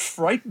 If you're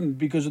frightened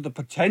because of the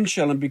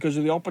potential and because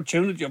of the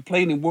opportunity of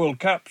playing in World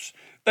Cups,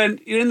 then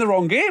you're in the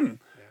wrong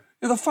game.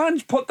 The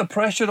fans put the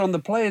pressure on the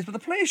players, but the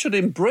players should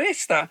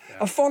embrace that.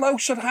 A full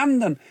house at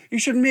Hampden. You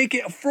should make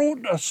it a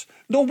fortress.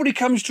 Nobody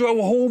comes to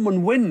our home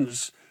and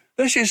wins.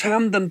 This is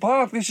Hampden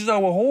Park. This is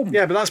our home.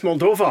 Yeah, but that's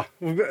Moldova.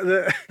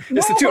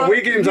 It's the two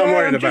away games I'm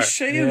worried about. I'm just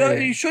saying that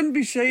you shouldn't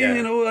be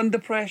saying, under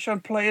pressure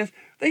on players.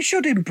 They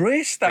should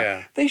embrace that.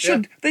 Yeah.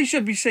 They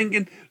should be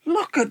thinking,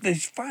 look at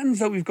these fans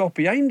that we've got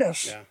behind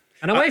us. Yeah.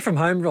 And away from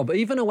home, Rob,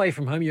 even away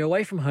from home, you're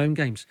away from home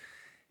games.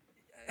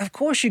 Of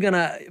course, you're going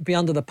to be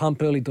under the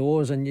pump early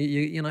doors, and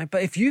you know.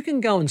 But if you can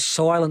go and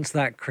silence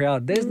that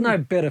crowd, there's no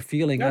better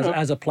feeling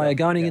as a player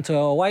going into an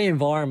away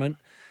environment.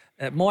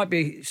 It might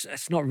be,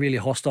 it's not really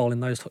hostile in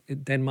those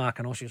Denmark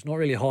and Austria. It's not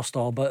really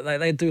hostile, but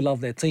they do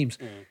love their teams.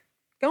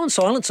 Go and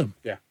silence them.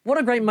 Yeah. What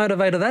a great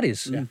motivator that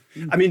is. Yeah.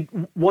 I mean,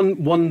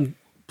 one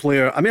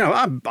player. I mean,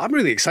 I'm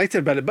really excited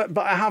about it, but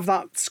I have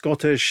that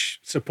Scottish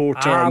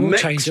supporter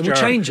mixture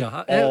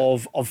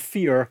of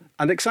fear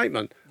and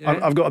excitement. Yeah.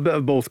 I've got a bit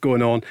of both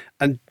going on.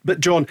 But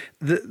John,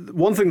 the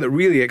one thing that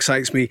really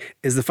excites me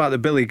is the fact that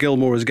Billy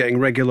Gilmour is getting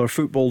regular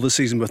football this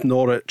season with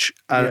Norwich,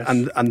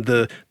 and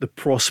the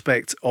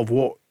prospect of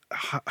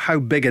how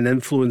big an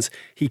influence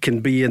he can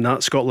be in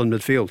that Scotland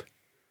midfield.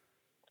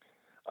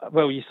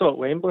 Well, you saw at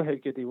Wembley how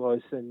good he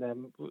was, and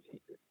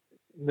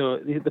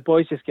the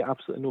boys just get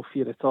absolutely no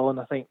fear at all. And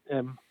I think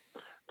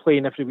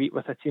playing every week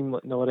with a team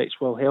like Norwich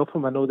will help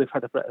him. I know they've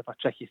had a bit of a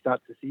tricky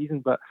start to the season,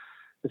 but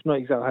they've not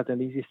exactly had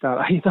an easy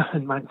start either.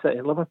 And Man City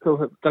and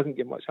Liverpool, it doesn't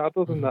get much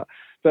harder than that.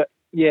 But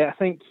yeah, I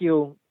think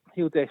he'll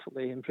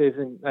definitely improve.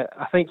 And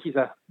I think he's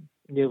a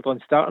nailed-on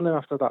starter now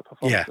after that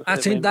performance. Yeah,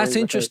 that's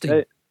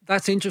interesting.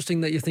 That's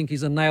interesting that you think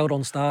he's a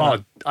nailed-on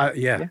starter. Got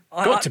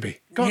to be.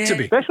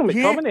 Especially with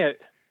McTominay out.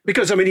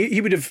 Because I mean,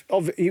 he would have,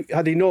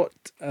 had he not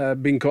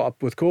been caught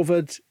up with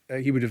COVID,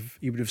 he would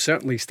have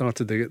certainly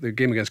started the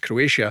game against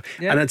Croatia.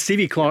 Yep. And had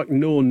Stevie Clarke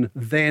known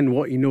then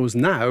what he knows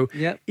now,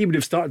 he would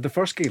have started the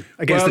first game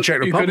against the Czech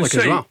Republic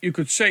as well. You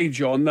could say,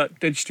 John, that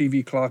did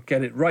Stevie Clarke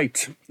get it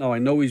right? Now I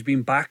know he's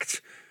been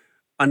backed,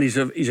 and he's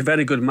a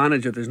very good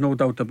manager. There's no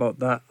doubt about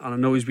that. And I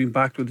know he's been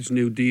backed with his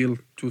new deal,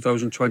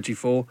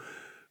 2024.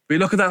 But you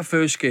look at that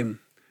first game.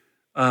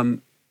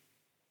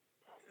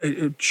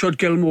 Should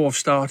Gilmour have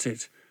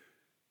started?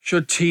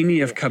 Should Teeny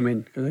have come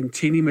in? Because I think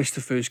Teeny missed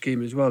the first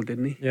game as well,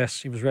 didn't he?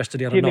 Yes, he was rested.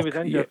 He had a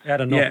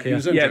knock.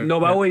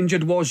 But how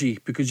injured was he?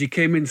 Because he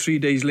came in 3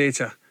 days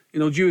later. You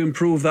know, do you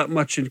improve that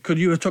much? And could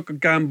you have took a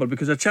gamble?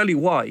 Because I tell you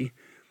why.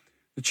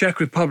 The Czech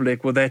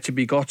Republic were there to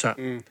be got at.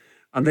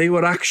 And they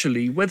were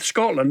actually, with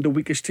Scotland, the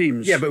weakest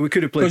teams. Yeah, but we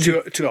could have played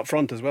two up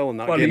front as well in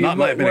that game. That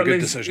might have been a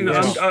good decision.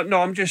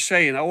 I'm just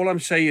saying. All I'm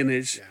saying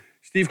is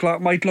Steve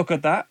Clarke might look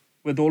at that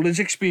with all his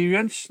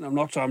experience.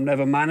 I'm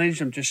never managed.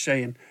 I'm just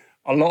saying.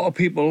 A lot of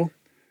people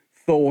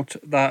thought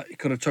that he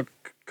could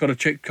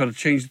have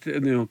changed,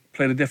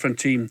 played a different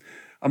team,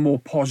 a more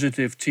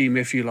positive team,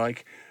 if you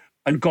like,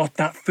 and got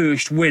that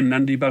first win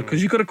under your belt,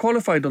 because you could have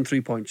qualified on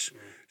 3 points.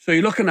 So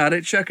you're looking at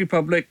it: Czech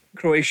Republic,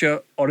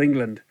 Croatia, or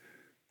England.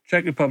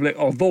 Czech Republic,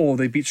 although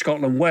they beat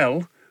Scotland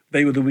well,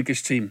 they were the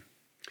weakest team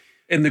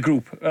in the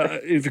group,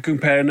 if you're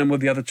comparing them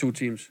with the other two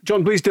teams.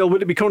 John Bleasdale,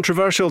 would it be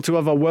controversial to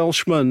have a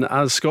Welshman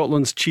as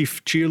Scotland's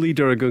chief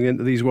cheerleader going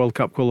into these World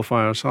Cup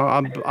qualifiers?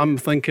 I'm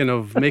thinking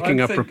of making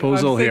a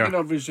proposal here.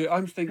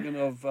 I'm thinking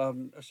of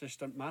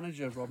assistant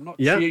manager, Rob.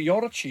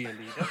 You're a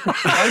cheerleader.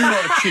 I'm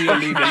not a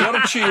cheerleader. You're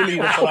a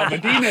cheerleader for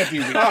Aberdeen every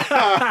week.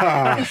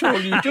 That's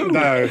all you do.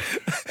 No.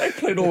 I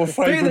played over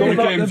 500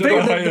 games.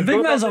 The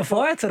big man's on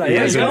fire today. He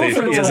is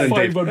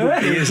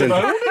indeed.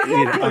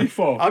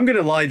 I'm going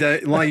to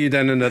lie you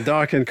down in the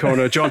dark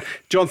corner. John,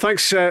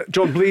 thanks.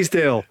 John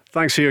Bleasdale,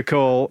 thanks for your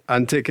call,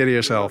 and take care of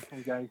yourself.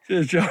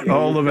 Cheers, John.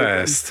 All the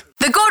best.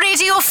 The Go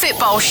Radio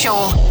Football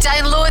Show.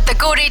 Download the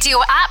Go Radio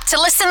app to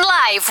listen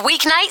live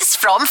weeknights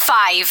from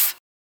 5.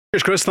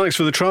 Cheers, Chris. Thanks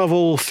for the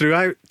travel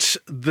throughout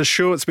the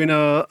show. It's been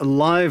a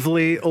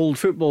lively old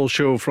football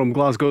show from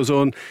Glasgow's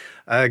own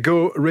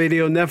Go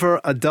Radio. Never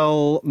a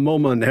dull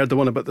moment. Heard the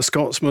one about the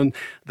Scotsman,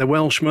 the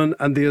Welshman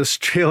and the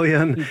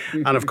Australian.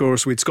 And of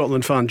course we had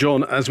Scotland fan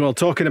John as well,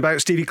 talking about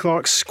Stevie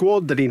Clarke's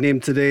squad that he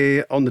named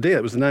today. On the day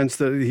it was announced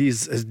that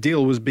his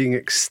deal was being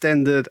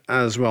extended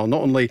as well.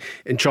 Not only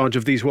in charge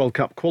of these World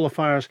Cup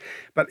qualifiers,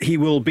 but he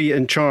will be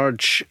in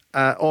charge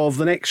of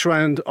the next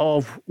round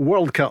of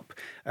World Cup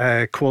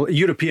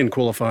European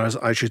qualifiers,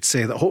 I should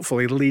say, that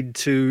hopefully lead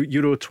to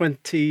Euro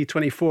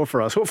 2024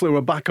 for us. Hopefully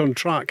we're back on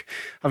track,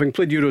 having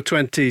played Euro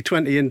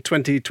 2020 in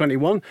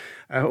 2021.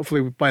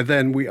 Hopefully by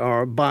then we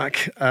are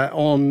back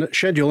on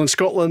schedule, and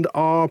Scotland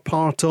are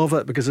part of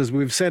it, because as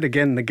we've said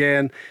again and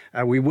again,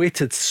 we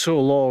waited so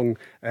long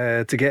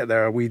to get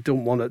there. We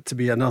don't want it to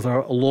be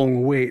another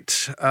long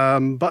wait.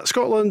 But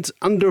Scotland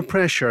under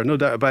pressure, no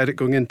doubt about it,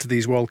 going into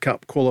these World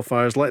Cup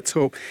qualifiers. Let's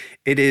hope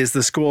it is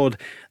the squad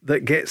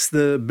that gets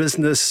the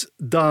business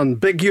done.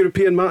 Big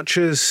European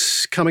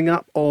matches coming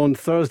up on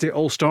Thursday. It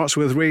all starts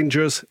with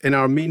Rangers in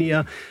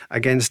Armenia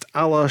against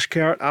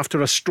Alashkert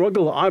after a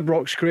struggle at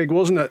Ibrox, Craig,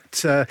 wasn't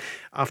it?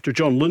 After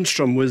John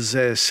Lundstrom was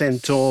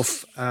sent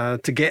off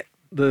to get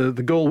the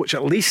goal, which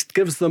at least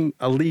gives them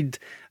a lead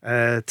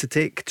to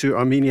take to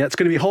Armenia. It's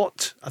going to be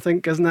hot, I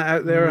think, isn't it,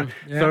 out there?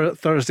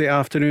 Thursday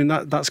afternoon.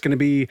 That's going to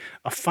be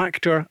a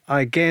factor,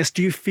 I guess.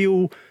 Do you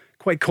feel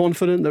quite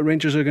confident that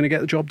Rangers are going to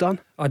get the job done?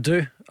 I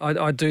do.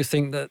 I do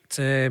think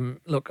that,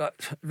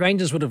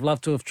 Rangers would have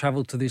loved to have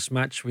travelled to this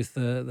match with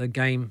the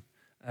game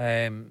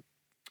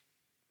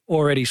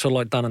already sort of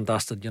like done and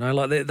dusted.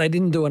 Like they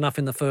didn't do enough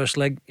in the first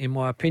leg, in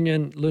my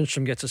opinion.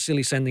 Lundstrom gets a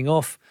silly sending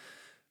off,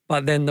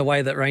 but then the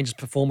way that Rangers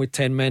perform with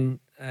 10 men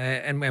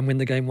and win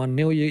the game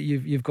 1-0,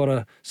 you've got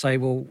to say,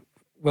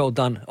 well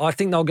done. I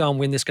think they'll go and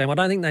win this game. I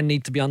don't think they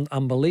need to be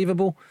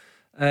unbelievable.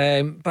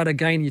 But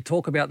again, you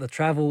talk about the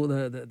travel,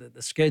 the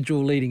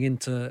schedule leading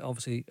into,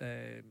 obviously,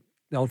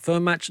 the Old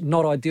Firm match.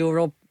 Not ideal,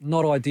 Rob.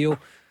 Not ideal.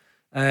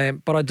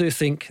 But I do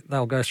think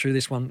they'll go through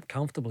this one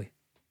comfortably.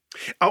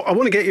 I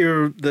want to get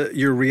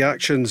your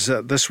reactions.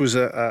 This was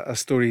a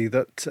story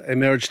that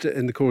emerged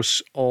in the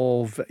course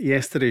of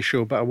yesterday's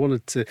show, but I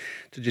wanted to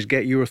just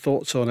get your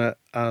thoughts on it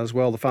as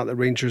well. The fact that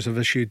Rangers have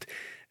issued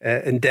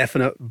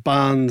indefinite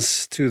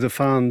bans to the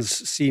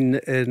fans seen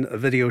in a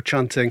video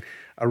chanting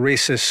a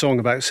racist song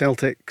about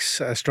Celtic's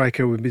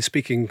striker. We've been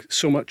speaking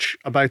so much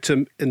about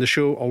him in the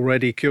show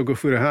already. Kyogo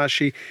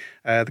Furuhashi,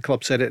 the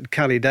club said it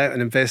carried out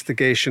an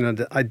investigation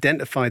and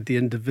identified the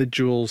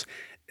individuals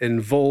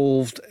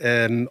involved,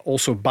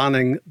 also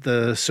banning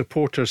the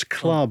supporters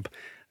club,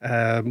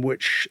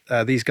 which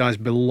these guys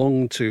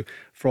belong to,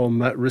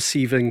 from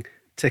receiving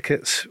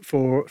tickets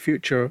for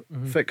future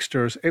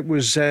fixtures. It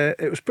was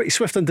pretty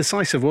swift and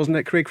decisive, wasn't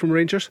it, Craig, from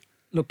Rangers?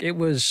 Look, it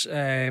was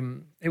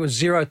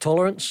zero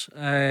tolerance,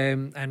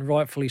 and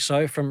rightfully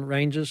so from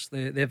Rangers.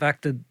 They've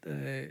acted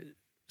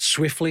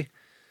swiftly.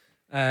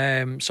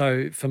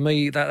 So for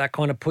me, that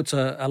kind of puts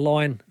a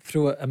line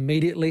through it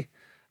immediately.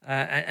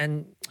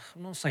 And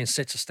I'm not saying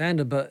sets a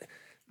standard, but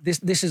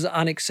this is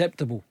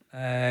unacceptable.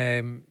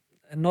 And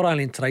not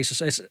only in today's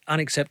society, it's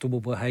unacceptable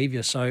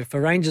behaviour. So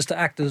for Rangers to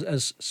act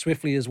as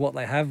swiftly as what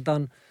they have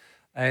done,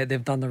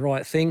 they've done the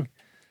right thing.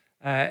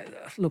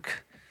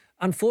 Look,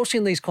 unfortunately,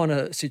 in these kind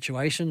of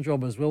situations,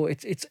 Rob, as well,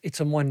 it's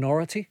a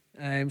minority.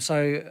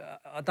 So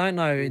I don't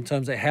know in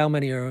terms of how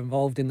many are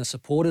involved in the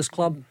supporters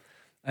club.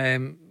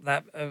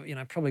 That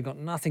probably got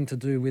nothing to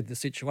do with the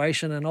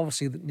situation, and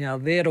obviously now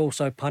they're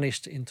also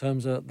punished in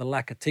terms of the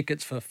lack of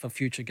tickets for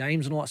future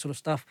games and all that sort of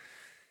stuff.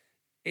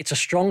 It's a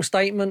strong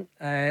statement,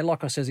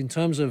 like I says, in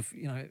terms of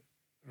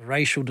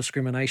racial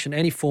discrimination,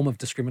 any form of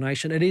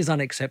discrimination. It is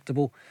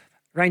unacceptable.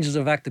 Rangers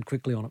have acted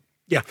quickly on it.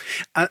 Yeah,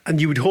 and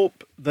you would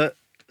hope that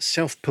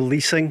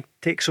self-policing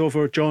takes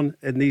over, John,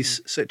 in these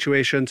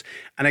situations.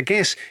 And I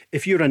guess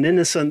if you're an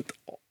innocent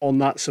on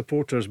that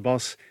supporters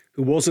bus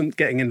who wasn't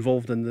getting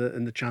involved in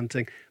the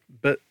chanting,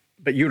 but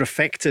you're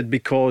affected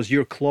because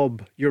your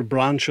club, your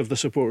branch of the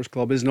supporters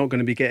club, is not going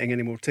to be getting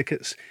any more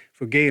tickets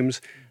for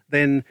games,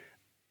 then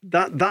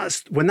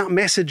that's when that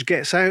message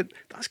gets out,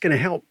 that's going to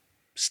help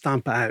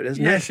stamp it out,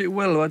 isn't it? Yes, it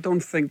will. I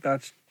don't think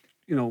that's,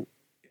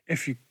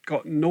 if you've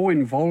got no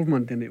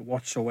involvement in it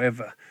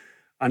whatsoever,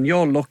 and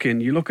you're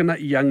looking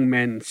at young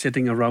men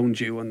sitting around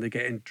you and they're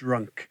getting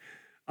drunk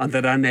and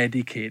they're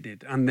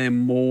uneducated and they're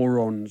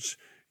morons.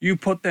 You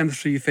put them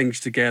three things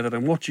together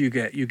and what do you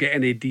get? You get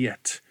an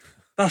idiot.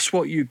 That's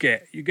what you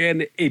get. You get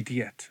an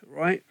idiot,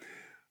 right?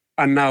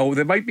 And now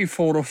there might be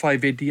 4 or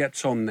 5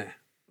 idiots on there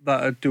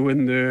that are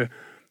doing the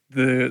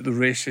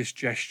racist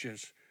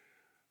gestures.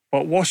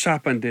 But what's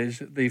happened is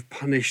they've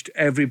punished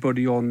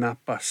everybody on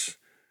that bus.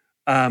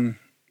 The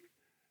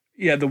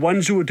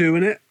ones who are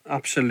doing it,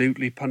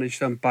 absolutely punish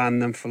them, ban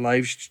them for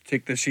lives,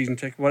 take their season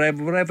ticket,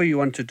 whatever you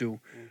want to do.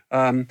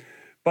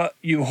 But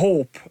you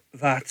hope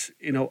that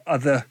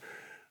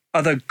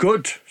other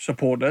good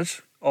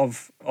supporters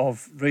of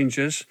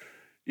Rangers,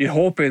 you're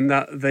hoping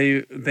that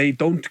they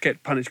don't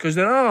get punished, because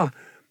there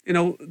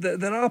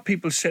are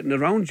people sitting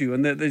around you,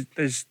 and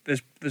there's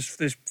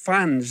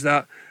fans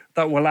that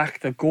will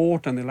act a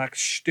goat and they'll act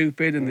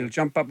stupid and they'll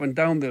jump up and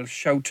down, they'll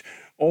shout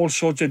all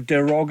sorts of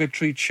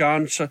derogatory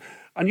chants,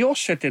 and you're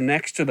sitting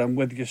next to them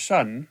with your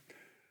son.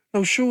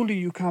 Now, surely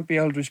you can't be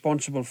held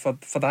responsible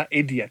for that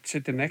idiot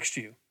sitting next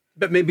to you.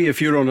 But maybe if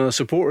you're on a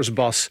supporters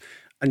bus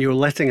and you're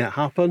letting it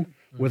happen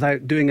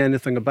without doing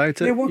anything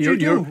about it, yeah, what do you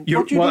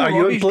do?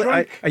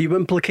 Are you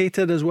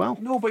implicated as well?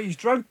 No, but he's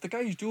drunk. The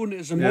guy who's doing it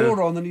is a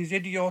moron, and he's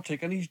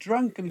idiotic, and he's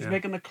drunk, and he's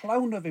making a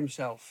clown of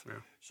himself. Yeah.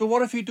 So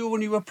what if you do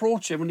when you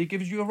approach him and he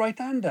gives you a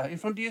right-hander in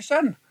front of your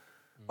son?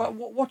 But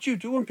what do you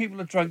do when people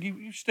are drunk?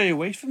 You stay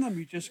away from them.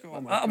 You just go,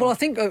 oh my God. Well, I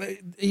think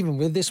even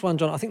with this one,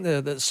 John, I think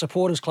the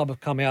supporters club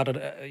have come out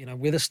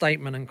with a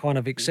statement and kind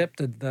of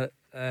accepted that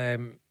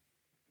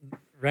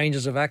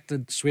Rangers have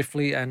acted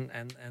swiftly, and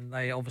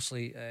they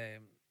obviously.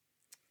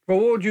 Well,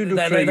 what would you do,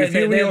 Craig, if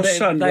you and your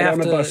son were on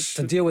a bus?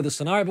 To deal with the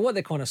scenario? But what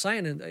they're kind of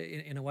saying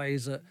in a way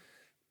is that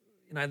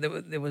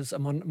there was a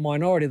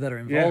minority that are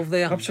involved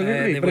there.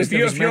 Absolutely. But if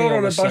you're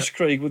on a bus,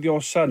 Craig, with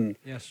your son,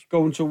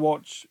 going to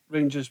watch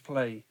Rangers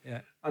play,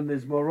 and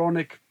there's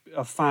moronic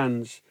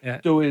fans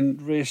doing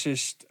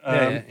racist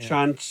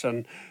chants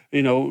and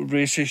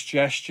racist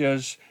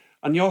gestures,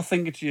 and you're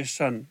thinking to your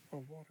son,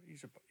 "Oh, what?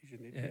 He's an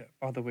idiot."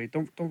 By the way,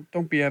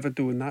 don't be ever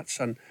doing that,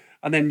 son.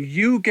 And then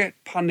you get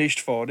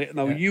punished for it.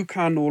 Now, you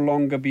can no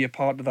longer be a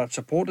part of that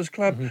supporters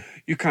club. Mm-hmm.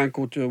 You can't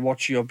go to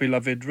watch your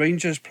beloved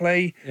Rangers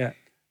play. Yeah.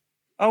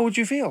 How would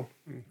you feel?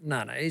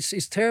 No,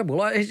 it's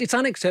terrible. It's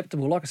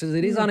unacceptable. Like I said,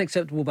 it is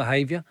unacceptable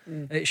behaviour.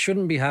 It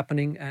shouldn't be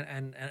happening,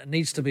 and it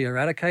needs to be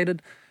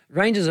eradicated.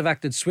 Rangers have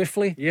acted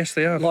swiftly. Yes,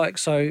 they are.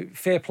 So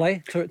fair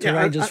play to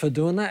Rangers for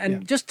doing that.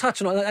 And just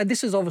touching on and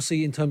this is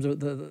obviously in terms of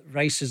the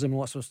racism and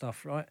what sort of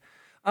stuff, right?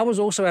 I was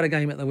also at a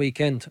game at the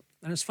weekend,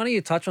 and it's funny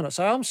you touch on it.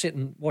 So I'm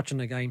sitting watching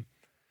the game.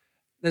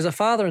 There's a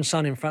father and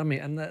son in front of me,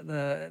 and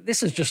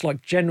this is just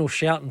like general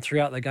shouting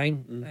throughout the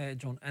game,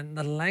 John. And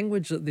the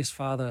language that this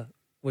father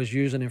was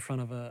using in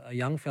front of a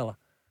young fella,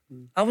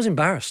 I was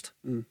embarrassed.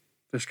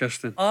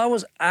 Disgusting. I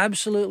was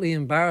absolutely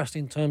embarrassed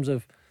in terms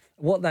of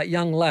what that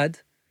young lad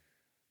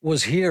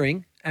was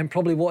hearing, and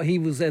probably what he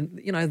was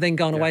then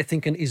going away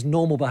thinking is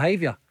normal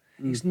behaviour.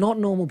 It's not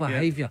normal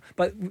behaviour.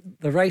 But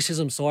the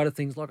racism side of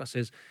things, like I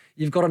says,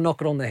 you've got to knock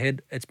it on the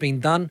head. It's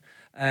been done.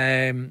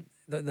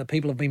 The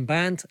people have been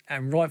banned,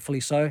 and rightfully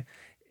so.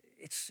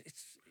 It's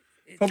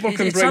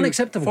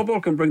unacceptable. Football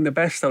can bring the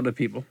best out of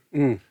people,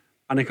 and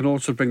it can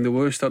also bring the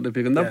worst out of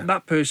people. And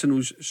that person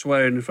who's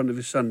swearing in front of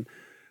his son,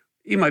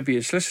 he might be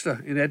a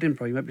solicitor in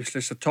Edinburgh. He might be a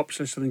solicitor, top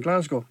solicitor in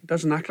Glasgow. He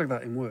doesn't act like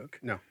that in work.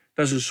 No.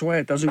 Doesn't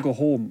swear, doesn't go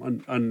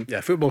home. And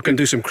football can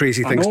do some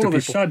crazy things to people. And all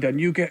of a sudden,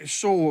 you get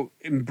so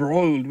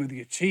embroiled with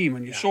your team,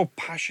 and you're so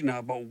passionate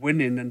about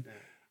winning, and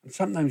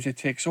sometimes it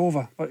takes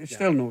over. But it's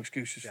still no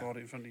excuses for it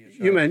in front of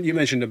you. You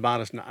mentioned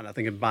embarrassed, and I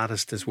think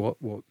embarrassed is what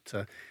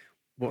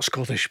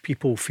Scottish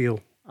people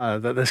feel,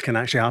 that this can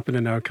actually happen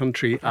in our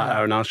country,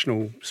 our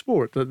national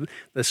sport, that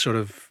this sort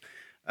of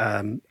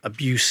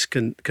abuse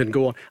can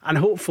go on. And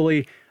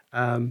hopefully,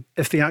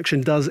 if the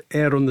action does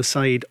err on the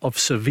side of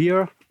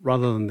severe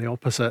rather than the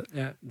opposite,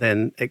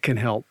 then it can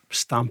help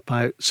stamp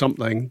out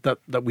something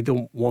that we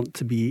don't want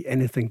to be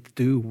anything to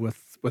do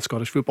with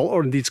Scottish football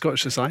or indeed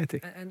Scottish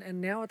society.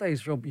 And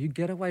nowadays, Rob, you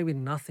get away with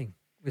nothing.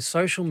 With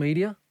social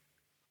media,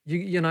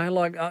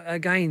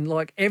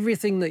 like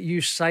everything that you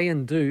say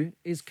and do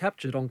is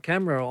captured on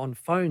camera, on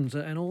phones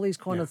and all these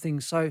kind of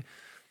things. So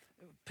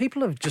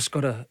people have just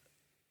got to,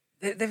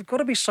 they've got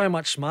to be so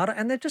much smarter,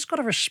 and they've just got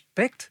to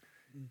respect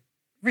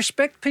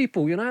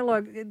people,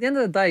 like at the end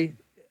of the day,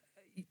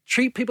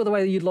 treat people the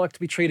way that you'd like to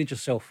be treated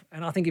yourself.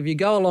 And I think if you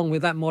go along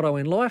with that motto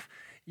in life,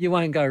 you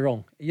won't go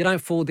wrong. You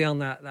don't fall down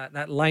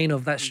that lane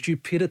of that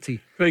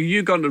stupidity. Craig,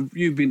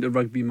 you've been to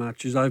rugby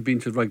matches. I've been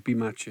to rugby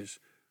matches.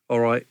 All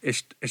right,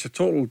 it's a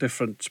total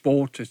different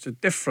sport. It's a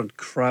different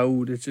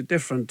crowd. It's a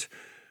different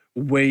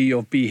way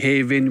of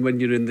behaving when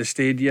you're in the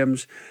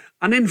stadiums.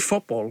 And in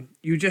football,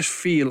 you just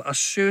feel a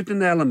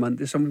certain element.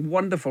 There's some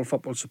wonderful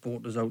football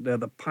supporters out there,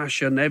 the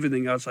passion,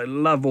 everything else. I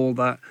love all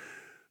that.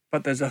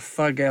 But there's a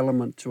thug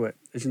element to it,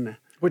 isn't there?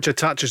 Which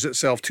attaches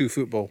itself to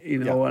football.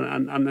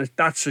 And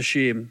that's a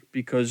shame,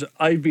 because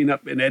I've been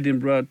up in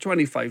Edinburgh,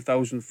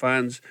 25,000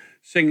 fans,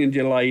 singing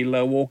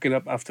Delilah, walking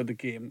up after the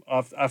game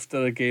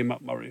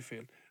at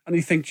Murrayfield. And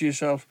you think to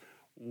yourself,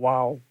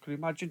 wow, can you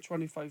imagine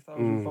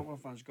 25,000 football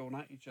fans going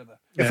at each other?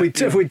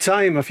 If we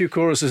time a few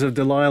choruses of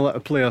Delilah to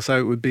play us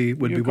out, would be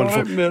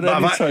wonderful.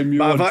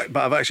 But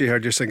I've actually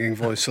heard your singing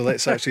voice, so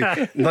let's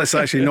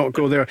actually not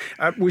go there.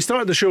 We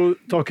started the show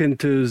talking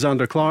to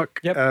Zander Clarke.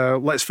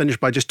 Let's finish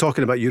by just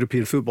talking about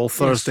European football.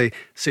 Thursday,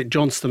 St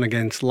Johnstone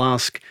against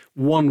Lask,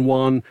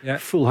 1-1,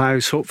 full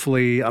house,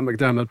 hopefully at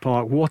McDermott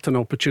Park. What an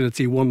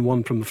opportunity,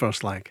 1-1 from the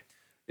first leg.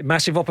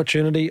 Massive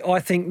opportunity. I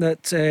think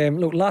that,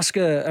 Lask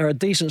are a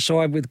decent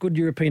side with good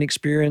European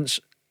experience.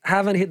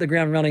 Haven't hit the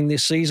ground running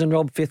this season,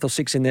 Rob. 5th or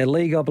 6th in their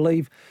league, I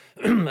believe.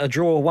 A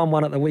draw,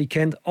 1-1 at the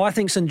weekend. I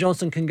think St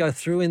Johnstone can go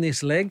through in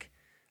this leg.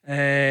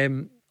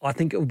 I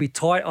think it will be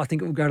tight. I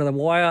think it will go to the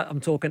wire.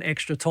 I'm talking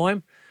extra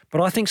time.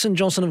 But I think St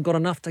Johnstone have got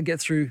enough to get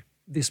through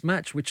this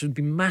match, which would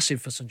be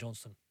massive for St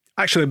Johnstone.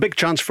 Actually, a big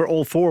chance for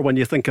all four when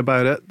you think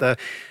about it. The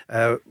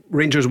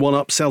Rangers 1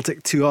 up,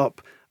 Celtic 2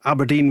 up.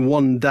 Aberdeen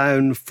 1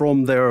 down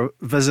from their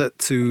visit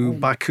to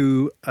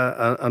Baku,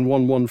 and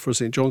 1-1 for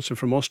St Johnstone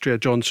from Austria,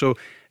 John. So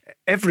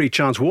every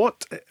chance.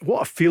 What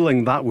a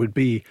feeling that would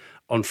be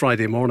on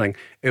Friday morning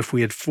if we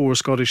had 4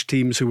 Scottish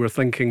teams who were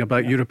thinking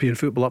about European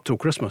football up till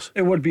Christmas.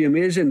 It would be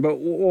amazing, but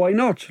why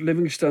not?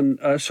 Livingston,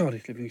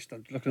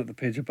 looking at the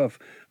page above.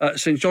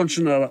 St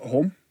Johnstone are at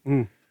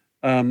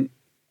home.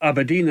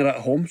 Aberdeen are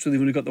at home, so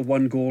they've only got the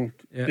 1 goal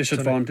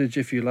disadvantage,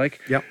 if you like.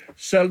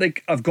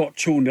 Celtic have got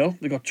 2-0.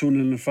 They've got 2-0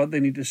 in front.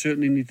 They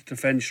certainly need to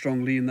defend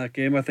strongly in that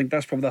game. I think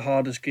that's probably the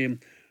hardest game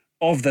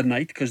of the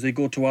night, because they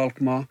go to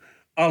Alkmaar.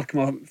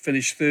 Alkmaar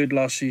finished 3rd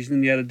last season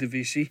in the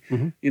Eredivisie,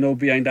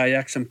 behind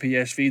Ajax and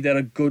PSV. They're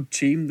a good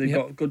team. They've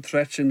got good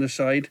threats in the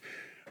side.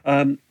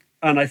 And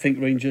I think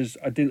Rangers,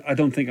 I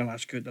don't think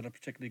Alaska are a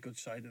particularly good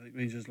side. I think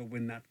Rangers will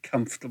win that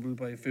comfortably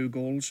by a few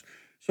goals.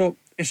 So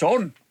it's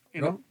on.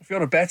 If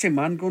you're a betting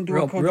man, go and do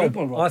a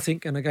quadruple. Rob. I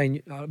think, and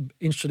again, I'm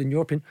interested in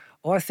your opinion,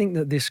 I think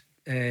that this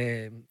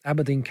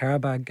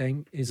Aberdeen-Karabag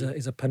game is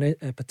a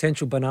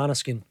potential banana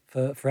skin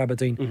for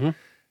Aberdeen.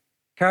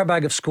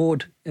 Karabag have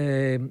scored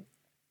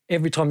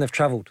every time they've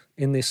travelled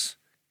in this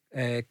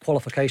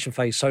qualification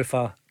phase so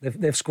far.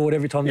 They've scored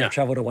every time they've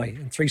travelled away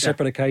in 3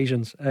 separate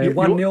occasions.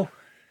 1-0.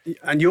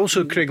 And you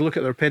also, Craig, look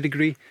at their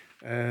pedigree.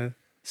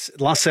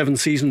 Last 7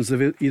 seasons,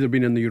 they've either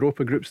been in the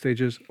Europa group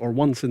stages or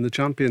once in the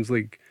Champions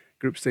League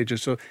group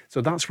stages. So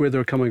that's where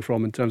they're coming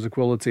from in terms of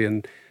quality.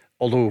 And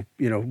although,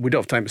 we don't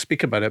have time to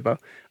speak about it,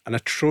 but an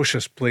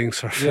atrocious playing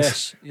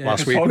surface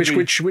last week,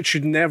 which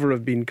should never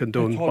have been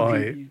condoned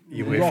by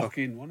UEFA.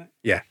 Rocking, wasn't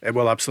it? Yeah,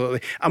 well,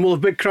 absolutely. And we'll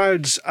have big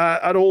crowds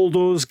at all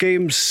those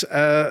games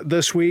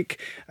this week.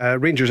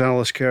 Rangers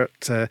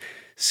Aliskert,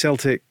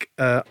 Celtic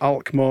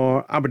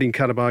Alkmaar, Aberdeen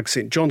Karabag,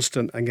 St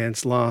Johnstone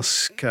against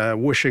Lask.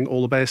 Wishing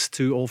all the best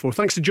to all four.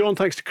 Thanks to John,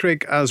 thanks to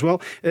Craig as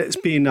well. It's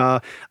been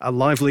a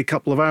lively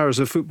couple of hours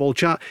of football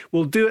chat.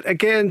 We'll do it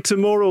again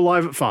tomorrow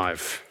live at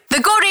 5. The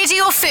Go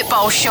Radio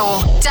Football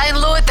Show.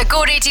 Download the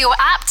Go Radio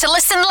app to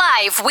listen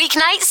live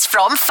weeknights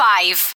from 5.